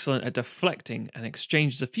excellent at deflecting and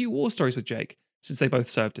exchanges a few war stories with Jake, since they both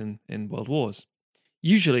served in world wars.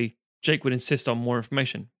 Usually, Jake would insist on more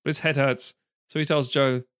information, but his head hurts, so he tells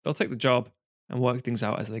Joe they'll take the job and work things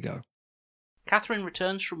out as they go. Catherine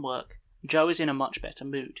returns from work. Joe is in a much better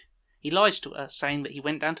mood. He lies to her, saying that he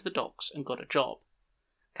went down to the docks and got a job.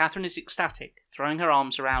 Catherine is ecstatic, throwing her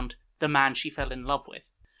arms around the man she fell in love with.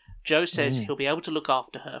 Joe says he'll be able to look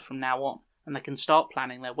after her from now on, and they can start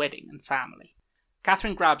planning their wedding and family.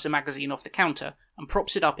 Catherine grabs a magazine off the counter and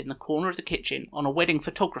props it up in the corner of the kitchen on a wedding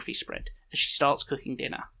photography spread as she starts cooking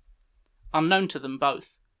dinner. Unknown to them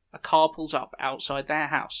both, a car pulls up outside their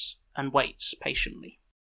house and waits patiently.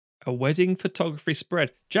 A wedding photography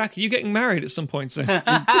spread. Jack, are you getting married at some point soon?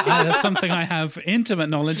 That's something I have intimate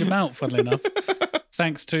knowledge about, funnily enough.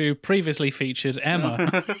 Thanks to previously featured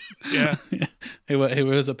Emma, Yeah.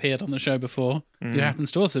 who has appeared on the show before, who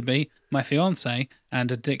happens to also be my fiance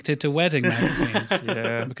and addicted to wedding magazines.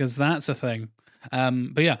 Yeah. Because that's a thing.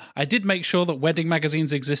 But yeah, I did make sure that wedding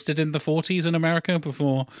magazines existed in the 40s in America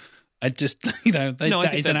before. I just, I that think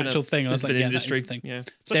is they've an been actual thing. I was there's like, been yeah, industry. that is a thing. Yeah.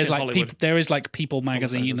 Especially There's in like Hollywood. there is like People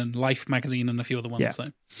magazine Hollywood. and Life magazine and a few other ones. Yeah. So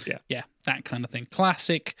Yeah. that kind of thing.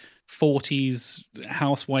 Classic 40s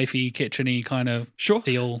housewifey, kitcheny kind of Sure.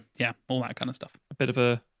 deal. Yeah, all that kind of stuff. A bit of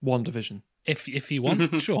a WandaVision. If you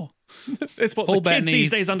want, sure. It's what Paul the kids Bettany these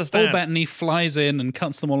days understand. Paul Bettany flies in and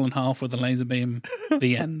cuts them all in half with a laser beam.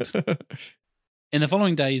 The end. In the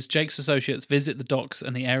following days, Jake's associates visit the docks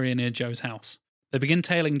and the area near Joe's house. They begin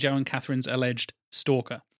tailing Joe and Catherine's alleged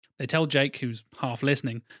stalker. They tell Jake, who's half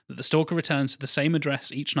listening, that the stalker returns to the same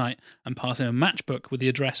address each night and pass him a matchbook with the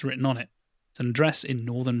address written on it. It's an address in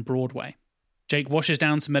Northern Broadway. Jake washes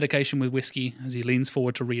down some medication with whiskey as he leans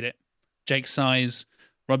forward to read it. Jake sighs,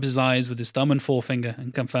 rubs his eyes with his thumb and forefinger,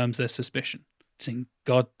 and confirms their suspicion. It's in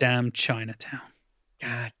goddamn Chinatown.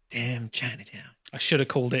 Goddamn Chinatown. I should have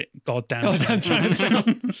called it Goddamn Goddamn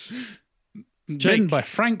Chinatown. Written by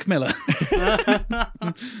Frank Miller.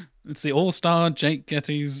 It's the all-star Jake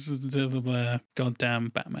Getty's goddamn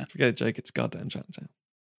Batman. Forget it, Jake. It's goddamn Chinatown.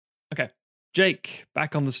 Okay. Jake,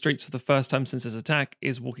 back on the streets for the first time since his attack,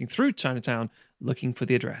 is walking through Chinatown looking for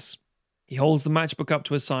the address. He holds the matchbook up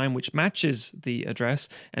to a sign which matches the address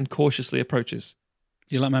and cautiously approaches.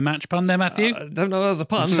 You like my match pun there, Matthew? I don't know that was a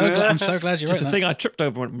pun. I'm so glad you wrote Just that. a thing I tripped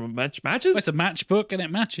over when matches. Well, it's a matchbook and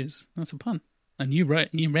it matches. That's a pun. And you read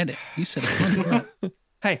it. You said it.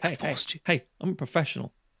 Hey, forced you. Hey, I'm a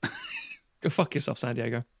professional. Go fuck yourself, San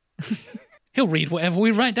Diego. He'll read whatever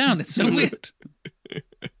we write down. It's so weird.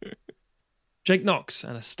 Jake knocks,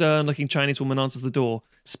 and a stern-looking Chinese woman answers the door,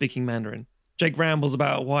 speaking Mandarin. Jake rambles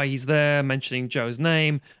about why he's there, mentioning Joe's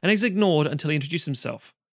name, and is ignored until he introduces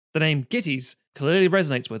himself. The name Gitties clearly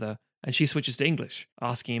resonates with her, and she switches to English,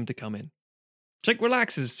 asking him to come in. Jake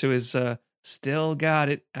relaxes to his still got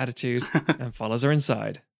it attitude and follows her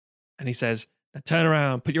inside. And he says, "Now turn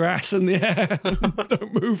around, put your ass in the air.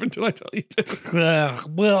 Don't move until I tell you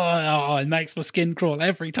to." It makes my skin crawl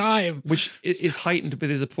every time. Which is heightened with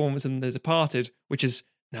his performance in The Departed, which is,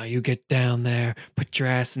 "Now you get down there, put your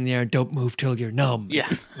ass in the air, and don't move till you're numb." Yeah.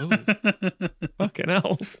 Fucking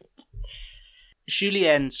hell.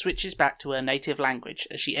 Julien switches back to her native language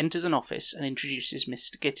as she enters an office and introduces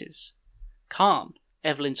Mr. Gitters. Khan,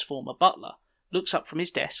 Evelyn's former butler, looks up from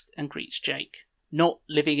his desk and greets Jake. Not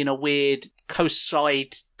living in a weird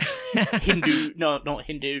coastside Hindu, no, not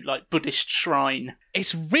Hindu, like Buddhist shrine.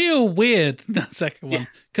 It's real weird, that second one.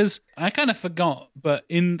 Because I kind of forgot, but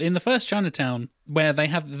in the first Chinatown, where they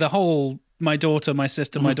have the whole my daughter, my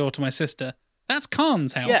sister, my daughter, my sister, that's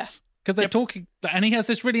Khan's house. Yeah. Because they're talking, and he has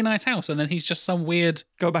this really nice house, and then he's just some weird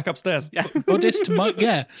Go back upstairs. Buddhist monk.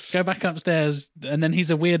 Yeah, go back upstairs, and then he's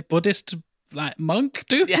a weird Buddhist monk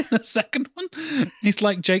dude in the second one. He's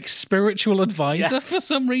like Jake's spiritual advisor for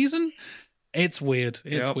some reason. It's weird.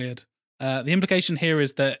 It's weird. The implication here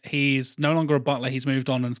is that he's no longer a butler. He's moved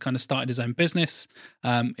on and kind of started his own business.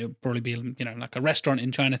 It would probably be, like a restaurant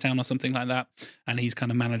in Chinatown or something like that. And he's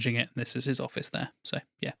kind of managing it. This is his office there. So,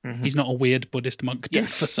 yeah, he's not a weird Buddhist monk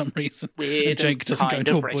dude for some reason. Weird and Jake doesn't go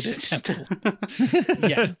to a Buddhist temple.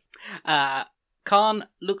 Yeah. Khan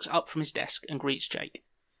looks up from his desk and greets Jake.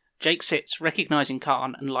 Jake sits, recognizing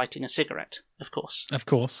Khan and lighting a cigarette, of course. Of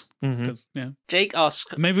course. 'Cause, Jake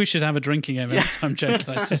asks... Maybe we should have a drinking game every time Jake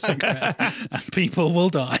lights a cigarette and people will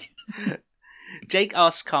die. Jake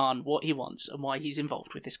asks Khan what he wants and why he's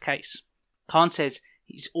involved with this case. Khan says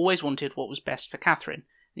he's always wanted what was best for Catherine,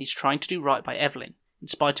 and he's trying to do right by Evelyn, in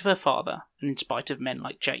spite of her father and in spite of men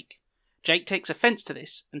like Jake. Jake takes offense to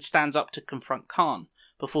this and stands up to confront Khan,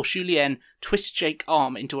 before Julien twists Jake's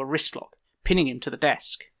arm into a wrist lock, pinning him to the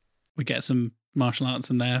desk. We get some martial arts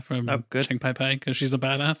in there from Cheng Pei Pei because she's a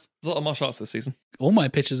badass. There's a lot of martial arts this season. All my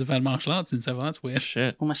pictures have had martial arts in several. That's weird.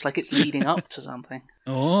 Shit. Almost like it's leading up to something.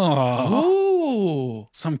 Oh.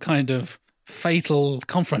 Some kind of fatal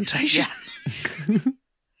confrontation. Yeah.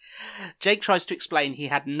 Jake tries to explain he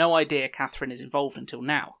had no idea Catherine is involved until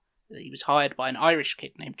now, that he was hired by an Irish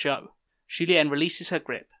kid named Joe. Julien releases her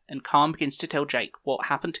grip, and Khan begins to tell Jake what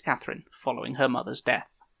happened to Catherine following her mother's death.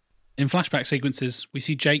 In flashback sequences, we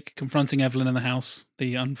see Jake confronting Evelyn in the house,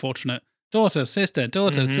 the unfortunate daughter,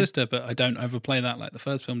 sister, but I don't overplay that like the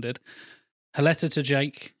first film did. Her letter to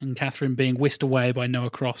Jake and Catherine being whisked away by Noah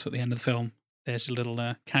Cross at the end of the film. There's a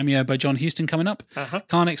little cameo by John Huston coming up.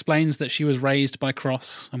 Khan explains that she was raised by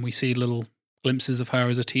Cross, and we see little glimpses of her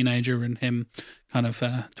as a teenager and him kind of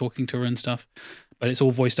talking to her and stuff. But it's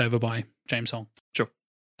all voiced over by James Hong. Sure.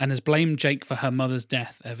 And has blamed Jake for her mother's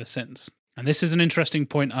death ever since. And this is an interesting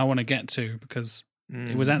point I want to get to because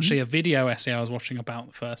it was actually a video essay I was watching about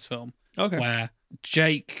the first film. Okay. Where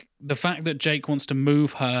Jake, the fact that Jake wants to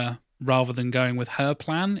move her rather than going with her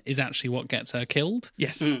plan is actually what gets her killed.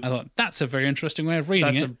 Yes. I thought, that's a very interesting way of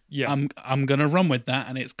reading it. I'm going to run with that,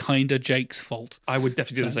 and it's kind of Jake's fault. I would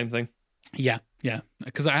definitely do the same thing. Yeah.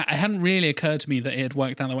 Because it hadn't really occurred to me that it had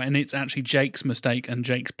worked out that way, and it's actually Jake's mistake and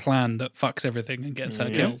Jake's plan that fucks everything and gets her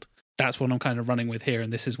killed. That's what I'm kind of running with here,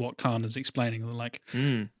 and this is what Khan is explaining. Like,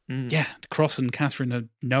 Cross and Catherine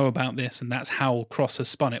know about this, and that's how Cross has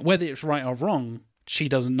spun it. Whether it's right or wrong, she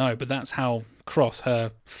doesn't know, but that's how Cross, her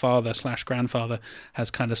father/grandfather, has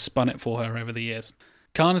kind of spun it for her over the years.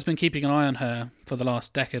 Khan has been keeping an eye on her for the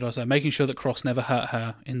last decade or so, making sure that Cross never hurt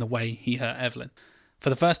her in the way he hurt Evelyn. For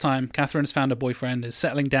the first time, Catherine has found a boyfriend, is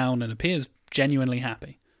settling down, and appears genuinely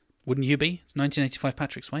happy. Wouldn't you be? It's 1985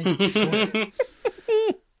 Patrick Swayze.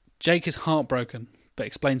 Jake is heartbroken, but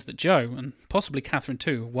explains that Joe, and possibly Catherine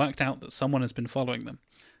too, worked out that someone has been following them.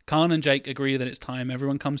 Khan and Jake agree that it's time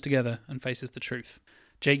everyone comes together and faces the truth.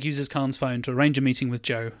 Jake uses Khan's phone to arrange a meeting with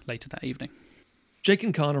Joe later that evening. Jake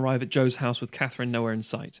and Khan arrive at Joe's house with Catherine nowhere in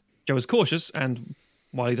sight. Joe is cautious and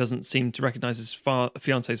While he doesn't seem to recognize his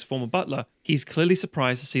fiance's former butler, he's clearly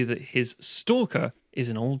surprised to see that his stalker is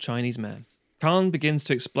an old Chinese man. Khan begins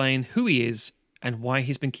to explain who he is and why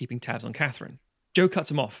he's been keeping tabs on Catherine. Joe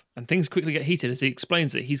cuts him off, and things quickly get heated as he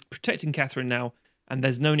explains that he's protecting Catherine now, and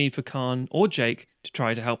there's no need for Khan or Jake to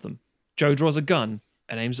try to help them. Joe draws a gun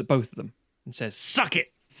and aims at both of them and says, "Suck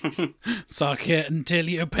it!" Suck it until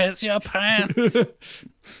you piss your pants.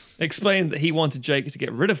 Explained that he wanted Jake to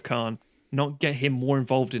get rid of Khan, not get him more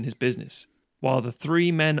involved in his business. While the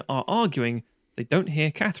three men are arguing, they don't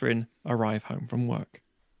hear Catherine arrive home from work.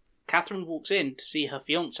 Catherine walks in to see her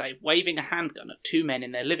fiancé waving a handgun at two men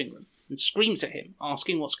in their living room and screams at him,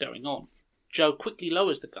 asking what's going on. Joe quickly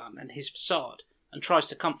lowers the gun and his facade and tries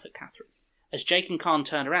to comfort Catherine. As Jake and Khan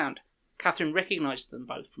turn around, Catherine recognises them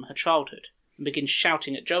both from her childhood and begins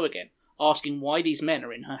shouting at Joe again, asking why these men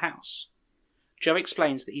are in her house. Joe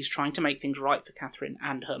explains that he's trying to make things right for Catherine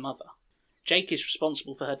and her mother. Jake is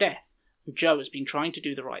responsible for her death, and Joe has been trying to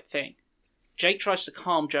do the right thing. Jake tries to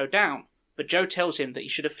calm Joe down, but Joe tells him that he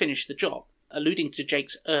should have finished the job, alluding to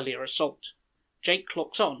Jake's earlier assault. Jake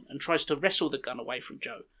clocks on and tries to wrestle the gun away from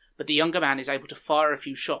Joe, but the younger man is able to fire a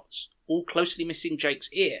few shots, all closely missing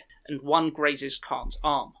Jake's ear, and one grazes Khan's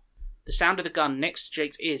arm. The sound of the gun next to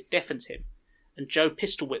Jake's ears deafens him, and Joe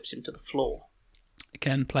pistol whips him to the floor.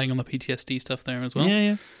 Again, playing on the PTSD stuff there as well.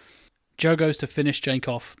 Yeah. Joe goes to finish Jake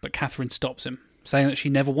off, but Catherine stops him, saying that she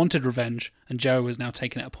never wanted revenge, and Joe has now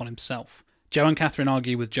taken it upon himself. Joe and Catherine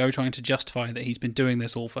argue, with Joe trying to justify that he's been doing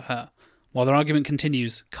this all for her. While their argument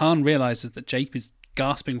continues, Khan realises that Jake is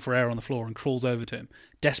gasping for air on the floor and crawls over to him,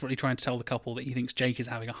 desperately trying to tell the couple that he thinks Jake is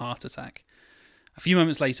having a heart attack. A few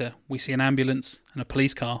moments later, we see an ambulance and a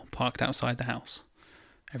police car parked outside the house.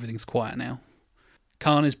 Everything's quiet now.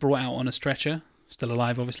 Khan is brought out on a stretcher, still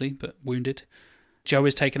alive obviously, but wounded. Joe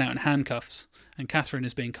is taken out in handcuffs, and Catherine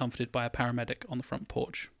is being comforted by a paramedic on the front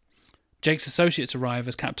porch. Jake's associates arrive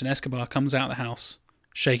as Captain Escobar comes out of the house,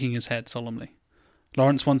 shaking his head solemnly.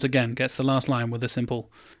 Lawrence once again gets the last line with a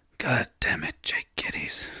simple, "God damn it, Jake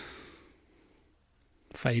Kiddies."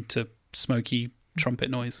 Fade to smoky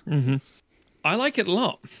trumpet noise. Mm-hmm. I like it a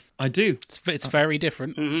lot. I do. It's very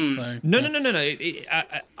different. Mm-hmm. So, No.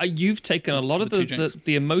 You've taken a lot of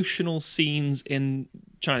the emotional scenes in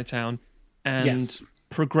Chinatown and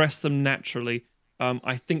progressed them naturally.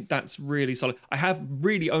 I think that's really solid. I have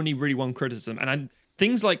only one criticism, and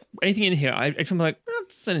things like anything in here, I'm like,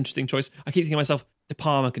 that's an interesting choice. I keep thinking to myself, De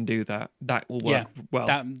Palma can do that. That will work well.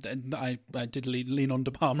 I did lean on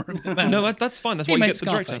De Palma a bit there. No, that's fine. That's why you get the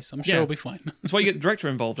director. I'm sure it'll be fine. That's why you get the director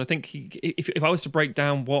involved. I think if I was to break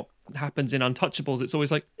down what happens in Untouchables, it's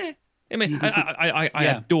always like, I mean, I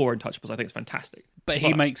adore Untouchables. I think it's fantastic. But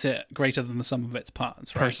he makes it greater than the sum of its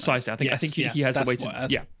parts, right? Precisely. I think he has the way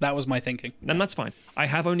to. That was my thinking. And that's fine. I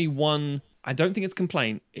have only one. I don't think it's a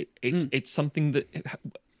complaint. It's something that,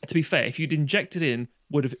 to be fair, if you'd injected in,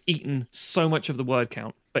 would have eaten so much of the word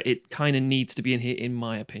count, but it kind of needs to be in here, in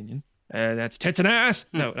my opinion. That's tits and ass.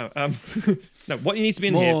 No. No. What needs to be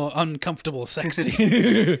in here? More uncomfortable sex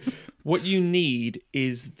scenes. What you need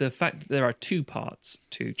is the fact that there are two parts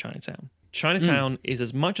to Chinatown. Chinatown is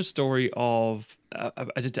as much a story of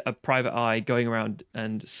a private eye going around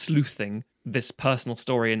and sleuthing this personal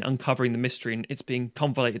story and uncovering the mystery, and it's being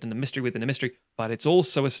convoluted in a mystery within a mystery, but it's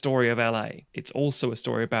also a story of LA. It's also a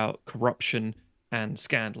story about corruption and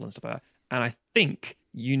scandal and stuff like that. And I think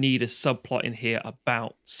you need a subplot in here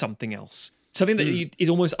about something else. Something that is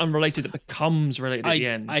almost unrelated that becomes related at the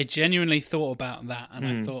end. I genuinely thought about that, and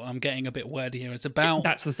I thought I'm getting a bit wordy here. It's about...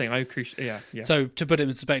 That's the thing. I appreciate... Yeah. So, to put it in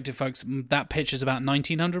perspective, folks, that pitch is about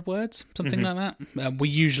 1,900 words, something like that. We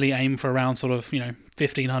usually aim for around sort of,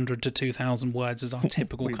 1,500 to 2,000 words as our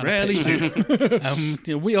typical kind of pitch.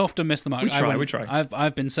 Do. We often miss the mark. We try.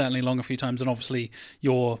 I've been certainly long a few times, and obviously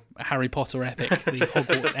your Harry Potter epic, the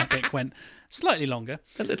Hogwarts epic, went slightly longer.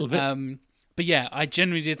 A little bit. But yeah, I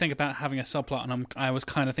genuinely did think about having a subplot, and I was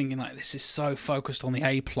kind of thinking, like, this is so focused on the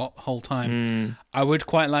A plot the whole time. I would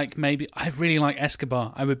quite like I really like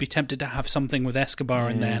Escobar. I would be tempted to have something with Escobar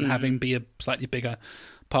in there and having be a slightly bigger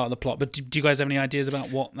part of the plot. But do you guys have any ideas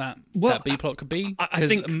about what that B plot could be? I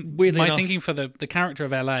think my thinking for the character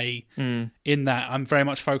of LA in that, I'm very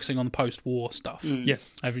much focusing on the post-war stuff.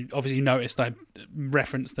 Yes. I've obviously noticed I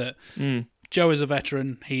referenced that Joe is a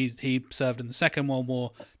veteran. He served in the Second World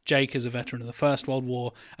War. Jake is a veteran of the First World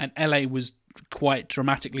War. And LA was quite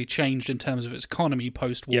dramatically changed in terms of its economy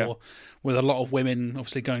post-war, with a lot of women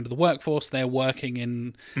obviously going to the workforce. They're working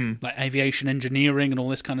in like aviation engineering and all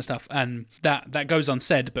this kind of stuff. And that goes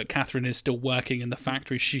unsaid, but Catherine is still working in the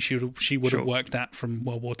factory she would have worked at from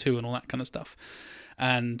World War II and all that kind of stuff.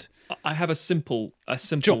 And I have a simple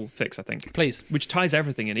Sure. fix, I think, please, which ties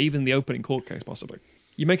everything in, even the opening court case, possibly.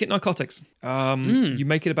 You make it narcotics. You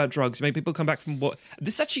make it about drugs. You make people come back from what...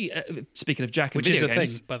 This actually, speaking of Jack and which video is a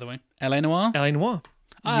games, thing, by the way. L.A. Noire? L.A. Noire.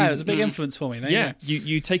 It was a big influence for me. There you go.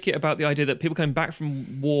 You take it about the idea that people coming back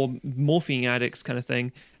from war, morphine addicts kind of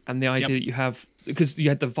thing, and the idea that you have... Because you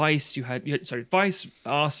had the Vice, Vice,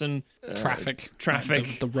 arson, Traffic.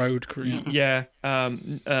 like The road crew. Yeah.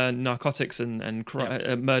 narcotics and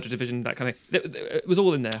murder division, that kind of thing. It was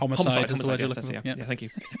all in there. Homicide is the word you're yes, looking for. yeah, thank you.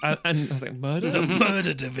 And I was like, murder? The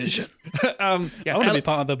murder division. I want to L- be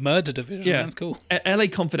part of the murder division. Yeah. That's cool. LA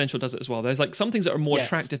Confidential does it as well. There's like some things that are more Yes.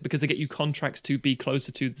 attractive because they get you contracts to be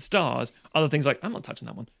closer to the stars. Other things like, I'm not touching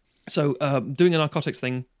that one. So doing a narcotics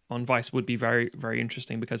thing on Vice would be very, very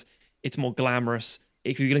interesting because it's more glamorous.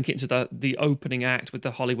 If you're going to get into the opening act with the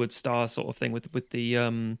Hollywood star sort of thing with the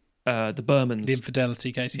Bermans, The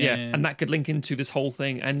infidelity case. Yeah. and that could link into this whole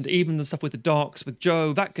thing, and even the stuff with the docks with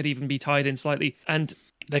Joe, that could even be tied in slightly. And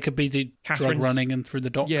There could be the drug Catherine's- running and through the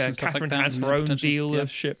docks and stuff Catherine like that. has and her own potentially-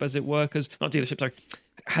 dealership, as it were, not dealership, sorry,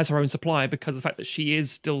 has her own supply because of the fact that she is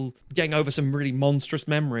still getting over some really monstrous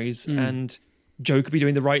memories, and Joe could be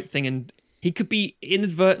doing the right thing, and he could be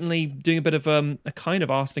inadvertently doing a bit of a kind of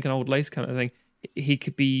arsenic and old lace kind of thing. He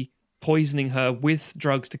could be poisoning her with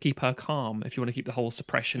drugs to keep her calm, if you want to keep the whole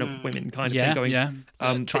suppression of women kind of thing going.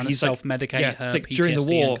 Trying to he's like- self-medicate her it's like PTSD during the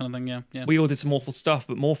war, kind of thing. Yeah. we all did some awful stuff,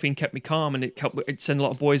 but morphine kept me calm, and it sent a lot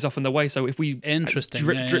of boys off on their way. So if we Interesting,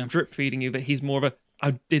 drip feeding you that he's more of a,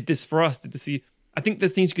 I did this for us, did this for you. I think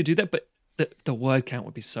there's things you could do that, but the word count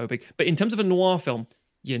would be so big. But in terms of a noir film,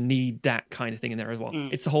 you need that kind of thing in there as well.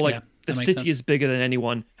 It's the whole like the that makes city sense. is bigger than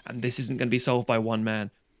anyone, and this isn't going to be solved by one man.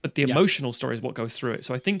 But the emotional story is what goes through it.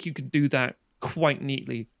 So I think you could do that quite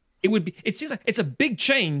neatly. It seems like it's a big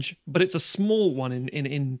change, but it's a small one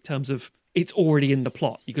in terms of it's already in the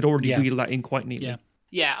plot. You could already wheel that in quite neatly.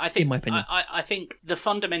 Yeah, I think, in my opinion. I think the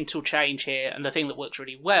fundamental change here, and the thing that works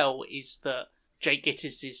really well, is that Jake Gittes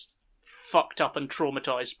is fucked up and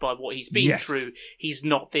traumatized by what he's been through. He's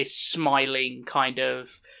not this smiling kind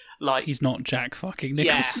of like... He's not Jack fucking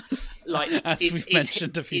Nicholson. Yeah, like As we've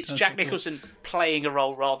mentioned a few it's times Jack before. Nicholson playing a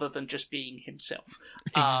role rather than just being himself.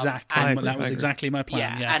 Exactly. I agree, That was I agree. exactly my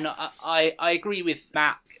plan. Yeah. And I agree with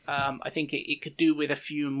Matt. I think it could do with a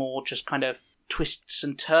few more just kind of twists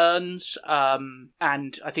and turns.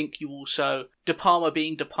 And I think you also, De Palma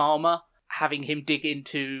being De Palma, having him dig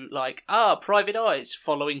into like, private eyes,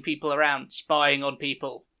 following people around, spying on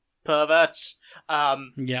people, perverts,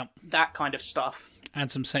 that kind of stuff. Add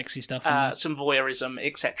some sexy stuff in there. Some voyeurism,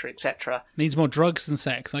 etc., etc. Needs more drugs than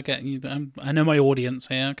sex. I get you. I know my audience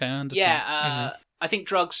here. Okay, I understand. Yeah, I think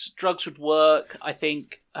drugs would work. I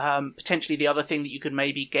think potentially the other thing that you could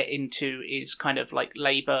maybe get into is kind of like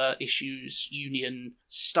labour issues, union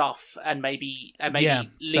stuff, and maybe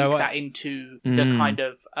link that into the kind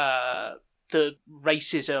of the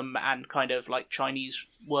racism and kind of like Chinese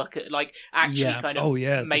worker, like actually kind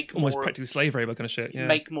of make almost more practically slave labor kind of shit. Yeah.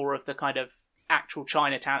 make more of the kind of actual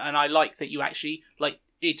Chinatown. And I like that you actually like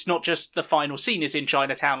it's not just the final scene is in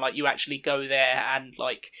Chinatown. Like you actually go there and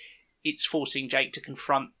like it's forcing Jake to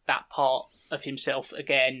confront that part of himself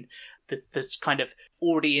again. That's kind of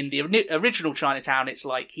already in the original Chinatown. It's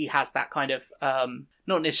like he has that kind of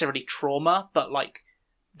not necessarily trauma, but like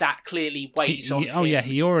that clearly weighs on him. Oh yeah,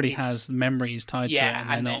 he already has memories tied to it, and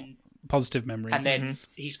they're and not then positive memories. and then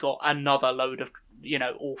he's got another load of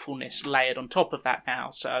awfulness layered on top of that now.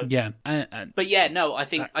 So yeah, but yeah, no, I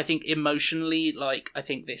think emotionally, like I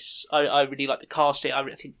think I really like the casting. I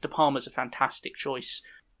think De Palma's a fantastic choice.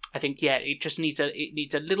 I think it just needs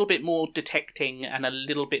a little bit more detecting and a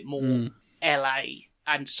little bit more LA,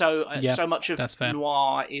 and so so much of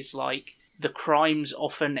noir is like the crimes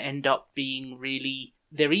often end up being really.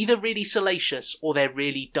 They're either really salacious or they're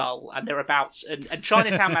really dull, and they're about. And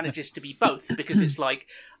Chinatown manages to be both because it's like,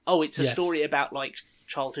 it's a story about like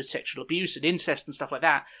childhood sexual abuse and incest and stuff like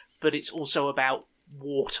that, but it's also about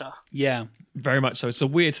water. Yeah, very much so. It's a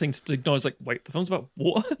weird thing to acknowledge. Like, wait, the film's about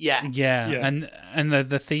water. Yeah. And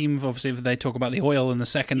the theme, obviously, they talk about the oil in the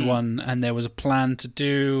second one, and there was a plan to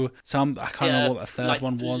do some. I can't remember what the third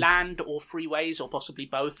one was. Land or freeways, or possibly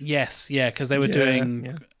both. Yes, because they were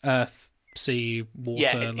doing Earth, sea,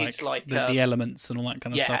 water, it's like the elements and all that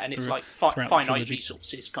kind of stuff. Yeah, and it's like finite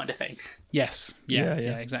resources kind of thing. Yes, yeah,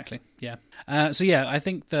 exactly. Yeah. So I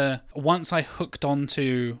think once I hooked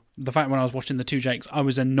onto the fact when I was watching the two Jakes, I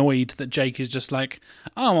was annoyed that Jake is just like,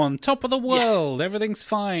 I'm on top of the world, everything's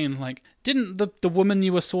fine. Like, didn't the woman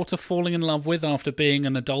you were sort of falling in love with after being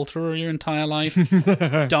an adulterer your entire life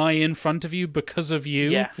die in front of you because of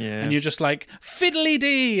you? Yeah. And you're just like,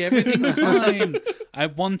 fiddly-dee, everything's fine. I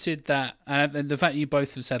wanted that. And the fact you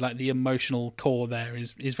both have said, like, the emotional core there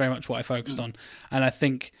is very much what I focused on. And I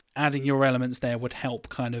think adding your elements there would help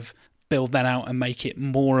kind of build that out and make it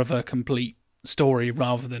more of a complete story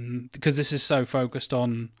rather than... Because this is so focused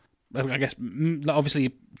on... I guess,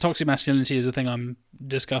 obviously, toxic masculinity is a thing I'm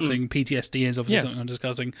discussing. PTSD is obviously something I'm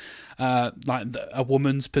discussing. Like a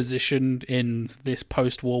woman's position in this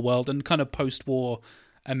post-war world and kind of post-war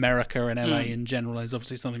America and LA in general is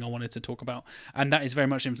obviously something I wanted to talk about. And that is very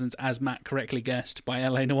much influenced, as Matt correctly guessed, by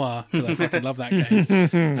LA Noire, because I fucking love that game.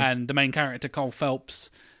 And the main character, Cole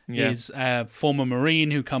Phelps, is a former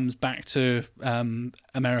Marine who comes back to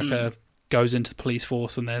America, goes into the police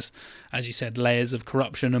force, and there's, as you said, layers of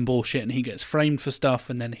corruption and bullshit, and he gets framed for stuff,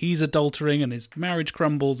 and then he's adultering, and his marriage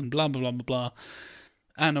crumbles, and blah, blah, blah, blah, blah.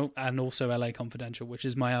 And also LA Confidential, which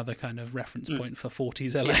is my other kind of reference point for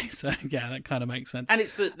 40s LA. So, yeah, that kind of makes sense. And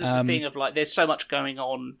it's the thing of, like, there's so much going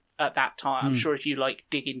on at that time. I'm sure if you, like,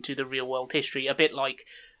 dig into the real world history, a bit like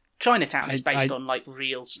Chinatown is based on, like,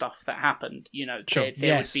 real stuff that happened. You know, there would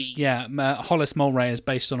be... Yeah, Hollis Mulwray is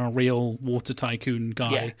based on a real water tycoon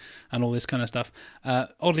guy and all this kind of stuff.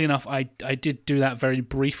 Oddly enough, I did do that very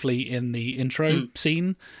briefly in the intro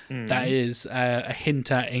scene. That is a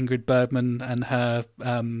hint at Ingrid Bergman and her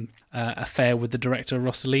affair with the director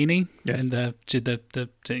Rossellini. Yes. I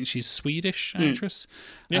think she's Swedish actress.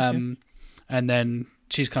 And then...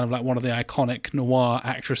 she's kind of like one of the iconic noir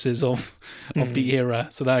actresses of the era.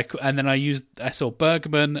 So and then I saw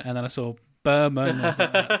Bergman, and then I saw Berman. I was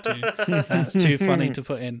like, that's too funny to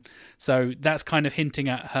put in. So that's kind of hinting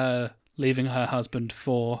at her leaving her husband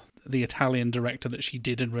for the Italian director that she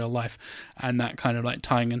did in real life, and that kind of like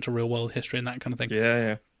tying into real world history and that kind of thing.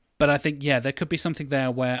 Yeah. But I think, there could be something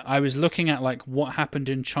there where I was looking at like what happened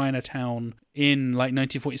in Chinatown in like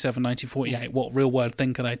 1947, 1948. What real world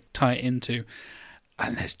thing could I tie it into?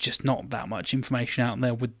 And there's just not that much information out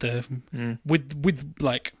there with the with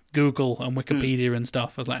like Google and Wikipedia and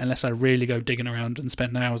stuff. I was like, unless I really go digging around and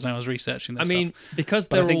spend hours and hours researching that stuff. I mean, because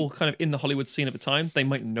they're all kind of in the Hollywood scene at the time, they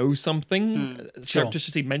might know something, just to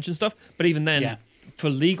see mention stuff. But even then, for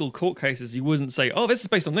legal court cases, you wouldn't say, "Oh, this is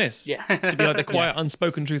based on this." Yeah, it'd be like the quiet,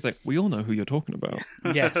 unspoken truth. Like, we all know who you're talking about.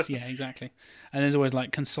 Yes, exactly. And there's always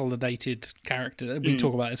like consolidated character. We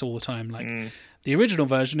talk about this all the time. Like the original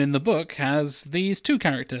version in the book has these two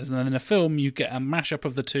characters, and then in a film you get a mashup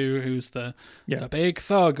of the two. Who's the big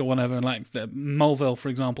thug or whatever? And like the Mulville, for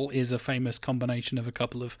example, is a famous combination of a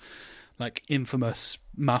couple of like infamous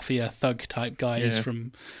mafia thug type guys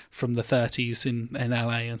from the 30s in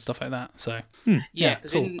LA and stuff like that. So cool.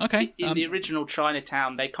 In the original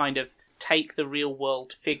Chinatown, they kind of take the real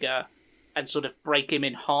world figure and sort of break him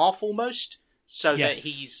in half almost, so that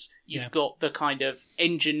you've got the kind of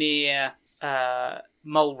engineer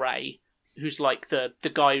Mulwray, who's like the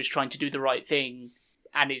guy who's trying to do the right thing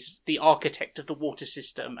and is the architect of the water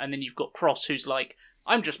system, and then you've got Cross, who's like,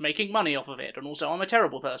 I'm just making money off of it, and also I'm a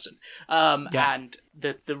terrible person. And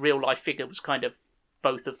the real life figure was kind of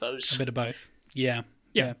both of those. A bit of both. Yeah.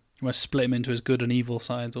 You must split him into his good and evil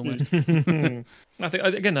sides almost. I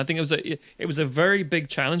think it was a very big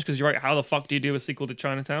challenge, because you're right. How the fuck do you do a sequel to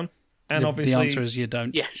Chinatown? And obviously the answer is you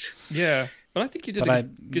don't. Yes. Yeah. But I think you did a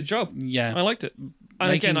good job. Yeah. I liked it.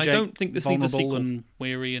 And again, I don't think this needs a sequel. And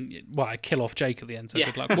weary and I kill off Jake at the end. So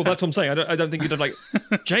good luck. Well, that's what I'm saying. I don't think you'd have like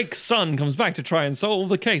Jake's son comes back to try and solve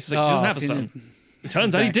the case. Like, he doesn't have a son. It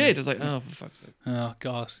turns out he did. It's like, oh, for fuck's sake. Oh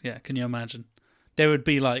god, yeah. Can you imagine? There would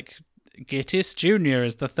be like Gittis Jr.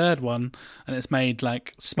 is the third one, and it's made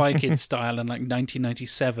like Spy Kids style in like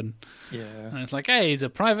 1997. Yeah. And it's like, hey, he's a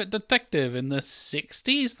private detective in the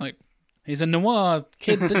 60s. Like, he's a noir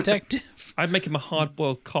kid detective. I'd make him a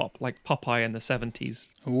hard-boiled cop, like Popeye in the 70s.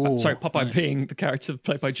 Ooh, sorry, Popeye nice. being the character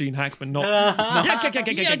played by Gene Hackman, not... I'd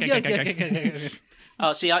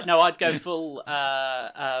go full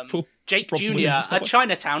Jake Jr., a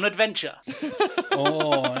Chinatown adventure.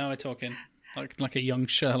 Oh, now we're talking. Like a young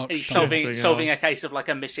Sherlock. He's solving a case of like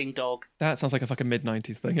a missing dog. That sounds like a fucking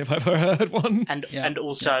mid-90s thing, if I've ever heard one. And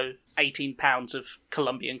also 18 pounds of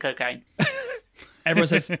Colombian cocaine. Everyone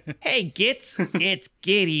says, hey, Gits, it's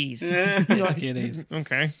Giddies. It's Giddies.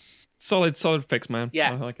 Okay. Solid fix, man.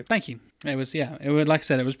 Yeah. I like it. Thank you. It was, like I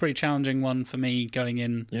said, it was a pretty challenging one for me going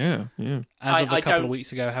in. Yeah. As of a couple of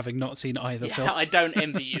weeks ago, having not seen either film. I don't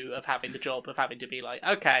envy you of having the job of having to be like,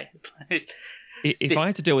 okay. If I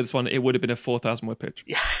had to deal with this one, it would have been a 4,000 word pitch.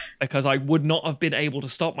 Yeah. Because I would not have been able to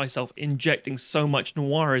stop myself injecting so much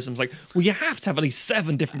noirism. It's like, well, you have to have at least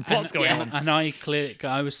 7 different plots going on. And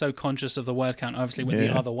I was so conscious of the word count, obviously went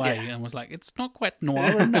the other way and was like, it's not quite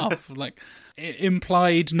noir enough. Like,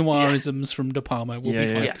 implied noirisms from De Palma will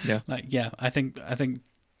be fine. Yeah. Like, I think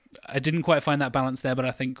I didn't quite find that balance there, but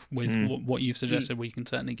I think with what you've suggested, we can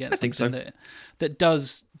certainly get something that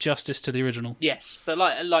does justice to the original. Yes, but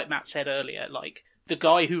like Matt said earlier, like the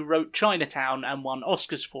guy who wrote Chinatown and won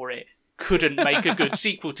Oscars for it couldn't make a good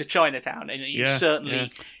sequel to Chinatown, and you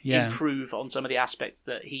certainly improve on some of the aspects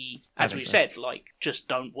that he, as we've said, like just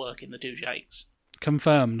don't work in the two Jakes.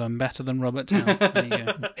 Confirmed, I'm better than Robert Towne. There you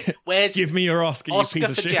go. Give me your Oscar, you piece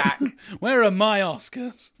of shit. Jack. Where are my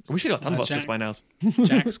Oscars? We should have got a ton of Oscars by now.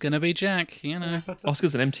 Jack's gonna be Jack, you know.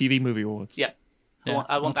 Oscars and MTV Movie Awards. Yeah. I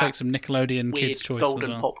want I'll take some Nickelodeon weird Kids' Choice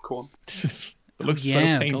golden as well. popcorn. It looks so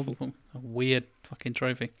painful. A weird fucking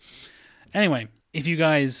trophy. Anyway, if you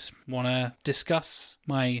guys want to discuss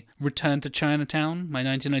my Return to Chinatown, my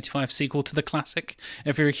 1995 sequel to the classic,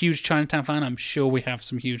 if you're a huge Chinatown fan, I'm sure we have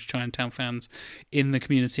some huge Chinatown fans in the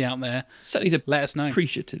community out there. Certainly let us know.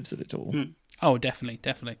 Appreciatives of it all. Oh, definitely.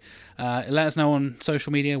 Let us know on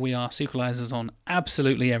social media. We are Sequelizers on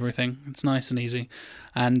absolutely everything. It's nice and easy.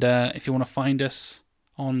 And if you want to find us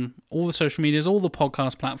on all the social medias, all the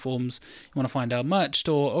podcast platforms, you want to find our merch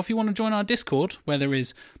store, or if you want to join our Discord, where there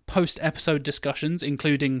is post-episode discussions,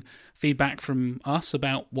 including feedback from us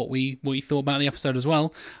about what we thought about the episode as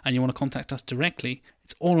well, and you want to contact us directly,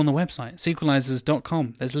 it's all on the website,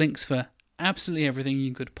 sequelizers.com. There's links for absolutely everything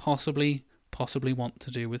you could possibly want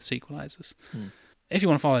to do with Sequelizers. If you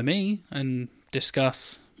want to follow me and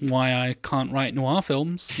discuss why I can't write noir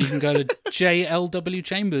films, you can go to JLW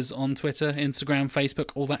Chambers on Twitter, Instagram,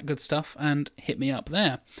 Facebook, all that good stuff, and hit me up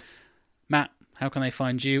there. Matt, how can they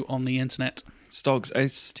find you on the internet? Stogs,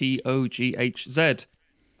 STOGHZ.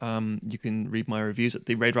 You can read my reviews at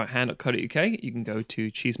theredrighthand.co.uk. You can go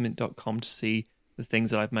to cheesemint.com to see the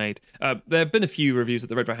things that I've made. There have been a few reviews at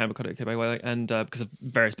theredrighthand.co.uk, by the way, and because of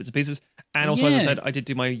various bits and pieces. And also, as I said, I did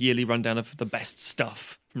do my yearly rundown of the best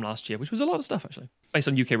stuff from last year, which was a lot of stuff, actually, based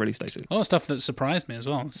on UK release dates. A lot of stuff that surprised me as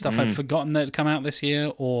well. Stuff I'd forgotten that had come out this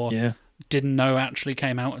year, or didn't know actually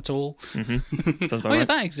came out at all. Sounds about right.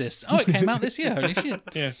 That exists. Oh, it came out this year. Holy shit.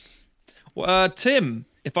 Yeah. Well, Tim,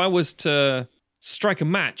 if I was to strike a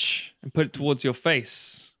match and put it towards your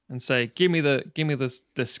face and say, "Give me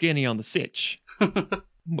the skinny on the sitch,"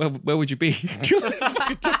 where would you be?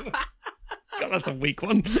 God, that's a weak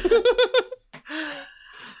one.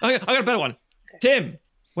 I got a better one. Tim,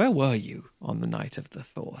 where were you on the night of the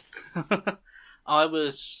 4th? I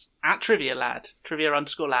was at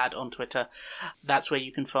Trivia_lad on Twitter. That's where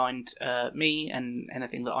you can find me and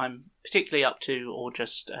anything that I'm particularly up to, or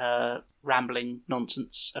just rambling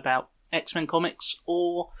nonsense about X-Men comics,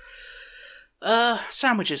 or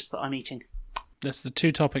sandwiches that I'm eating. That's the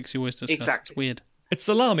two topics you always discuss. Exactly. It's weird. It's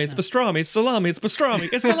salami, it's pastrami, it's salami, it's pastrami,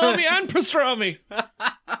 it's salami and pastrami.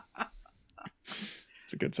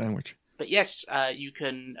 It's a good sandwich. But yes, you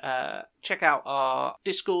can check out our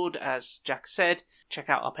Discord, as Jack said. Check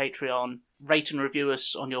out our Patreon. Rate and review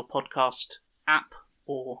us on your podcast app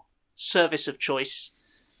or service of choice.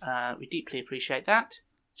 We deeply appreciate that.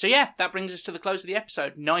 So yeah, that brings us to the close of the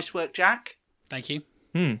episode. Nice work, Jack. Thank you.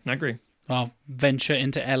 I agree. Our venture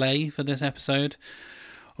into LA for this episode.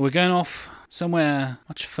 We're going off somewhere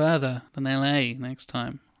much further than LA next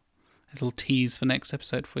time. A little tease for next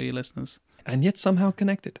episode for you listeners. And yet somehow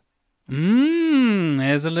connected.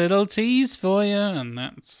 There's a little tease for you, and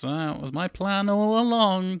that was my plan all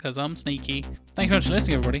along, because I'm sneaky. Thank you very much for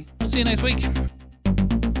listening, everybody. We'll see you next week.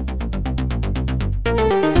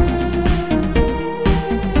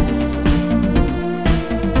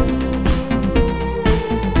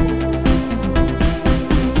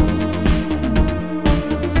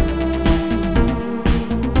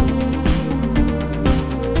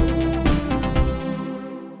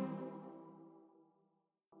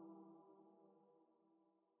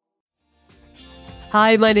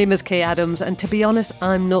 Hi, my name is Kay Adams, and to be honest,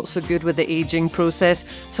 I'm not so good with the ageing process,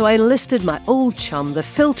 so I enlisted my old chum, the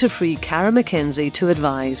filter-free Cara McKenzie, to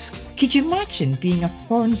advise. Could you imagine being a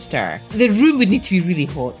porn star? The room would need to be really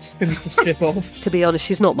hot for me to strip off. To be honest,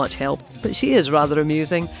 she's not much help, but she is rather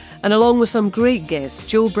amusing. And along with some great guests,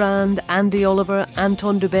 Joe Brand, Andy Oliver,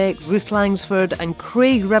 Anton Dubek, Ruth Langsford, and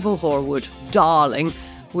Craig Revel-Horwood, darling,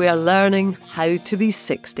 we are learning how to be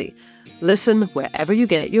 60. Listen wherever you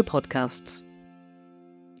get your podcasts.